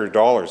taxpayer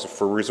dollars,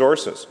 for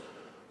resources.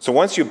 So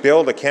once you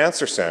build a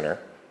cancer centre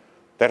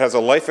that has a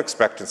life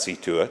expectancy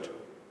to it,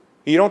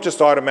 you don't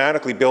just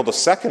automatically build a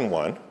second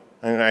one,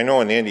 and I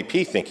know in the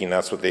NDP thinking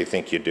that's what they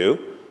think you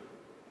do,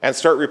 and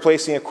start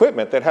replacing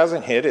equipment that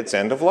hasn't hit its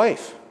end of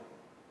life.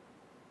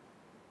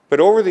 But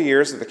over the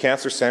years that the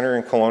Cancer Centre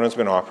in Kelowna has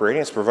been operating,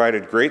 it's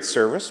provided great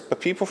service, but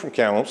people from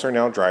Kamloops are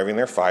now driving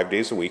there 5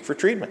 days a week for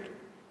treatment.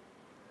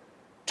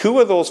 2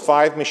 of those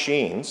 5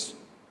 machines,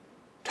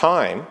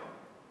 time,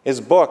 is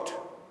booked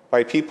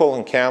by people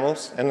in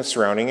Kamloops and the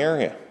surrounding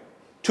area.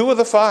 2 of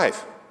the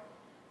 5.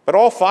 But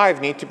all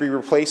 5 need to be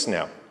replaced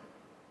now.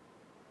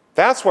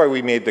 That's why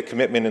we made the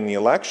commitment in the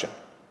election.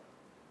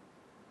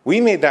 We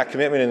made that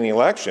commitment in the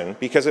election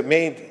because it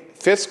made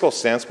fiscal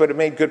sense, but it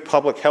made good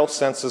public health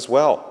sense as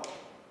well.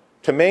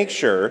 To make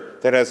sure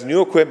that as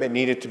new equipment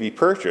needed to be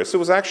purchased, it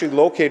was actually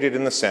located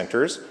in the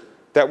centres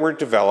that were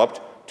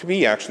developed to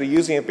be actually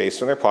using it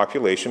based on their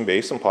population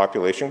base and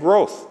population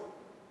growth.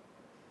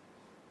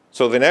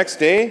 So the next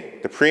day,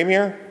 the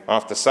Premier,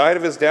 off the side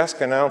of his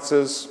desk,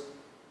 announces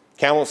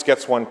Kamloops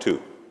gets one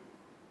too,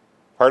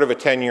 part of a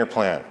 10-year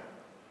plan.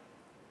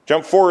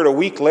 Jump forward a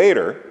week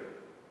later,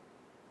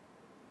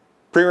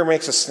 Premier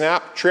makes a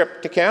snap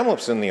trip to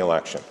Kamloops in the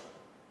election.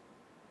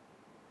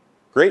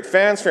 Great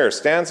fanfare,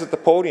 stands at the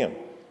podium,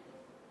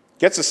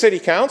 gets a city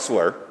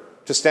councillor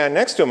to stand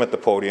next to him at the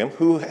podium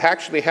who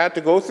actually had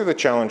to go through the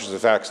challenges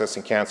of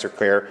accessing cancer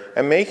care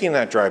and making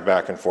that drive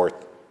back and forth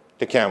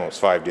to Kamloops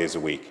 5 days a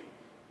week.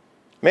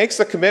 Makes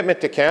the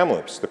commitment to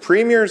Kamloops. The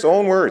Premier's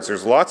own words,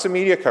 there's lots of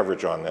media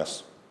coverage on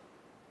this.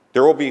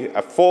 There will be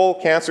a full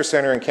cancer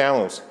centre in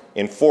Kamloops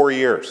in 4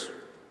 years.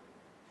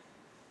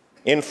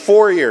 In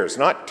 4 years,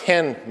 not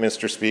 10,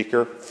 Mr.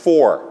 Speaker,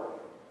 4.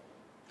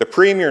 The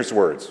Premier's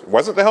words. It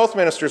wasn't the Health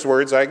Minister's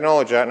words, I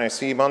acknowledge that, and I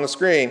see him on the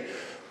screen.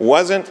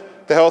 Wasn't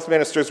the Health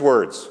Minister's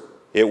words.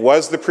 It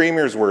was the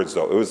Premier's words,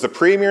 though. It was the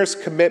Premier's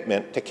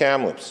commitment to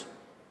Kamloops.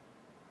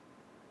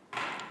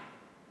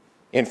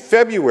 In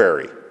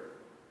February,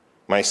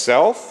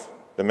 myself,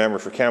 the member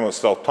for Kamloops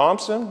South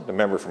Thompson, the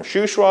member from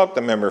Shuswap,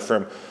 the member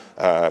from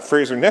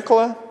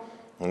Fraser-Nicola,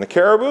 and the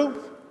Caribou,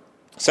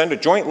 send a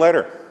joint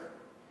letter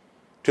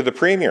to the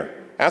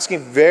Premier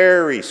asking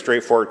very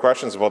straightforward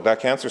questions about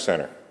that cancer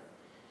centre.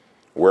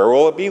 Where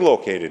will it be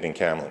located in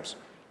Kamloops?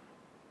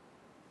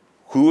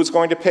 Who is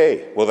going to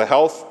pay? Will the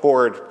Health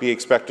Board be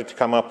expected to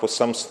come up with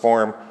some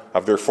form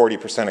of their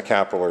 40% of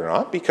capital or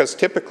not? Because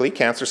typically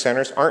cancer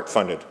centres aren't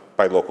funded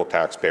by local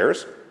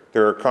taxpayers.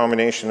 They're a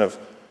combination of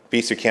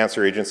BC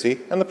Cancer Agency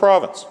and the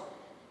province.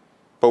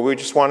 But we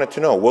just wanted to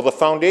know, will the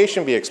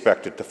foundation be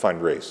expected to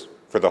fundraise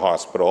for the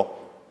hospital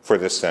for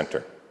this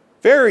centre?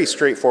 Very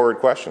straightforward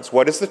questions.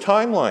 What is the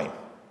timeline?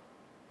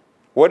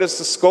 What is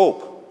the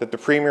scope that the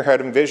Premier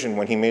had envisioned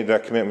when he made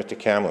that commitment to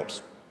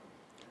Kamloops?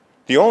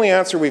 The only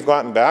answer we've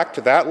gotten back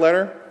to that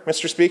letter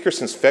Mr. Speaker,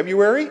 since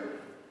February,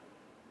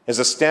 is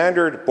a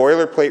standard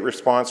boilerplate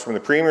response from the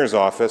Premier's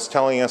office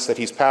telling us that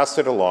he's passed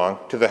it along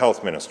to the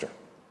Health Minister.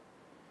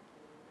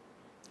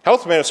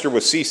 Health Minister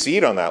was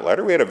CC'd on that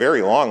letter. We had a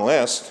very long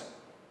list.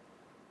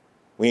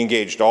 We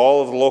engaged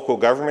all of the local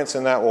governments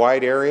in that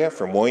wide area,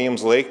 from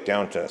Williams Lake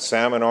down to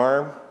Salmon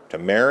Arm to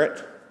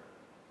Merritt,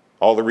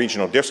 all the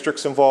regional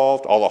districts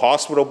involved, all the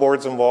hospital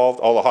boards involved,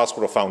 all the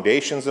hospital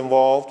foundations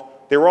involved.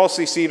 They were all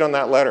CC'd on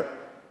that letter.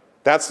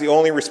 That's the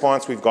only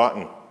response we've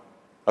gotten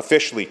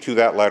officially to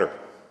that letter.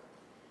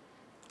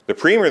 The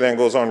Premier then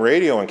goes on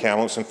radio in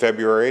Kamloops in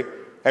February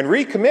and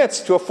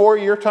recommits to a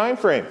 4-year time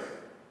frame.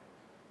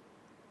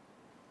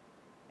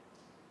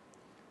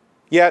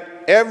 Yet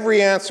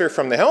every answer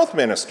from the Health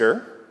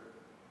Minister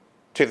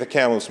to the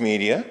Kamloops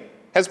media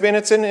has been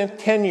it's in a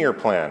 10-year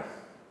plan.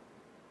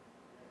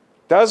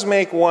 Does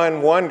make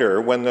one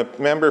wonder, when the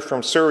member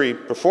from Surrey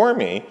before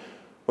me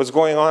was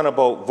going on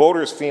about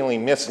voters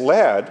feeling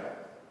misled,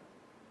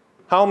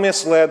 how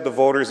misled the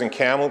voters in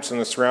Kamloops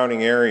and the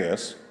surrounding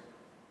areas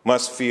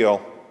must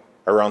feel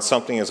around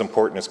something as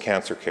important as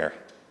cancer care.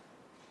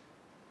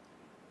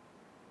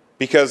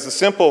 Because the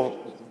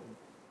simple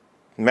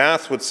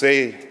math would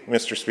say,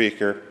 Mr.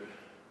 Speaker,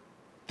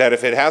 that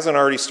if it hasn't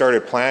already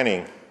started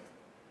planning,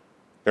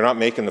 they're not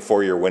making the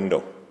 4-year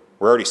window.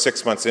 We're already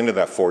 6 months into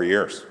that 4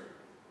 years.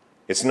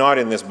 It's not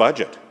in this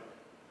budget.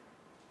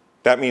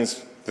 That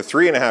means the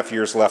 3.5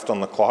 years left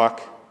on the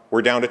clock,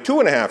 we're down to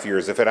 2.5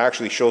 years if it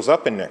actually shows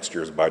up in next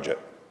year's budget.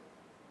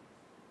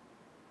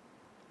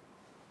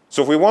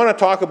 So if we want to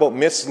talk about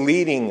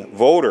misleading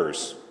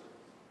voters,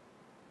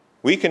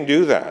 we can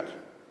do that.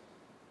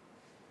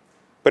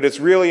 But it's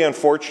really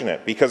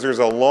unfortunate because there's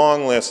a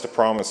long list of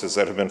promises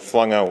that have been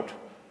flung out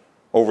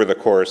over the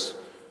course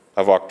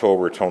of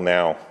October till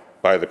now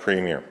by the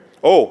Premier.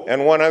 Oh,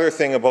 and one other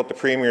thing about the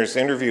Premier's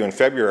interview in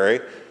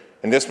February,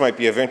 and this might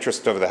be of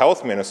interest to the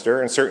Health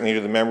Minister and certainly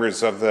to the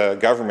members of the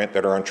government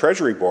that are on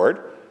Treasury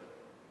Board.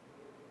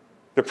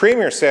 The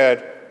Premier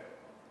said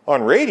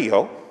on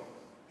radio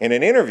in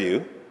an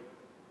interview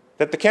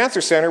that the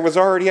Cancer Centre was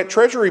already at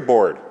Treasury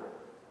Board.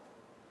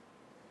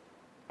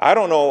 I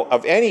don't know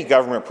of any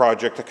government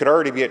project that could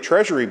already be at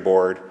Treasury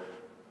Board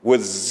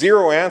with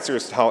zero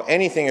answers to how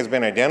anything has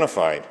been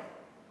identified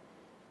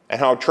and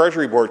how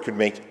Treasury Board could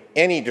make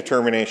any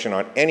determination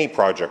on any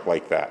project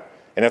like that.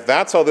 And if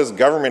that's how this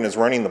government is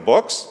running the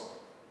books,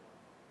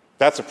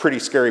 that's a pretty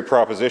scary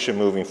proposition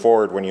moving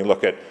forward when you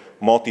look at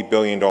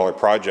multi-billion-dollar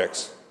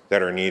projects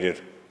that are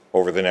needed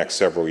over the next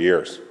several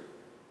years.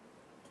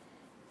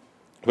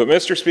 But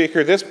Mr.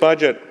 Speaker, this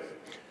budget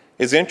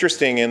is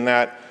interesting in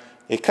that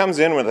it comes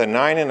in with a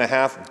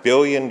 $9.5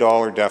 billion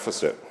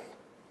deficit.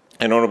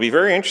 And it'll be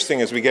very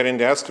interesting as we get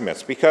into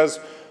estimates, because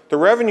the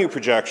revenue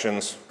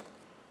projections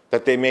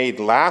that they made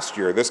last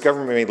year, this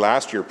government made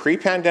last year,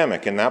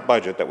 pre-pandemic, in that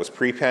budget that was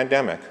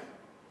pre-pandemic,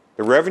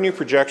 the revenue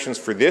projections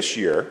for this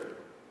year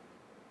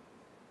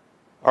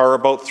are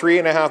about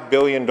 $3.5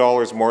 billion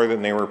more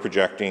than they were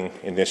projecting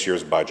in this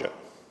year's budget.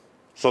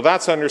 So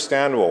that's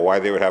understandable why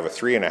they would have a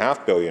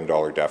 $3.5 billion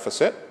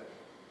deficit.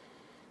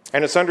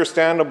 And it's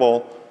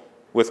understandable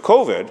with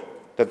COVID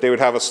that they would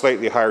have a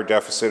slightly higher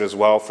deficit as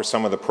well for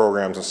some of the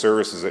programs and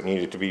services that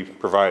needed to be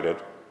provided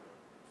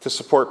to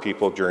support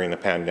people during the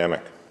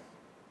pandemic.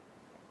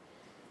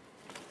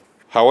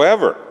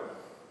 However,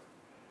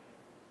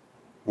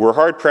 we're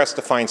hard-pressed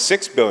to find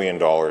 $6 billion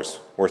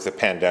worth of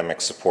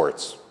pandemic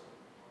supports.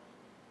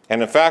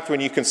 And in fact,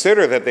 when you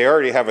consider that they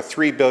already have a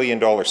 $3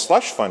 billion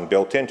slush fund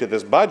built into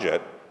this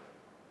budget,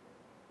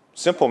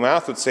 simple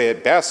math would say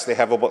at best they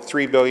have about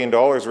 $3 billion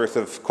worth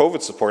of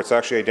COVID supports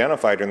actually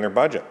identified in their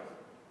budget,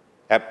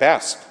 at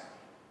best.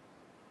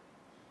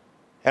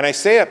 And I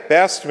say at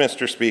best,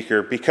 Mr.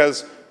 Speaker,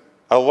 because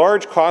a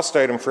large cost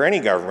item for any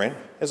government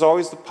is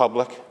always the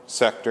public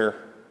sector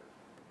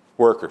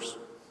workers.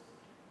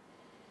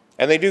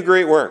 And they do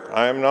great work.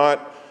 I am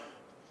not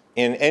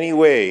in any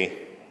way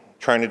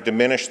trying to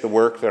diminish the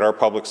work that our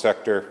public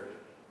sector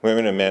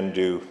women and men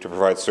do to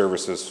provide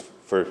services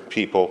for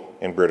people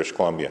in British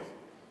Columbia.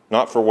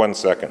 Not for 1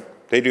 second.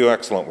 They do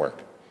excellent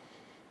work.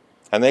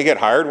 And they get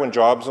hired when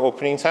jobs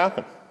openings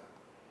happen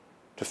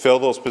to fill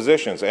those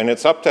positions. And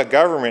it's up to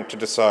government to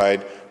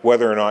decide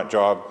whether or not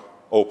job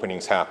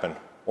openings happen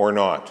or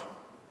not.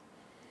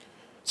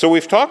 So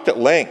we've talked at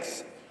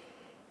length,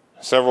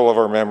 several of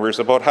our members,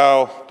 about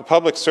how the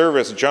public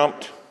service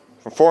jumped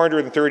from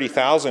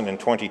 430,000 in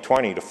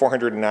 2020 to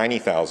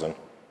 490,000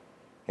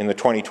 in the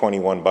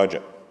 2021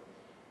 budget.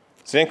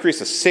 It's an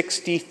increase of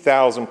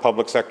 60,000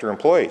 public sector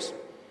employees.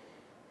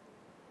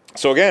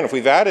 So again, if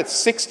we've added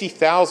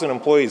 60,000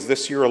 employees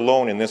this year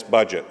alone in this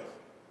budget,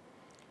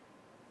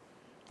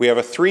 we have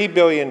a $3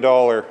 billion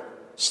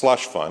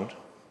slush fund,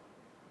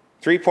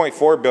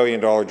 $3.4 billion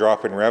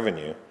drop in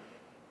revenue.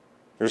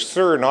 There's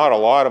sure not a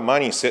lot of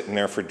money sitting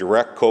there for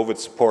direct COVID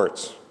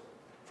supports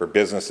for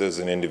businesses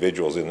and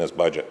individuals in this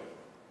budget.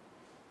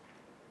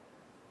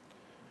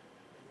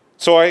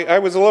 So I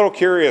was a little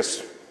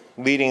curious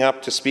leading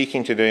up to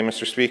speaking today,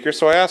 Mr. Speaker,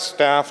 so I asked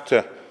staff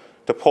to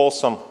pull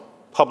some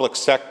public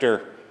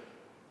sector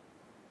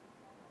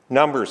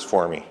numbers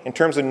for me, in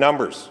terms of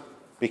numbers,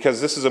 because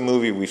this is a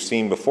movie we've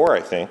seen before,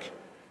 I think,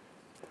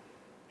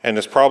 and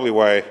it's probably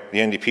why the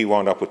NDP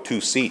wound up with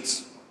 2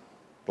 seats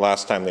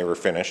last time they were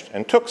finished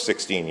and took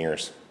 16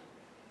 years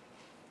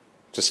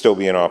to still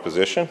be in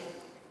opposition,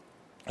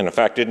 and in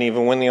fact didn't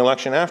even win the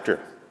election after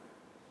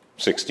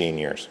 16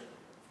 years.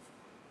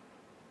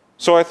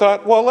 So I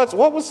thought, well,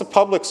 what was the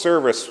public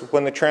service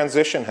when the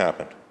transition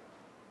happened?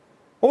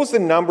 What was the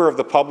number of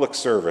the public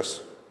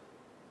service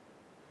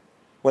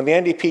when the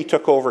NDP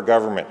took over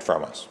government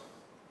from us?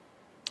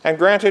 And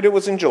granted, it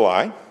was in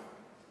July,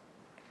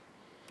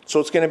 so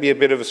it's going to be a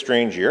bit of a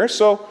strange year.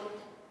 So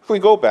if we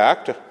go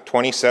back to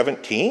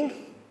 2017,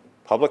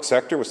 public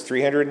sector was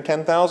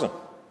 310,000.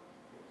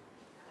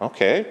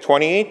 Okay,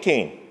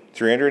 2018,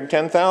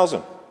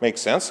 310,000.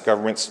 Makes sense.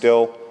 Government's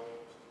still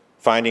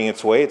finding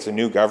its way. It's a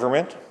new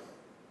government.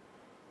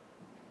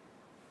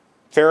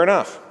 Fair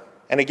enough.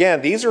 And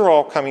again, these are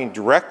all coming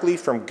directly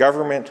from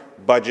government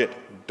budget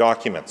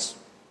documents,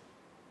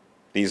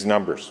 these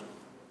numbers.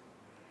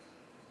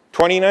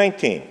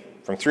 2019,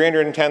 from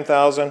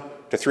 310,000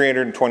 to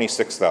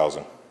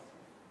 326,000.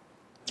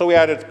 So we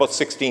added about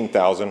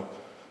 16,000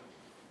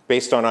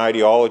 based on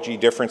ideology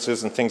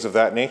differences and things of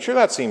that nature.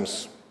 That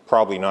seems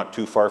probably not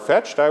too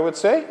far-fetched, I would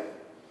say.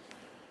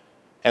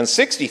 And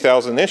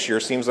 60,000 this year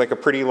seems like a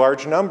pretty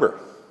large number.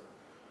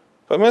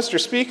 But Mr.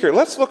 Speaker,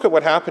 let's look at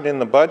what happened in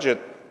the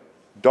budget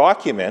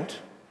document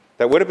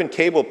that would have been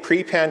tabled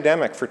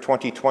pre-pandemic for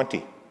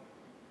 2020.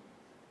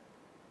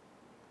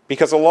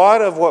 Because a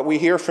lot of what we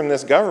hear from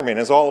this government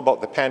is all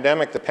about the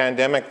pandemic, the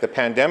pandemic, the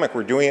pandemic.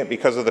 We're doing it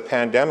because of the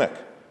pandemic.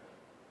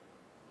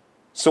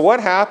 So what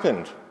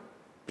happened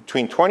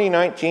between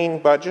 2019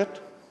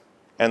 budget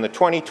and the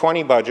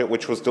 2020 budget,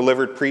 which was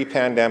delivered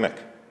pre-pandemic?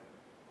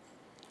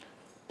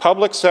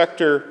 Public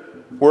sector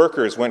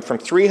workers went from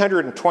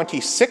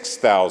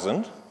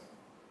 326,000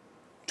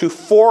 to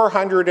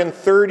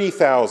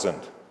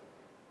 430,000.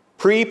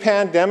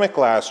 Pre-pandemic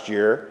last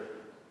year,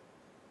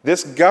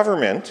 this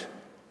government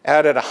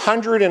added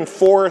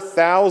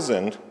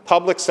 104,000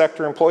 public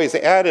sector employees.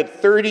 They added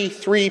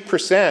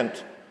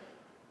 33%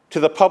 to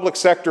the public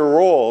sector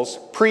roles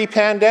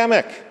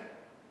pre-pandemic.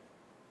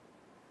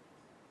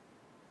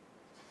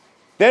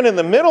 Then in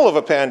the middle of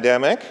a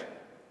pandemic,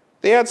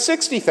 they had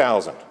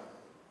 60,000.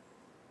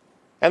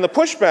 And the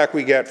pushback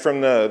we get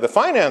from the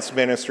finance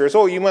minister is,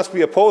 oh, you must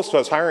be opposed to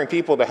us hiring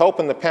people to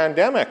help in the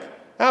pandemic.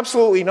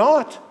 Absolutely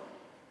not.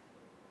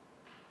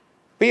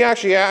 We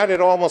actually added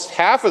almost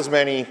half as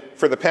many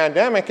for the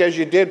pandemic as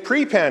you did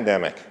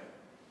pre-pandemic.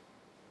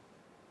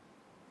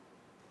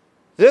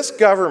 This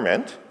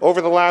government,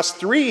 over the last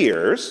 3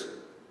 years,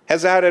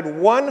 has added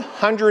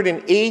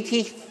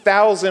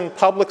 180,000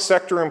 public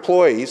sector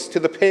employees to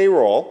the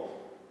payroll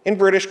in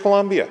British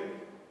Columbia.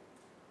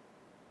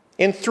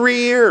 In 3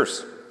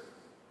 years.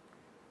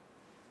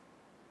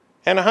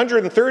 And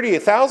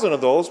 130,000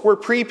 of those were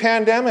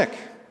pre-pandemic.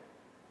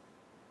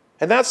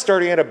 And that's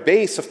starting at a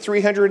base of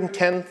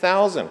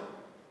 310,000.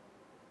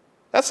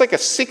 That's like a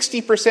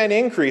 60%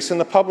 increase in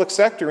the public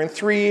sector in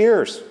 3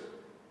 years.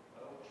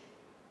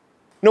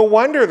 No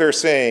wonder they're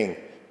saying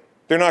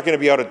they're not going to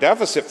be out of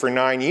deficit for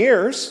 9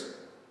 years.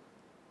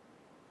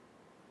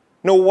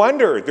 No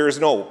wonder there's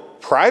no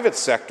private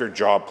sector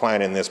job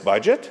plan in this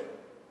budget.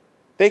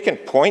 They can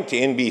point to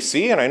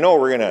NBC, and I know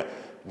we're going to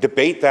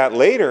debate that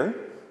later.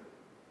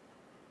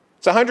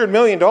 It's $100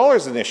 million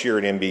in this year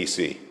at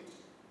NBC.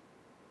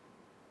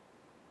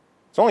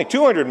 It's only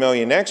 $200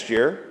 million next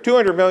year,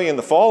 $200 million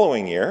the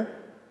following year.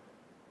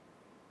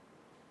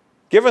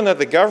 Given that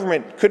the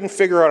government couldn't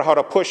figure out how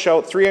to push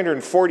out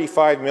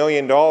 $345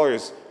 million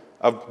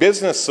of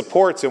business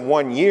supports in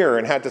 1 year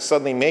and had to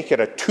suddenly make it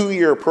a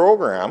 2-year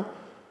program,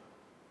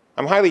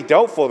 I'm highly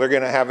doubtful they're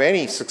going to have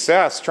any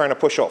success trying to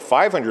push out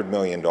 $500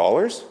 million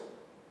to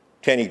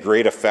any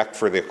great effect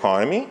for the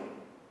economy.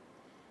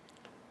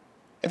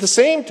 At the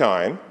same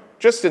time,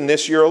 just in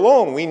this year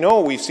alone, we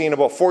know we've seen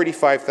about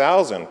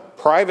 45,000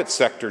 private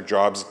sector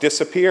jobs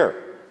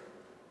disappear.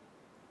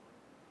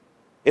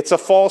 It's a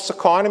false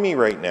economy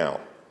right now.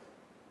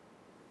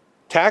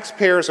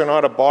 Taxpayers are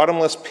not a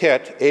bottomless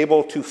pit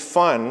able to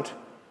fund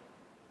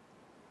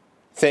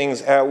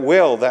things at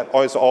will that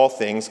is all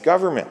things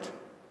government.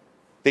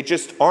 They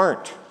just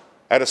aren't.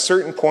 At a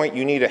certain point,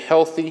 you need a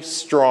healthy,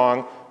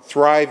 strong,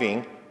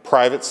 thriving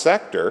private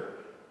sector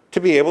to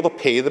be able to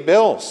pay the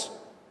bills.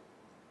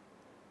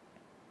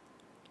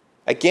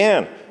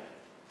 Again,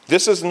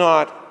 this is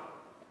not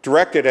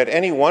directed at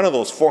any one of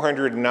those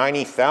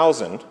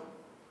 490,000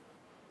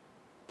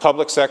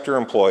 public sector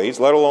employees,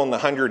 let alone the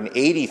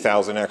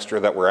 180,000 extra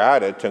that were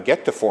added to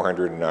get to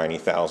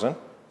 490,000.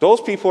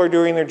 Those people are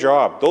doing their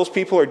job. Those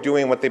people are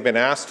doing what they've been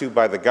asked to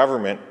by the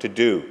government to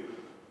do.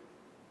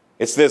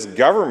 It's this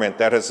government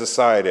that has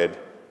decided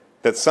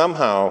that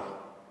somehow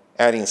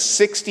adding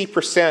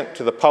 60%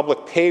 to the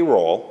public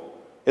payroll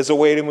is a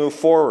way to move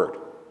forward.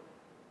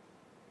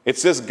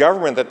 It's this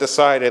government that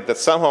decided that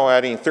somehow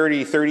adding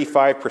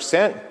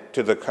 35%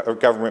 to the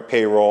government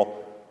payroll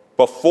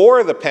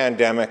before the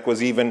pandemic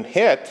was even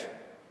hit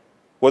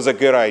was a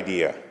good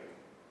idea.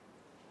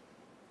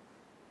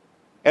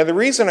 And the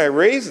reason I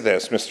raise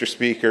this, Mr.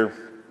 Speaker,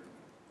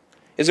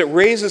 is it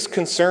raises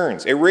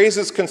concerns. It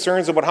raises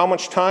concerns about how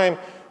much time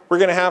we're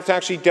going to have to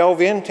actually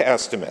delve into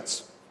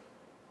estimates.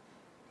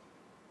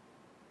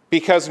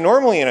 Because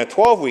normally in a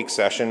 12-week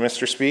session,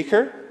 Mr.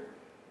 Speaker,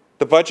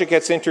 the budget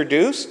gets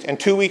introduced, and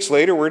 2 weeks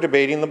later we're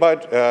debating the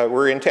budget.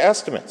 We're into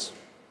estimates.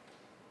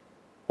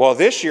 Well,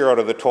 this year out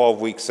of the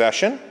 12-week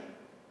session,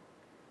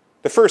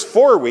 the first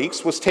 4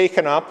 weeks was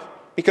taken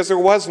up because there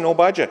was no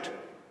budget.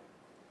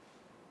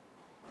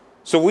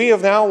 So we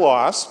have now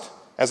lost,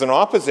 as an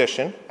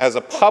opposition, as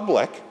a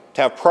public,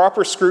 to have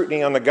proper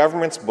scrutiny on the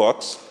government's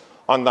books,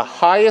 on the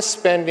highest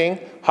spending,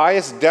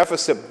 highest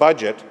deficit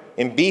budget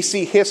in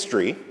BC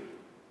history,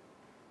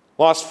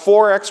 lost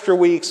 4 extra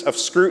weeks of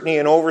scrutiny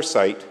and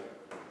oversight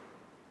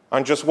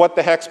on just what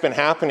the heck's been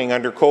happening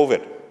under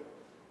COVID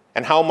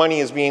and how money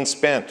is being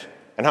spent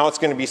and how it's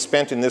going to be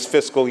spent in this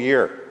fiscal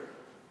year.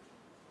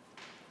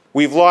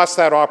 We've lost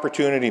that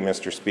opportunity,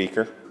 Mr.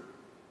 Speaker.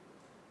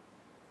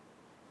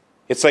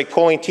 It's like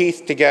pulling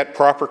teeth to get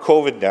proper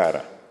COVID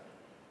data.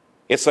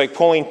 It's like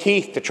pulling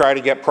teeth to try to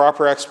get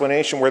proper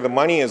explanation where the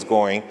money is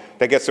going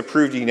that gets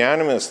approved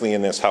unanimously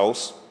in this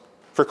House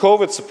for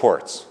COVID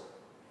supports.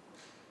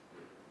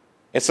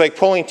 It's like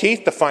pulling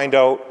teeth to find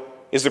out,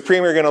 is the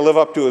Premier going to live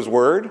up to his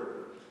word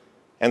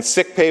and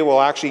sick pay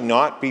will actually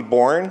not be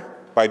borne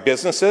by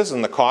businesses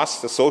and the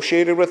costs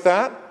associated with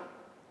that?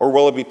 Or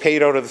will it be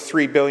paid out of the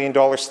 $3 billion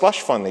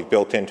slush fund they've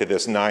built into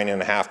this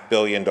 $9.5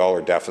 billion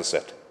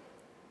deficit?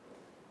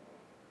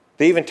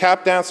 They even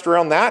tap danced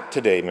around that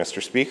today,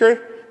 Mr.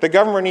 Speaker. The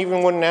government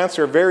even wouldn't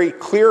answer a very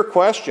clear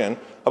question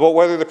about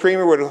whether the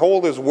Premier would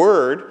hold his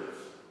word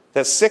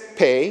that sick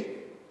pay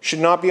should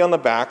not be on the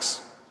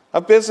backs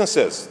of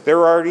businesses.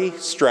 They're already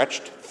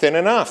stretched thin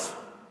enough.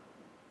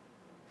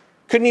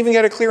 Couldn't even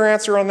get a clear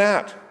answer on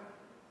that.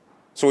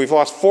 So we've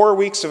lost 4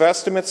 weeks of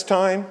estimates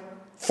time,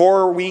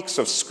 4 weeks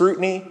of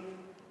scrutiny.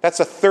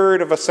 That's a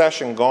third of a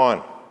session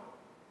gone.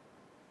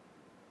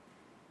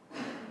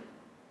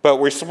 But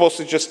we're supposed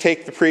to just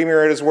take the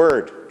Premier at his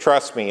word.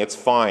 Trust me, it's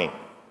fine.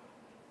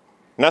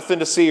 Nothing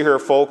to see here,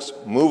 folks.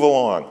 Move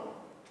along.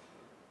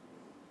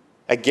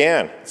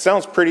 Again, it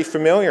sounds pretty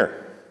familiar.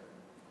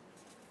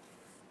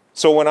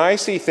 So when I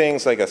see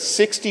things like a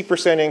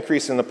 60%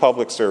 increase in the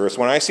public service,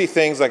 when I see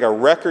things like a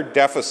record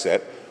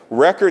deficit,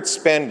 record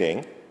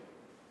spending,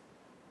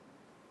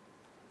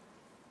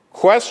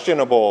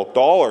 questionable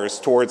dollars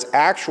towards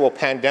actual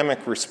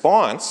pandemic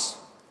response,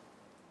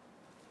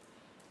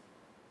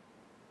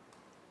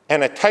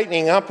 and a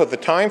tightening up of the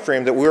time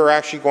frame that we're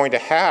actually going to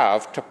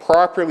have to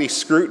properly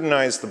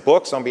scrutinize the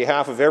books on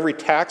behalf of every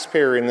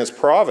taxpayer in this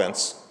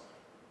province,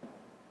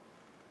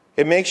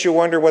 it makes you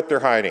wonder what they're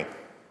hiding.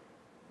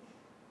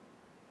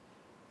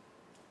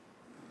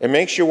 It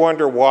makes you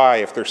wonder why,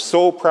 if they're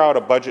so proud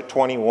of Budget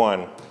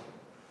 21,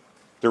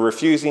 they're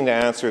refusing to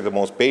answer the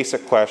most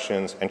basic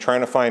questions and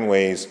trying to find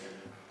ways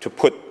to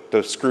put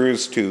the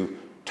screws to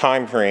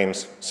time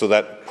frames so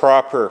that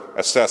proper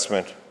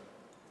assessment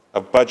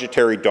of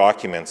budgetary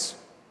documents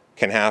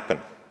can happen.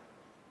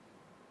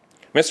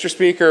 Mr.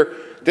 Speaker,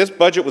 this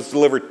budget was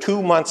delivered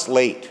 2 months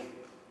late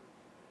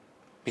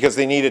because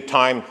they needed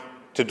time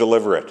to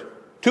deliver it.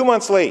 2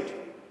 months late.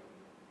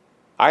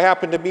 I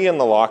happened to be in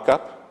the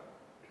lockup.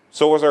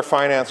 So was our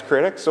finance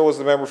critic. So was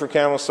the member for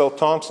Kamloops South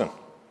Thompson.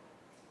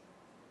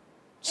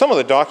 Some of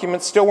the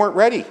documents still weren't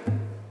ready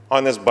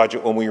on this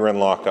budget when we were in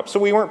lockup, so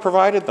we weren't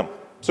provided them.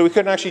 So we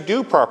couldn't actually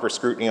do proper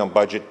scrutiny on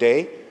budget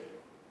day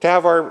to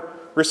have our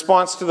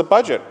response to the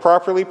budget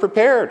properly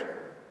prepared.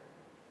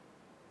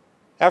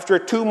 After a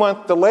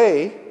 2-month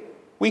delay,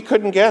 we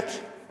couldn't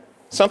get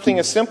something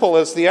as simple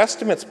as the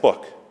estimates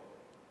book.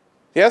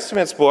 The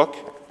estimates book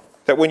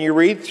that when you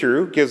read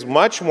through gives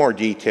much more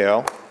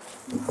detail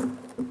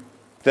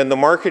than the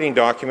marketing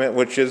document,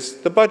 which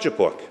is the budget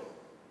book.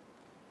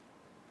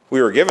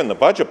 We were given the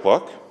budget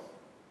book.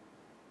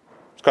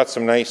 It's got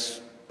some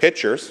nice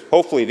pictures.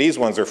 Hopefully these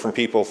ones are from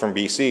people from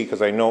BC,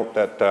 because I note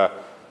that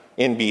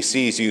in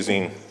BC is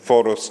using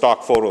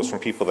stock photos from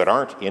people that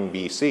aren't in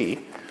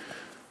BC.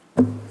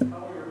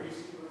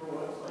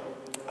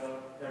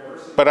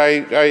 But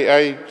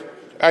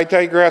I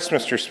digress,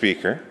 Mr.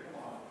 Speaker.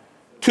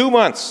 2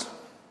 months.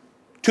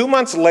 2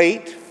 months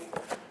late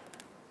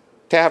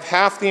to have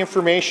half the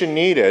information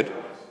needed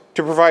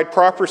to provide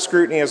proper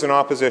scrutiny as an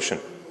opposition.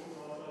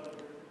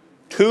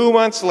 2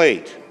 months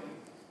late.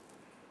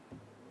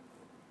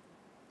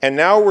 And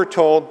now we're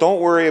told, don't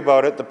worry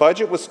about it, the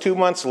budget was 2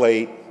 months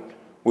late,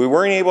 we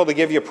weren't able to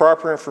give you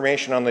proper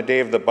information on the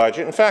day of the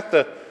budget. In fact,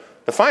 the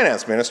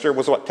finance minister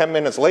was, 10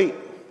 minutes late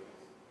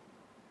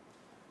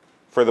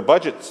for the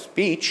budget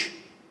speech.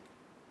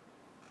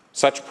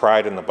 Such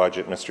pride in the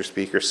budget, Mr.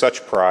 Speaker,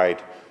 such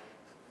pride.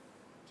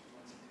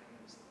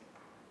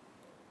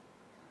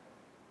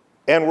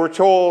 And we're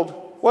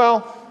told,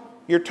 well,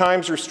 your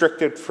time's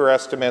restricted for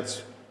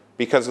estimates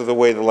because of the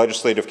way the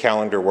legislative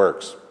calendar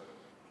works.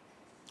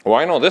 Well,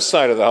 I know this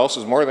side of the House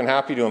is more than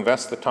happy to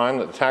invest the time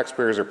that the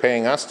taxpayers are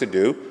paying us to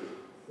do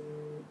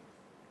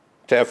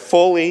to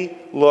fully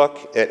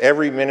look at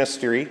every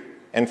ministry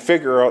and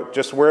figure out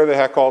just where the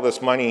heck all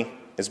this money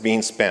is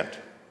being spent.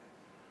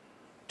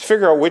 To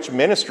figure out which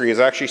ministry is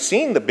actually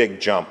seeing the big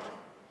jump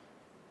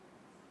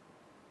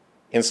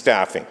in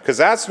staffing, because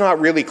that's not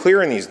really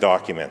clear in these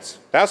documents.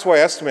 That's why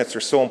estimates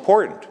are so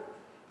important,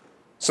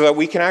 so that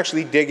we can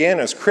actually dig in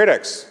as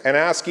critics and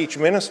ask each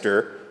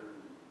minister,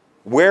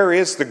 where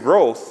is the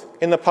growth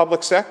in the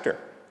public sector?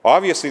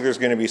 Obviously, there's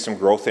going to be some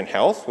growth in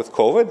health with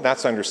COVID.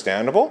 That's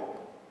understandable,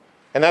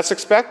 and that's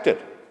expected.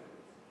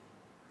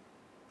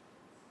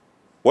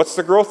 What's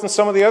the growth in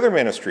some of the other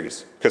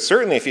ministries? Because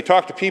certainly if you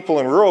talk to people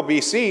in rural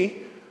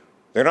BC,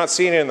 they're not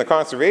seeing it in the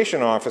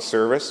Conservation Office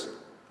service.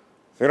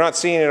 They're not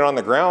seeing it on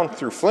the ground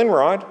through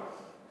Flinrod.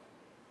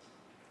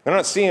 They're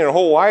not seeing a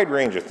whole wide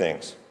range of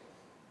things.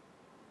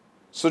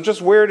 So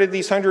just where did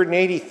these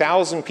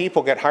 180,000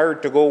 people get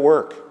hired to go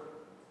work?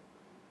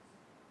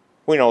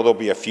 We know there'll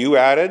be a few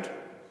added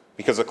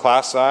because of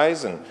class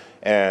size and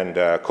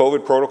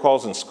COVID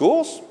protocols in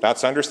schools.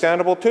 That's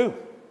understandable too.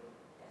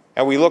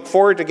 And we look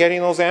forward to getting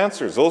those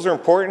answers. Those are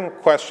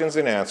important questions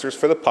and answers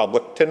for the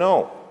public to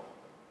know.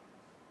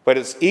 But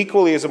it's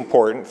equally as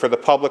important for the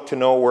public to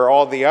know where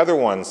all the other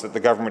ones that the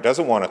government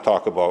doesn't want to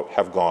talk about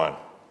have gone.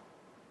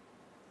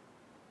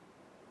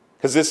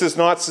 Because this is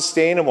not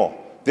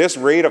sustainable. This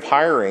rate of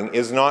hiring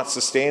is not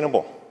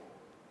sustainable.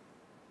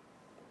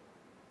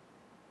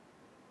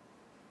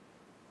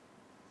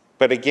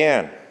 But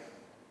again,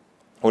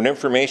 when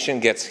information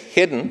gets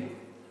hidden,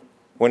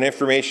 when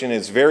information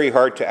is very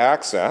hard to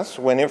access,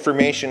 when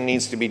information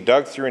needs to be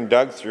dug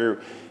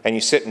through, and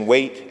you sit and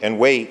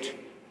wait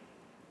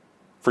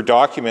for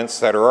documents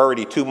that are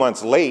already 2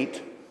 months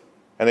late,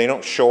 and they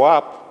don't show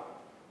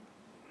up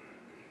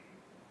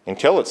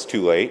until it's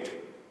too late,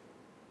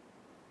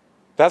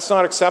 that's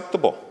not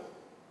acceptable.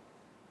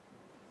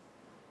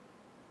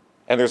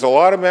 And there's a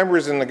lot of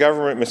members in the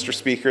government, Mr.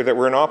 Speaker, that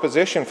were in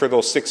opposition for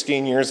those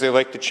 16 years they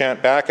like to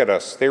chant back at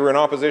us. They were in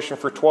opposition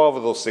for 12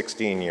 of those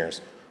 16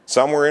 years.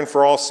 Some were in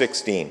for all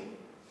 16.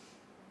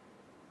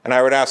 And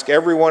I would ask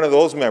every one of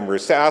those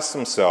members to ask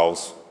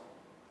themselves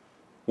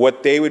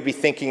what they would be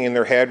thinking in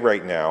their head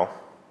right now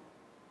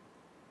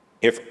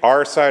if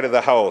our side of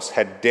the House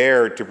had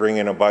dared to bring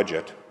in a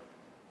budget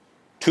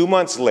 2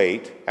 months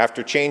late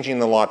after changing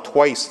the law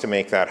twice to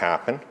make that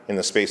happen in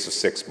the space of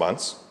 6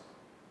 months.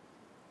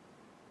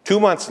 2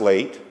 months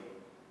late,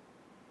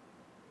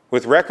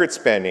 with record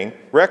spending,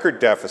 record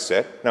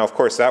deficit. Now, of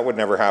course, that would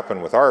never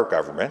happen with our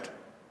government,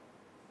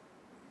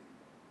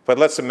 but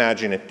let's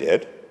imagine it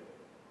did.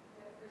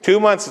 2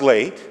 months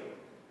late,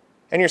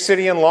 and you're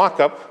sitting in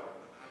lockup,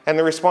 and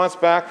the response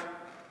back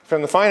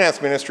from the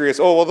finance ministry is,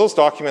 oh, well, those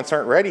documents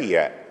aren't ready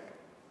yet.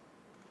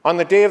 On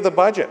the day of the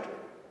budget,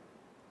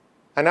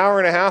 an hour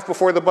and a half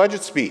before the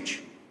budget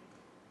speech.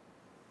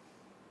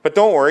 But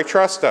don't worry,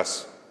 trust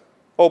us.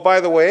 Oh,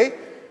 by the way,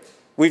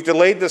 we've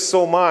delayed this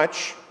so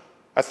much,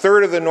 a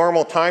third of the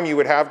normal time you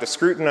would have to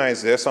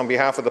scrutinize this on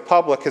behalf of the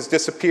public has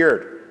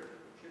disappeared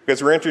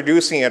because we're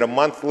introducing it a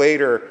month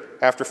later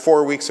after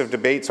 4 weeks of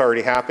debates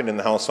already happened in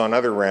the House on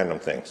other random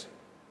things.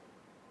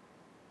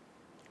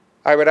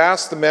 I would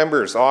ask the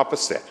members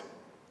opposite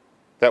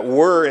that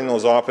were in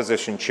those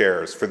opposition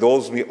chairs for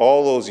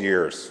all those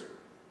years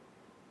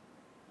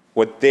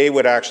what they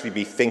would actually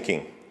be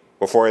thinking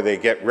before they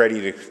get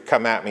ready to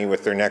come at me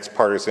with their next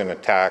partisan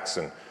attacks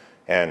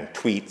and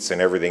tweets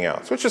and everything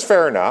else, which is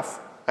fair enough.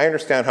 I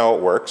understand how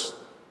it works.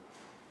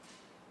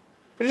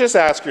 But just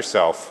ask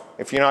yourself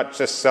if you're not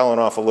just selling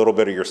off a little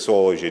bit of your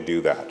soul as you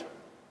do that.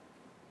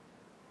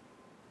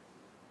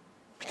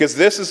 Because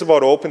this is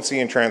about openness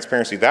and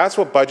transparency. That's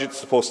what budget's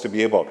supposed to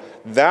be about.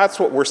 That's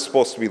what we're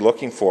supposed to be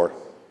looking for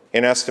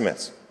in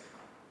estimates.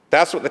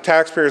 That's what the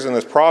taxpayers in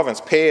this province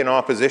pay in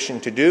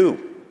opposition to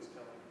do.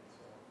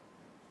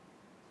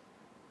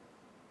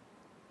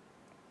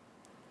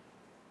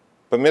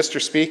 But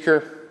Mr.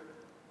 Speaker,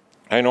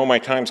 I know my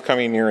time's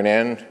coming near an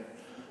end.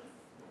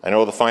 I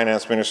know the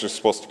finance minister is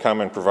supposed to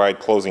come and provide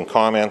closing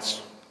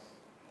comments.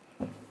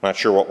 Not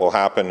sure what will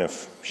happen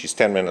if she's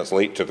 10 minutes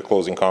late to the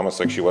closing comments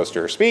like she was to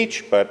her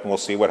speech, but we'll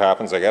see what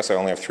happens. I guess I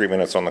only have 3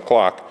 minutes on the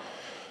clock.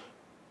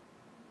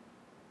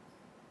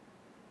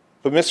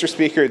 But Mr.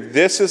 Speaker,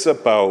 this is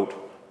about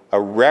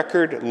a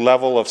record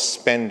level of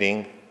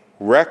spending,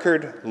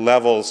 record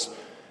levels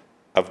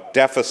of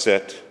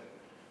deficit,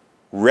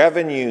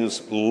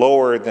 revenues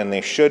lower than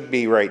they should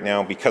be right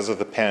now because of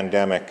the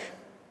pandemic,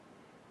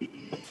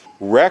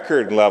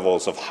 record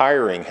levels of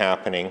hiring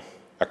happening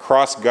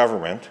across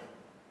government,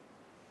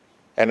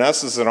 and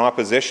us as an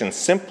opposition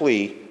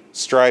simply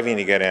striving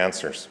to get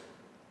answers.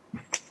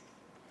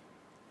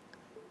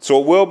 So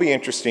it will be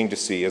interesting to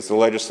see as the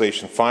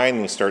legislation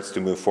finally starts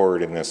to move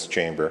forward in this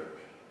chamber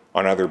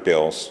on other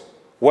bills,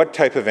 what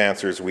type of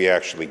answers we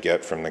actually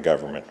get from the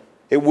government.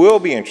 It will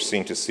be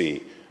interesting to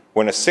see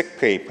when a sick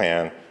pay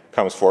plan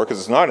comes forward, because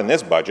it's not in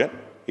this budget,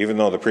 even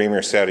though the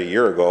Premier said a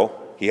year ago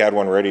he had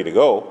one ready to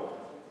go.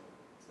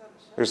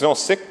 There's no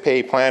sick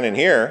pay plan in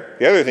here.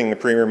 The other thing, the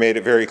Premier made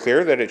it very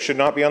clear that it should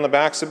not be on the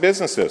backs of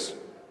businesses.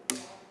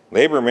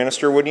 Labour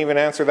Minister wouldn't even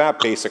answer that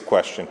basic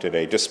question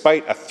today,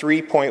 despite a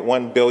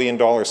 $3.1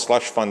 billion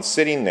slush fund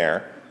sitting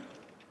there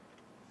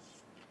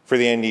for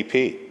the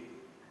NDP.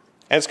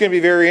 And it's going to be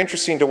very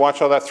interesting to watch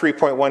how that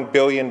 $3.1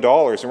 billion, and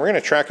we're going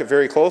to track it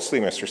very closely,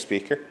 Mr.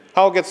 Speaker,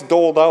 how it gets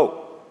doled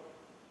out.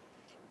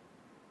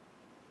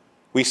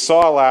 We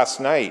saw last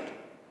night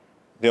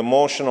the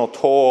emotional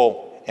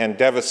toll and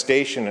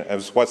devastation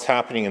of what's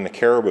happening in the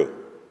Caribou,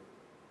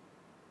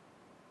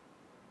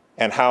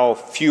 and how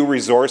few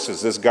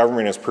resources this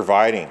government is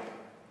providing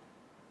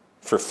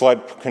for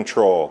flood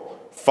control,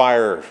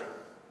 fire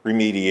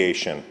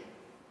remediation,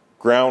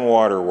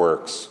 groundwater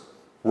works,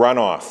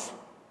 runoff.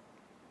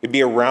 It'd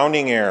be a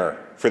rounding error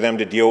for them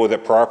to deal with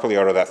it properly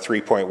out of that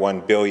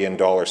 $3.1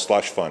 billion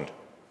slush fund.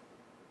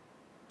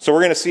 So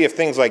we're going to see if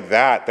things like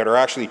that are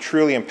actually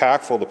truly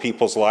impactful to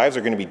people's lives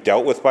are going to be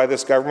dealt with by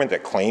this government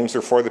that claims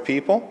they're for the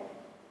people,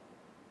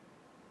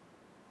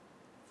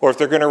 or if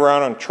they're going to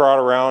run and trot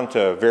around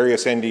to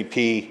various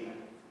NDP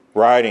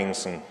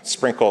ridings and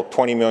sprinkle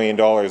 $20 million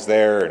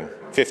there and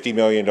 $50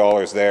 million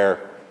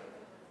there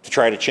to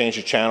try to change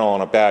the channel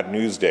on a bad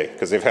news day,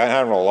 because they've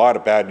had a lot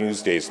of bad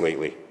news days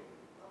lately.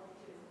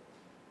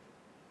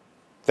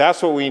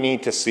 That's what we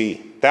need to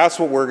see. That's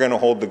what we're going to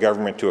hold the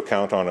government to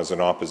account on as an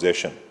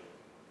opposition,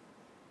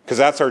 because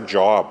that's our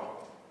job.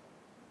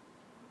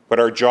 But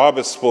our job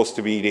is supposed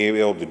to be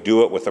able to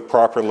do it with a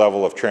proper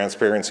level of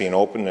transparency and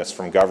openness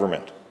from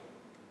government.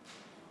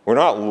 We're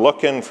not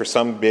looking for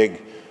some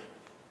big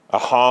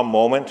aha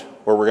moment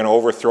where we're going to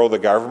overthrow the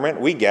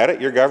government. We get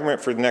it, your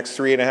government for the next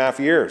 3.5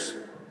 years.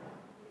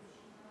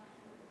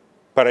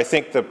 But I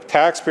think the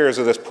taxpayers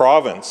of this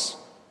province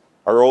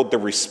are owed the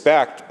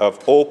respect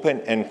of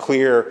open and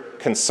clear,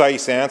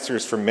 concise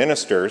answers from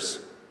ministers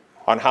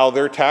on how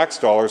their tax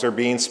dollars are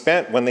being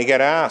spent when they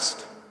get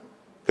asked,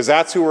 because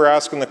that's who we're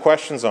asking the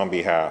questions on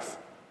behalf.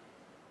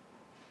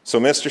 So,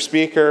 Mr.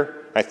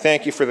 Speaker, I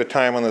thank you for the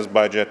time on this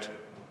budget.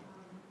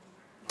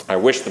 I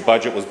wish the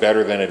budget was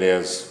better than it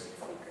is,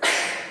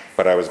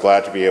 but I was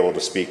glad to be able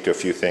to speak to a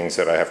few things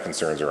that I have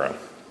concerns around.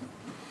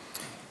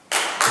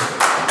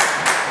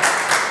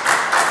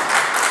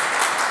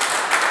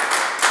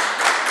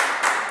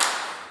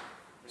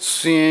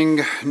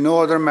 Seeing no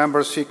other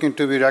members seeking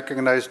to be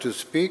recognized to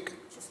speak.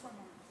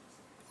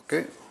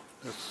 Okay,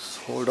 let's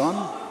hold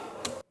on.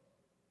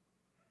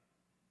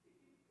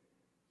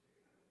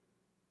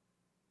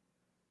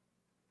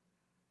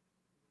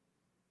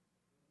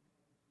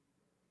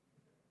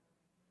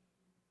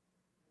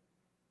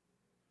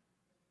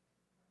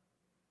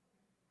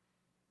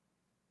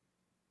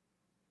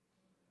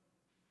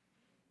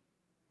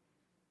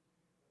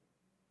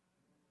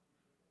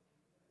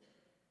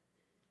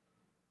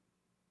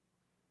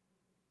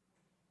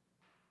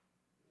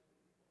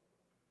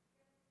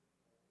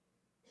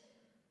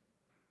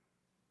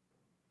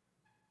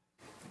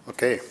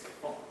 Okay.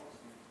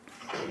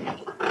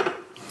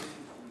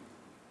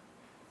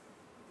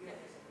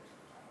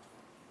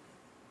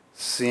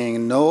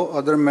 Seeing no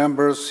other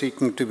members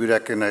seeking to be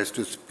recognized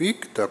to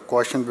speak, the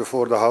question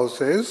before the House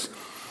is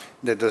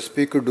that the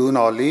Speaker do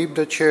now leave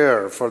the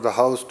chair for the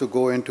House to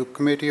go into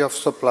Committee of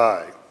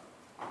Supply.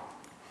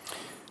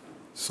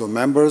 So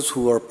members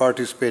who are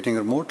participating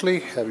remotely,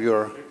 have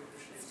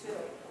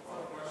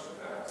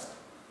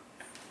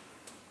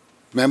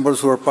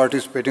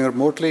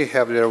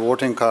their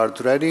voting cards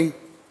ready.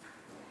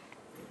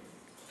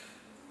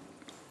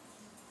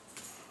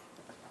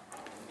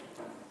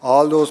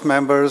 All those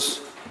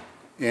members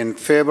in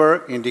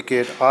favor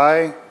indicate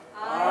aye.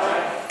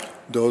 Aye.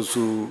 Those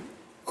who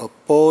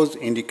oppose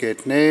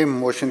indicate nay.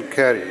 Motion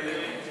carried.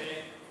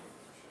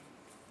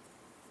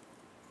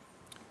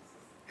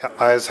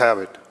 Ayes have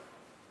it.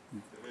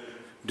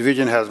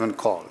 Division has been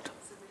called.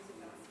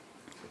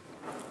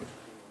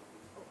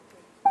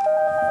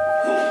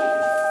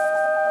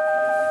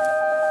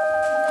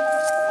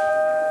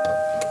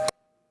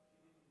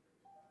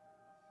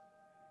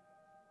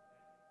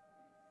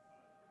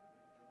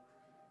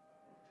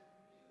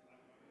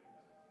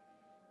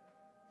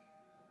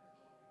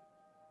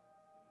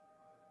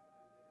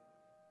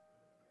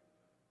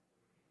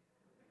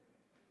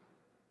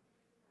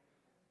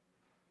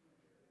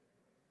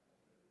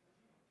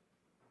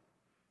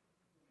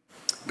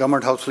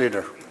 Government House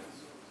Leader.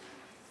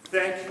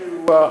 Thank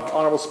you,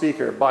 Honourable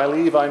Speaker. By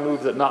leave, I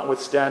move that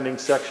notwithstanding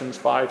Sections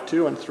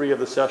 5.2 and 3 of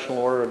the sessional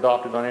order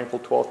adopted on April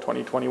 12,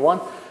 2021,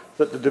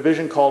 that the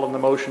division called on the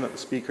motion that the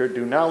Speaker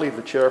do now leave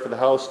the chair for the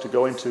House to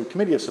go into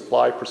Committee of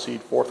Supply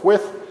proceed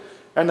forthwith,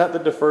 and that the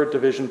deferred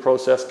division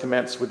process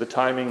commence with the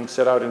timing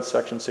set out in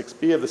Section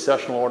 6B of the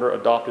sessional order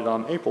adopted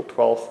on April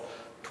 12,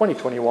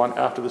 2021,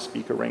 after the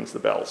Speaker rings the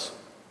bells.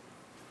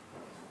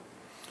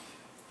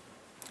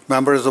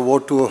 Members, the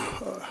vote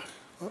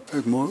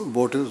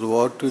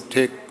to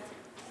take.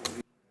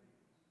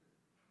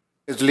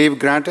 Is leave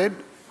granted?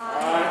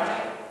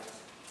 Aye.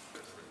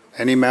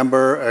 Any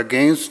member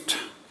against?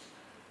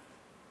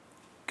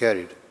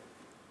 Carried.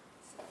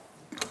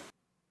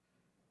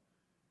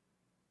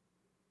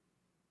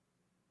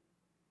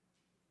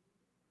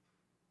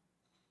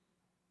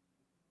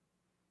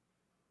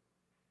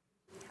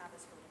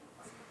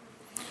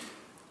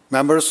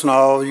 Members,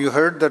 now you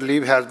heard that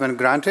leave has been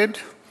granted.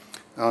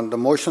 On the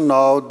motion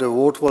now, the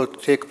vote will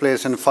take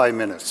place in 5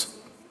 minutes.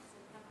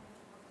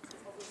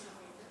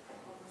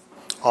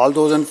 All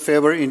those in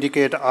favor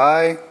indicate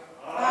aye.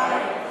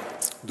 Aye.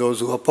 Those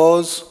who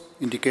oppose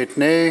indicate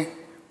nay.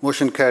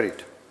 Motion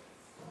carried.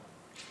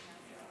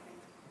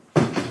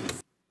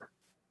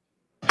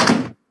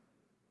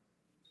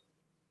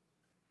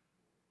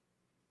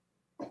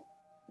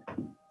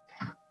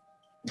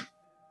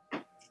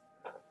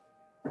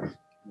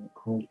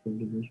 Called for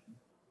division.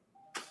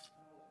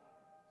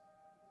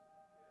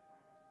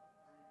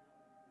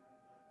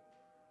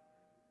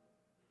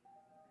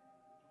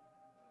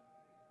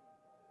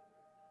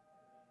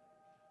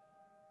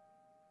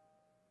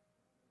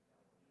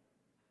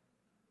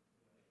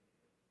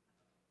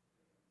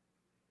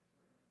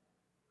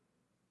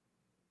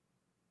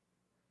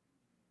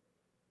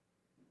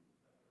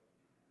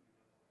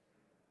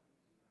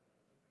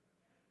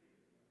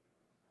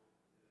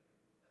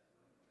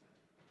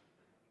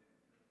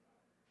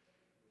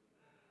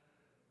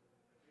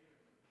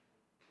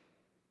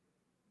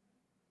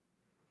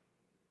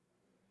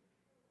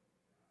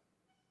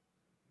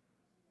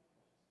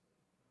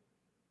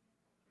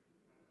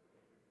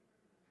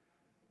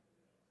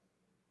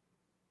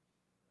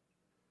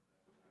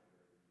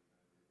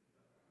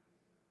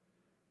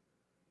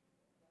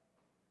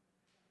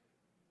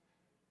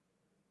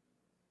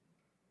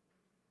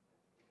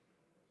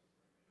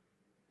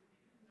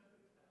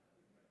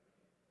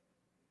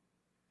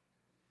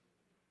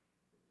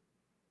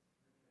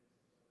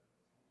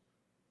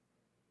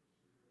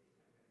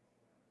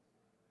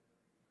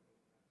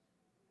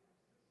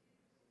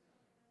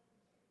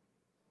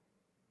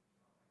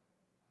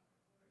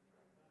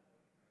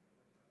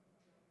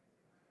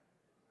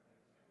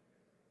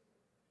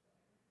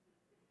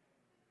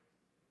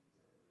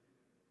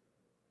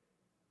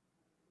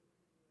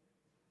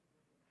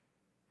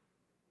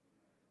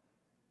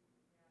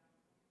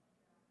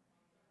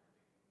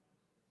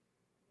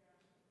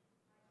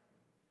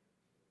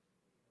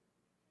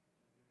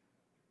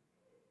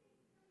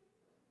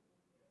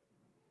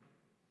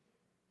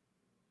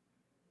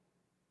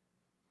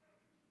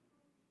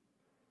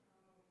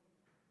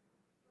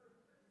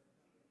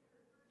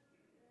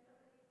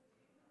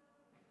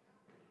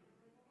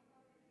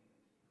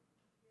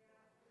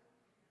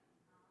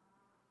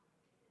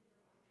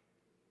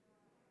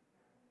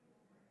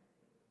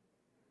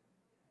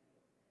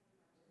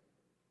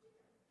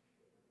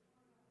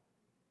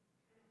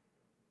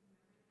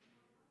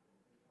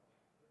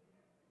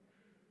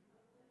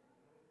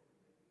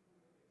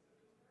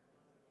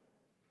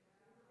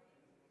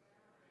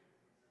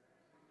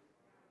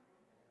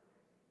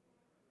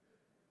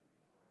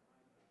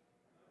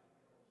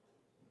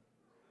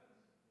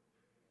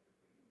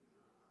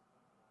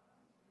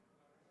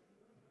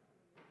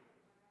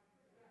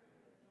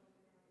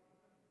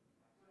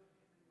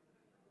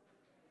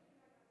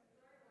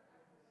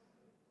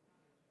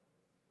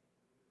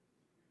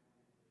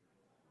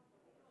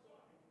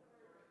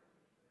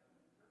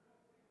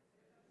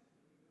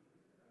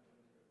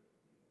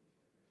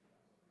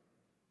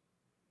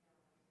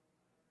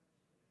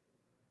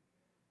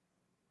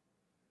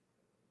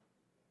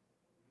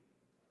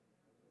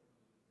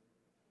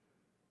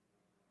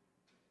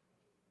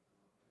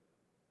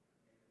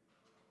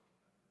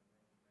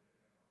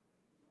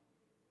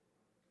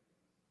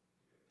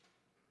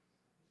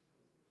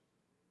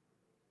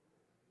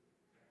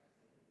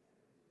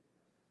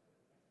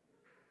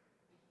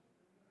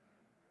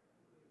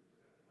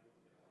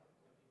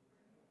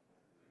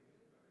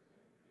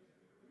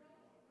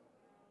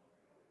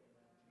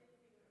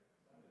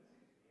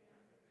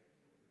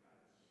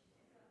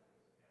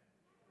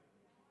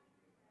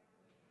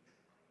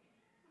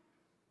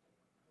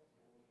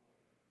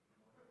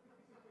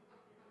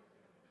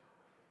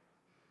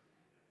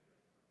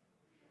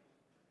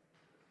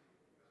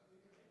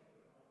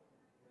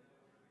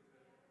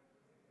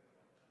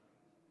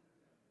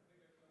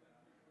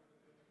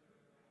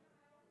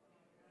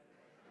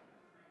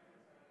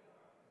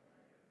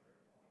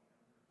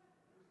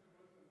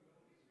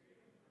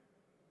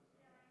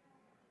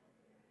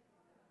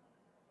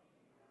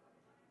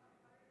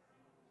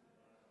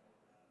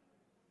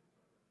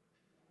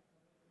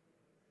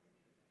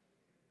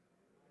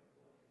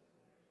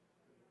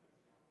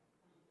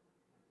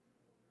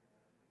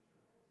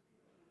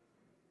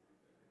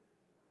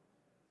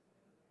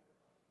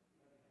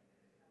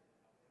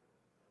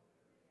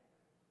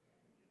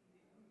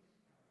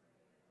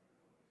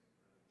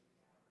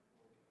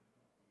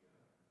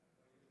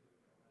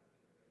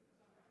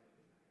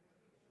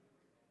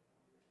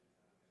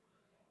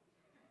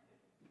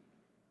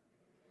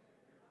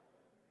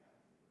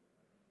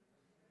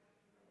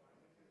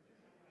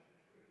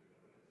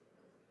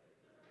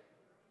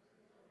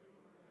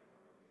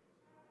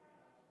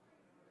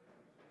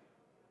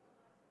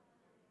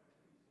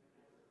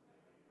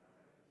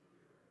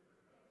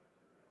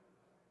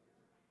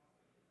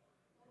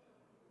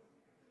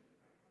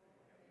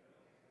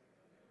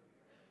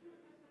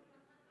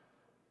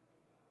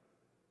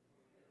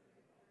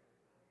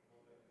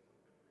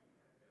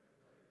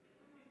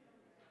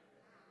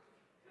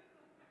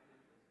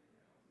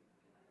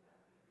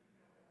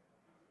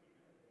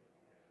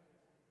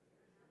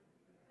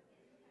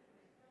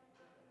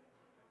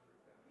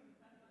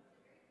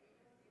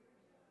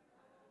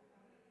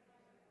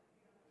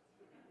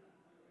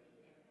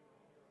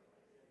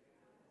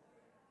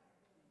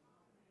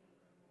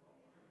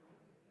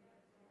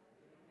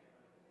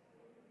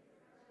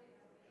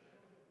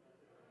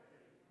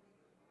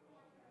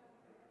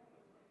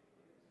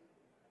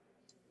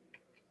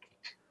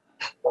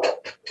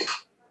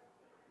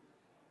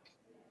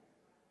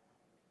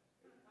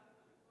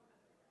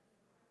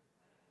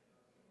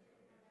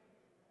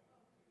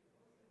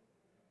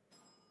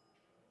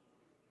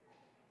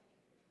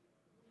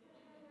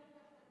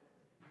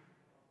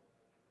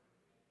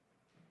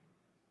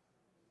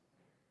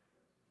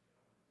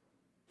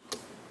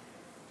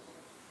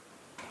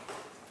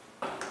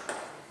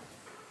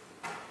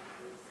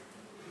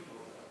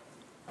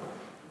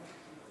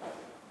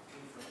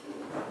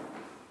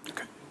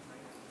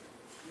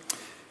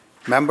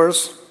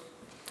 Members,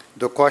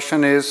 the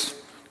question is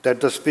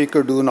that the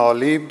Speaker do not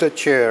leave the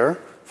chair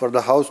for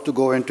the House to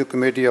go into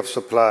Committee of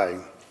Supply.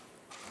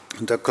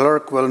 The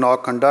Clerk will now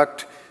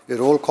conduct a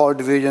roll call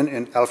division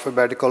in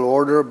alphabetical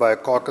order by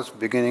caucus,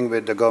 beginning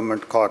with the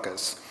Government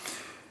Caucus.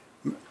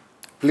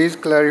 Please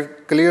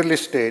clearly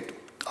state,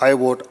 I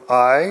vote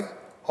aye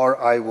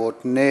or I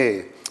vote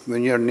nay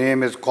when your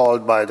name is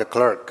called by the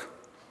Clerk.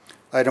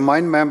 I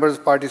remind members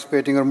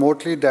participating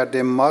remotely that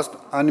they must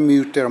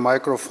unmute their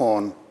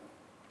microphone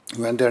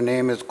when their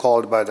name is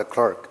called by the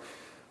Clerk.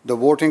 The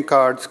voting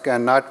cards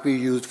cannot be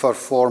used for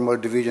formal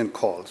division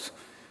calls.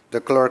 The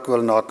Clerk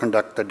will now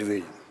conduct the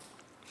division.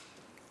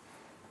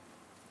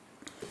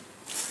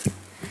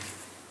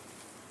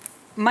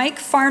 Mike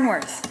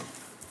Farnworth.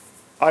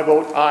 I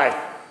vote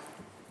aye.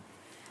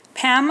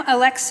 Pam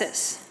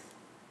Alexis.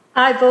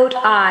 I vote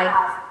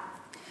aye.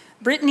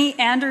 Brittany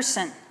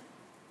Anderson.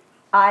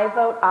 I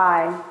vote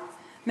aye.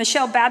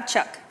 Michelle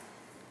Babchuk.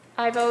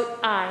 I vote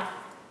aye.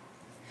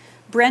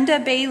 Brenda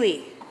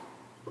Bailey.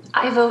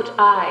 I vote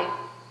aye.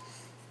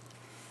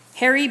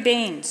 Harry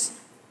Baines.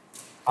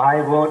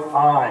 I vote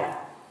aye.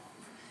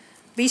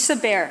 Lisa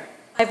Bear.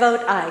 I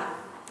vote aye.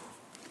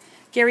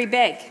 Gary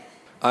Begg.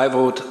 I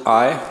vote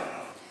aye.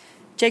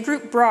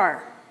 Jagrup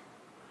Brar.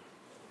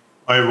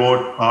 I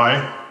vote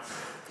aye.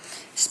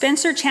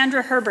 Spencer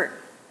Chandra Herbert.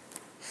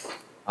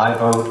 I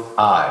vote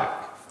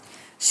aye.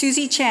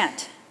 Susie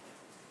Chant.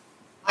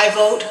 I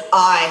vote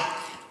aye.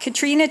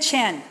 Katrina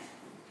Chen.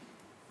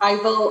 I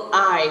vote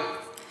aye.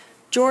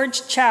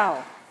 George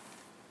Chow.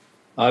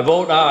 I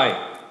vote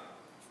aye.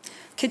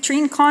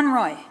 Katrine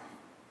Conroy.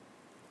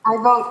 I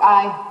vote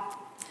aye.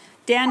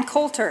 Dan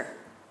Coulter.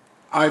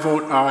 I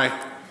vote aye.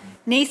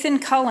 Nathan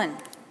Cullen.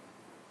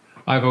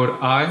 I vote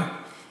aye.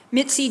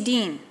 Mitzi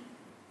Dean.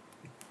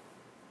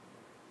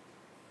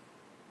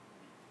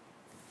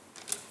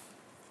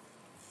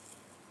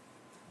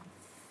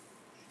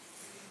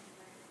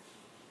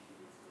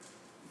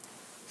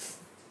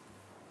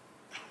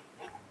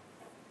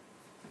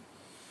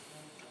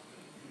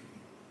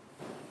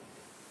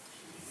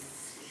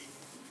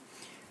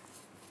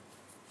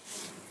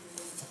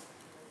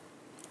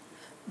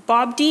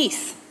 Bob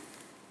Deeth.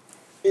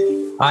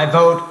 I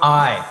vote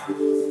aye.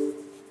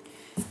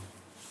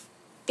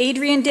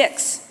 Adrian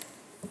Dix.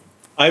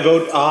 I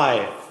vote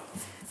aye.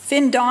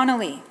 Finn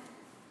Donnelly.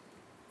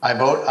 I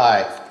vote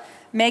aye.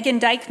 Megan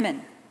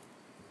Dykman.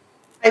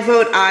 I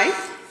vote aye.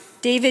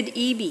 David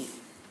Eby.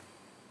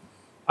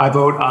 I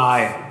vote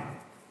aye.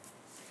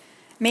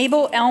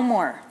 Mabel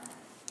Elmore.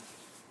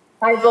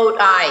 I vote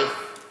aye.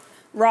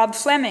 Rob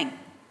Fleming.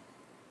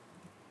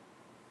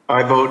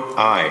 I vote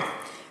aye.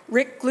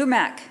 Rick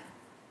Glumac.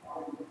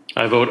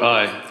 I vote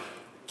aye.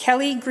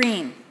 Kelly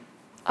Green.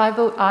 I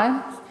vote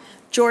aye.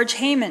 George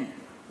Heyman.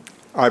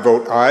 I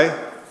vote aye.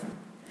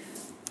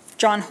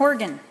 John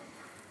Horgan.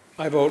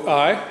 I vote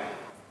aye.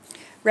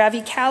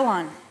 Ravi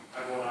Kalan.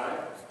 I vote aye.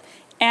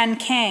 Ann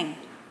Kang.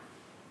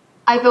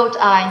 I vote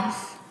aye.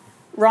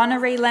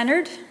 Ronna Ray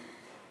Leonard.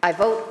 I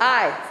vote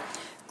aye.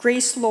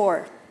 Grace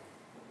Lohr.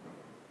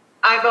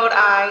 I vote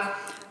aye.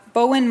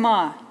 Bowen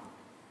Ma.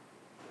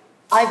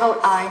 I vote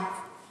aye.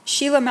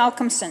 Sheila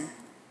Malcolmson.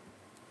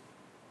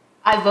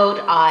 I vote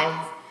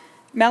aye.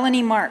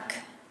 Melanie Mark.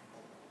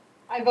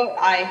 I vote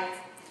aye.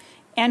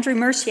 Andrew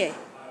Mercier.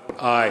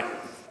 Aye.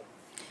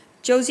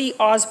 Josie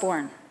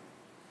Osborne.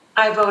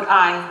 I vote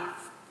aye.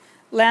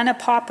 Lana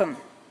Popham.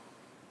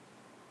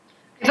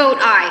 I vote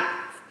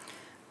aye.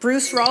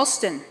 Bruce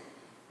Ralston.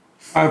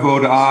 I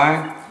vote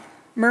aye.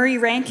 Murray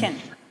Rankin.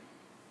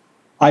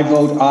 I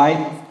vote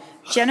aye.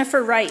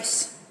 Jennifer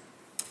Rice.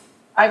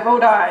 I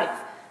vote aye.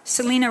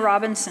 Selena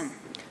Robinson.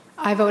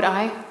 I vote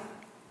aye.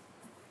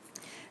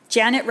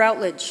 Janet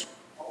Routledge.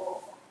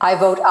 I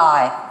vote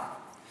aye.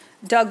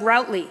 Doug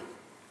Routley.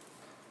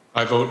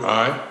 I vote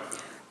aye.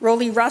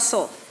 Rolly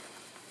Russell.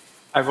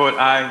 I vote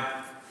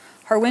aye.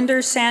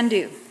 Harwinder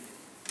Sandhu.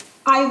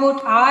 I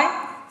vote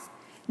aye.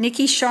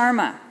 Nikki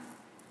Sharma.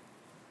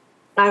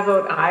 I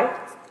vote aye.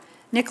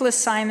 Nicholas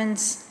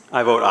Simons.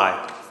 I vote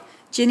aye.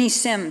 Ginny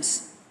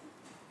Sims.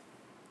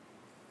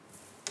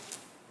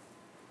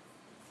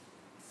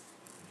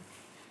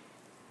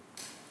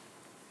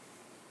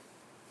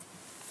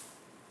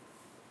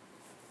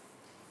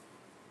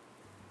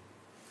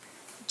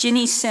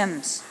 Ginny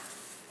Sims.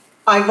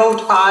 I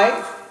vote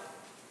aye.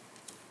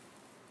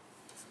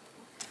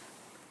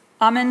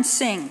 Aman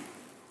Singh.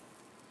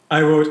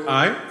 I vote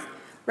aye.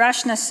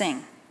 Rashna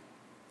Singh.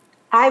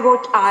 I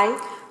vote aye.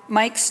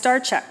 Mike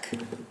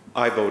Starchuk.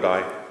 I vote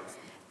aye.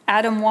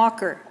 Adam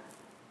Walker.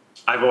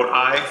 I vote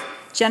aye.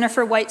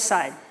 Jennifer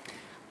Whiteside.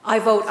 I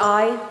vote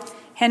aye.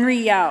 Henry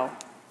Yao.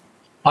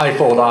 I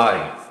vote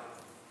aye.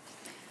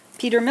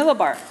 Peter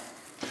Millibar.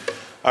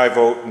 I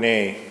vote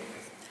nay.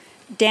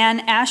 Dan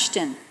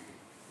Ashton.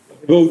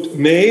 I vote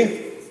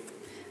nay.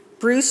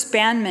 Bruce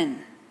Banman.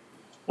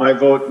 I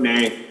vote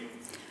nay.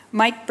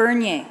 Mike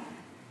Bernier.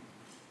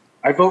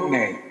 I vote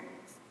nay.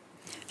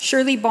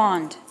 Shirley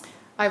Bond.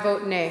 I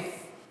vote nay.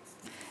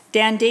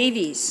 Dan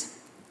Davies.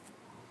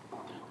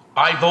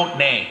 I vote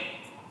nay.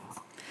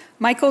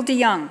 Michael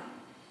DeYoung.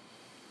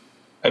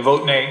 I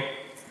vote nay.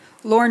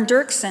 Lorne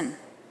Dirksen.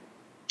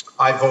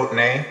 I vote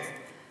nay.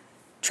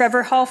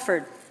 Trevor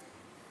Halford.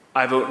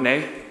 I vote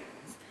nay.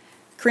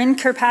 Corinne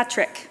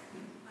Kirkpatrick.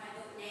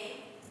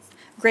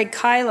 Greg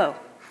Kylo.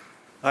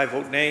 I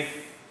vote nay.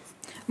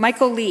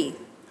 Michael Lee.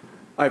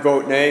 I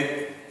vote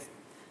nay.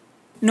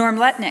 Norm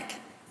Letnick.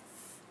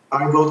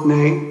 I vote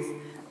nay.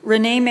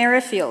 Renee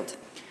Merrifield.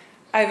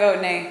 I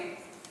vote nay.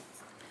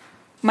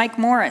 Mike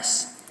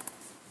Morris.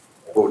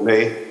 I vote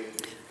nay.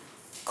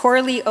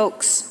 Coralie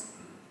Oakes.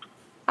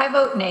 I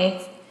vote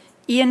nay.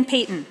 Ian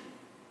Payton.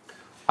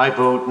 I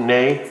vote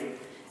nay.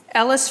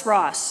 Ellis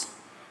Ross.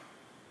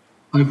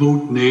 I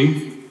vote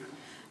nay.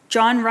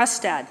 John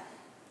Rustad.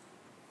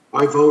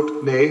 I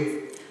vote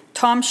nay.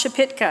 Tom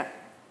Shapitka.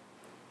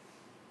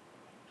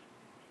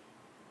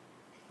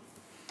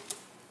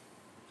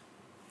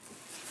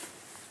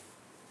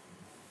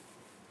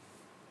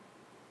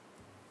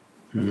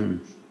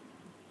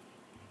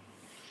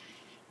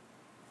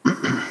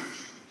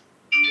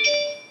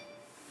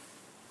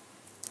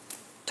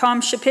 Tom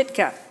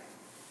Shapitka.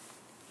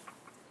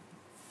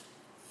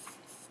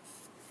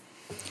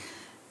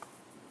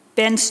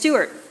 Ben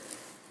Stewart.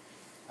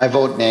 I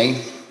vote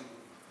nay.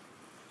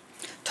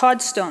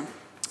 Todd Stone.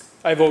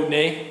 I vote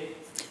nay.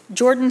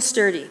 Jordan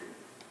Sturdy.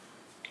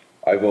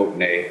 I vote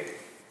nay.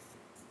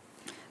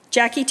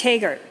 Jackie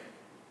Taggart.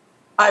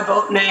 I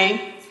vote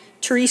nay.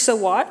 Teresa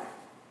Watt.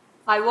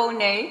 I vote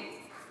nay.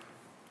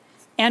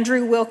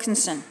 Andrew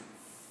Wilkinson.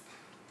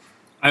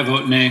 I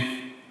vote nay.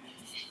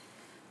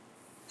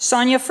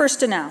 Sonia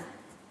Furstenau.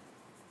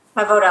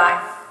 I vote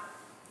aye.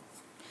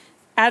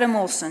 Adam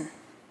Olson.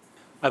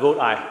 I vote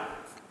aye.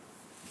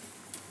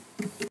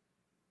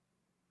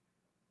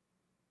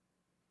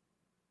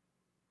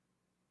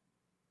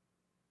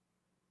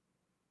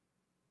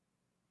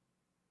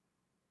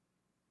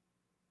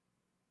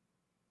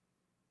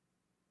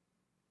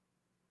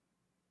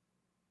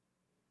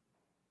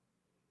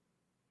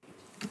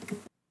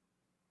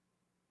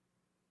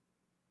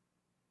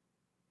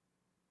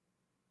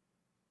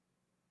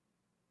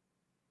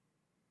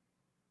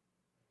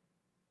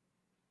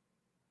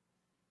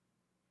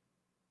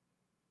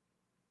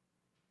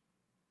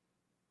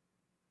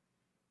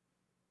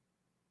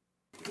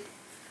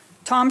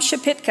 Tom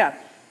Shapitka.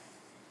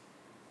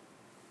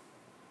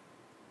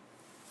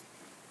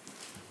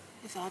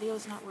 His audio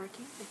is not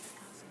working.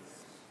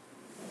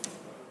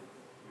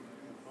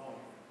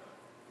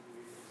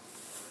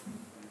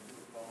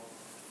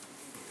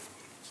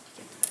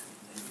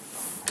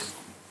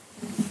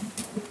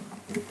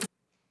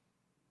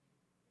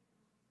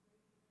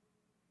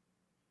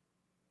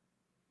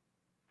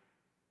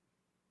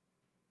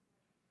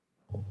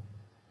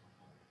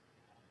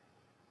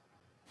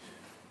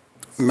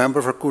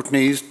 Member for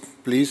Kootenay East,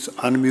 please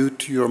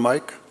unmute your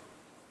mic.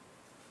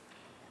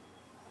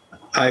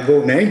 I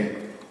vote nay.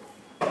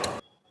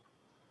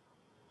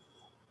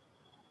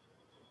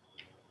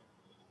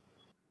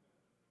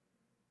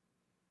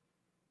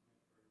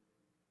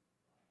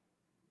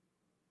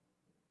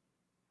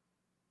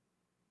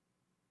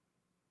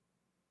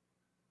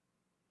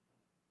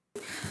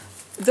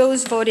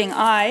 Those voting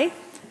aye: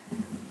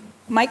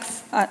 Mike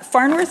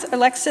Farnworth,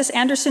 Alexis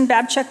Anderson,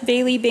 Babchuck,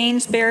 Bailey,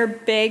 Baines, Bear,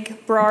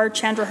 Begg, Brar,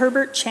 Chandra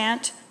Herbert,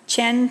 Chant,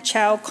 Chen,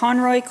 Chow,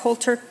 Conroy,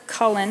 Coulter,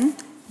 Cullen,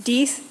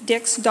 Deeth,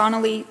 Dix,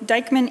 Donnelly,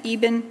 Dykeman,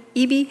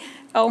 Eby,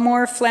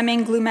 Elmore,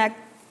 Fleming, Glumac,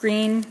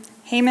 Green,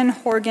 Heyman,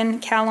 Horgan,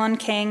 Callon,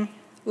 Kang,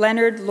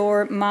 Leonard,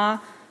 Lore, Ma,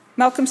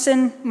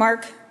 Malcolmson,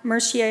 Mark,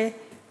 Mercier,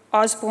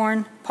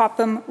 Osborne,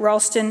 Popham,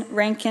 Ralston,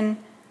 Rankin,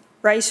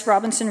 Rice,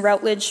 Robinson,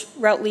 Routledge,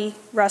 Routley,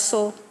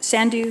 Russell,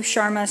 Sandhu,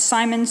 Sharma,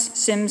 Simons,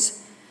 Sims,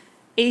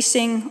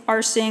 Asing,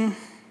 Arsing,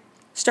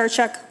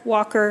 Starchuk,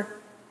 Walker,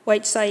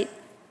 Whiteside,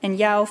 and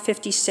Yao,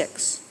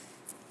 56.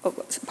 Oh,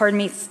 pardon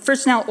me,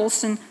 Furstenau,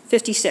 Olson,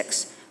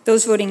 56.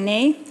 Those voting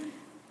nay: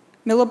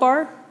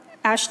 Millibar,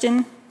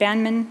 Ashton,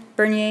 Banman,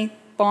 Bernier,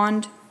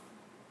 Bond,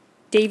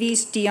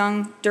 Davies,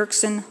 DeYoung,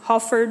 Dirksen,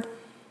 Halford,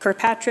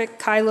 Kirkpatrick,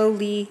 Kylo,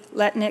 Lee,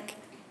 Letnick,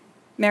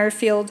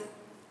 Merrifield,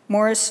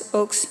 Morris,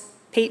 Oakes,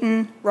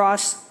 Payton,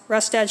 Ross,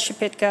 Rustad,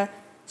 Shapitka,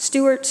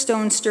 Stewart,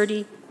 Stone,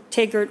 Sturdy,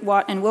 Taggart,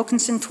 Watt, and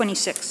Wilkinson,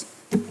 26.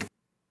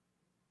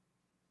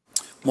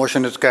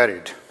 Motion is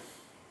carried.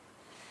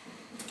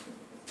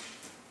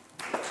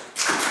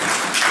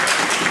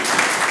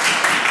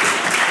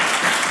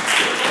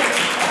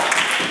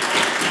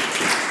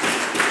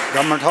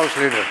 Government House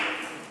Leader.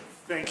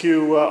 Thank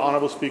you,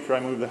 Honourable Speaker. I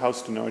move the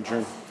House to now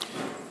adjourn.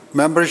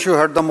 Members, you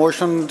heard the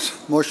motion.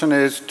 Motion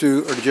is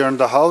to adjourn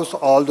the House.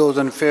 All those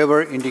in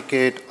favor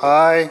indicate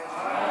aye.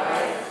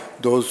 Aye.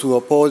 Those who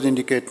oppose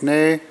indicate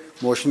nay.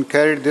 Motion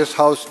carried. This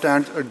House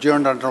stands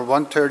adjourned until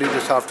 1:30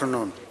 this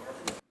afternoon.